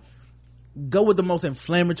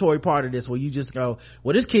inflammatory part of this, where you just go,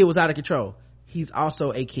 well, this kid was out of control. He's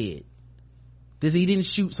also a kid. He didn't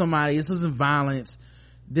shoot somebody. This isn't violence.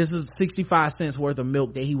 This is 65 cents worth of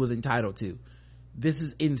milk that he was entitled to. This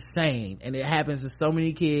is insane. And it happens to so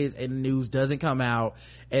many kids, and the news doesn't come out,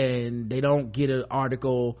 and they don't get an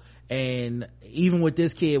article. And even with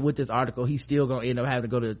this kid, with this article, he's still gonna end up having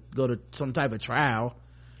to go to some type of trial.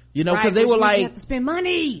 You know, because they were like, you have to spend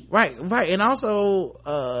money. Right. And also,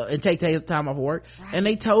 and take time off of work. Right.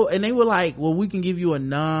 And they were like, well, we can give you a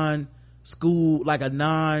non-school, like a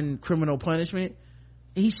non-criminal punishment.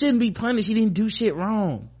 He shouldn't be punished. He didn't do shit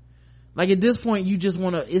wrong. Like, at this point, you just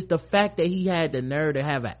want to, it's the fact that he had the nerve to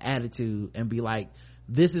have an attitude and be like,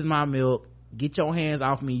 this is my milk. Get your hands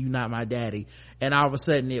off me. You not my daddy. And all of a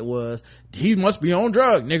sudden it was, he must be on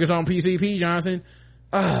drugs. Niggas on PCP, Johnson.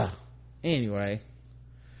 Anyway.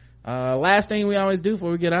 Last thing we always do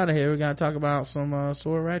before we get out of here, we gotta talk about some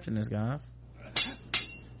sword ratchetness, guys.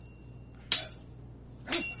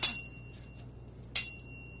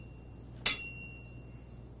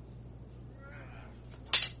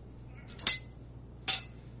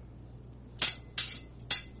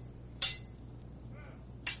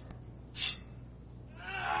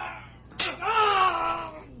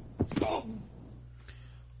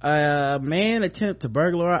 A man attempts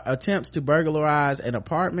to burglarize an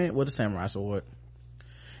apartment with a samurai sword.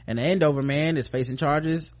 An Andover man is facing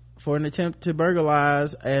charges for an attempt to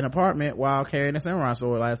burglarize an apartment while carrying a samurai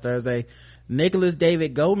sword last Thursday. Nicholas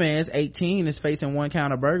David Gomez, 18, is facing 1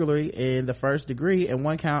 count of burglary in the first degree and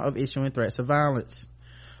 1 count of issuing threats of violence.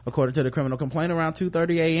 According to the criminal complaint, around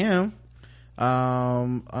 2:30 a.m.,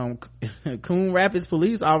 Coon Rapids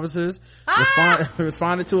police officers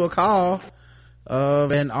responded to a call of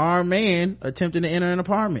an armed man attempting to enter an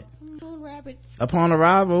apartment. Upon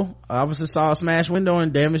arrival, officers saw a smashed window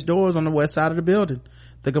and damaged doors on the west side of the building.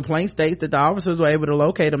 The complaint states that the officers were able to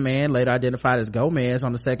locate a man later identified as Gomez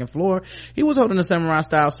on the second floor. He was holding a samurai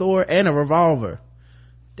style sword and a revolver.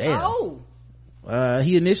 Damn.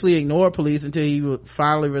 He initially ignored police until he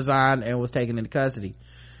finally resigned and was taken into custody.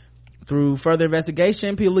 Through further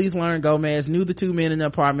investigation, police learned Gomez knew the 2 men in the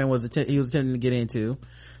apartment he was attempting to get into.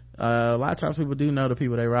 A lot of times people do know the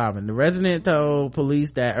people they robbing. The resident told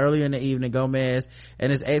police that earlier in the evening, Gomez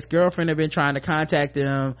and his ex-girlfriend had been trying to contact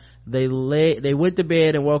them. They went to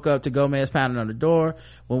bed and woke up to Gomez pounding on the door.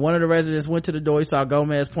 When one of the residents went to the door, he saw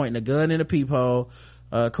Gomez pointing a gun in a peephole.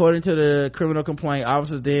 According to the criminal complaint,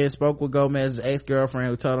 officers then spoke with Gomez's ex-girlfriend,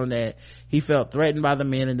 who told him that he felt threatened by the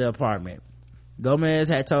men in the apartment. Gomez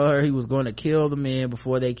had told her he was going to kill the men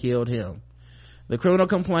before they killed him. The criminal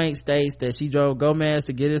complaint states that she drove Gomez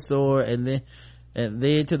to get his sword and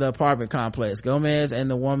then to the apartment complex. Gomez and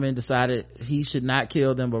the woman decided he should not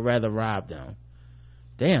kill them, but rather rob them.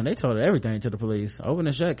 Damn, they told everything to the police. Open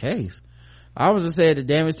and shut case. Officers said the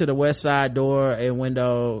damage to the west side door and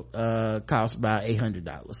window cost about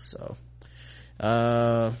 $800. So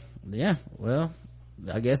yeah, well,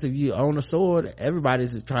 I guess if you own a sword,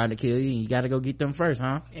 everybody's trying to kill you, and you gotta go get them first,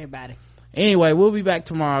 huh? Everybody. Anyway, we'll be back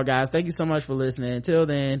tomorrow, guys. Thank you so much for listening. Until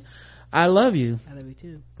then, I love you. I love you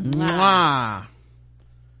too. Mwah.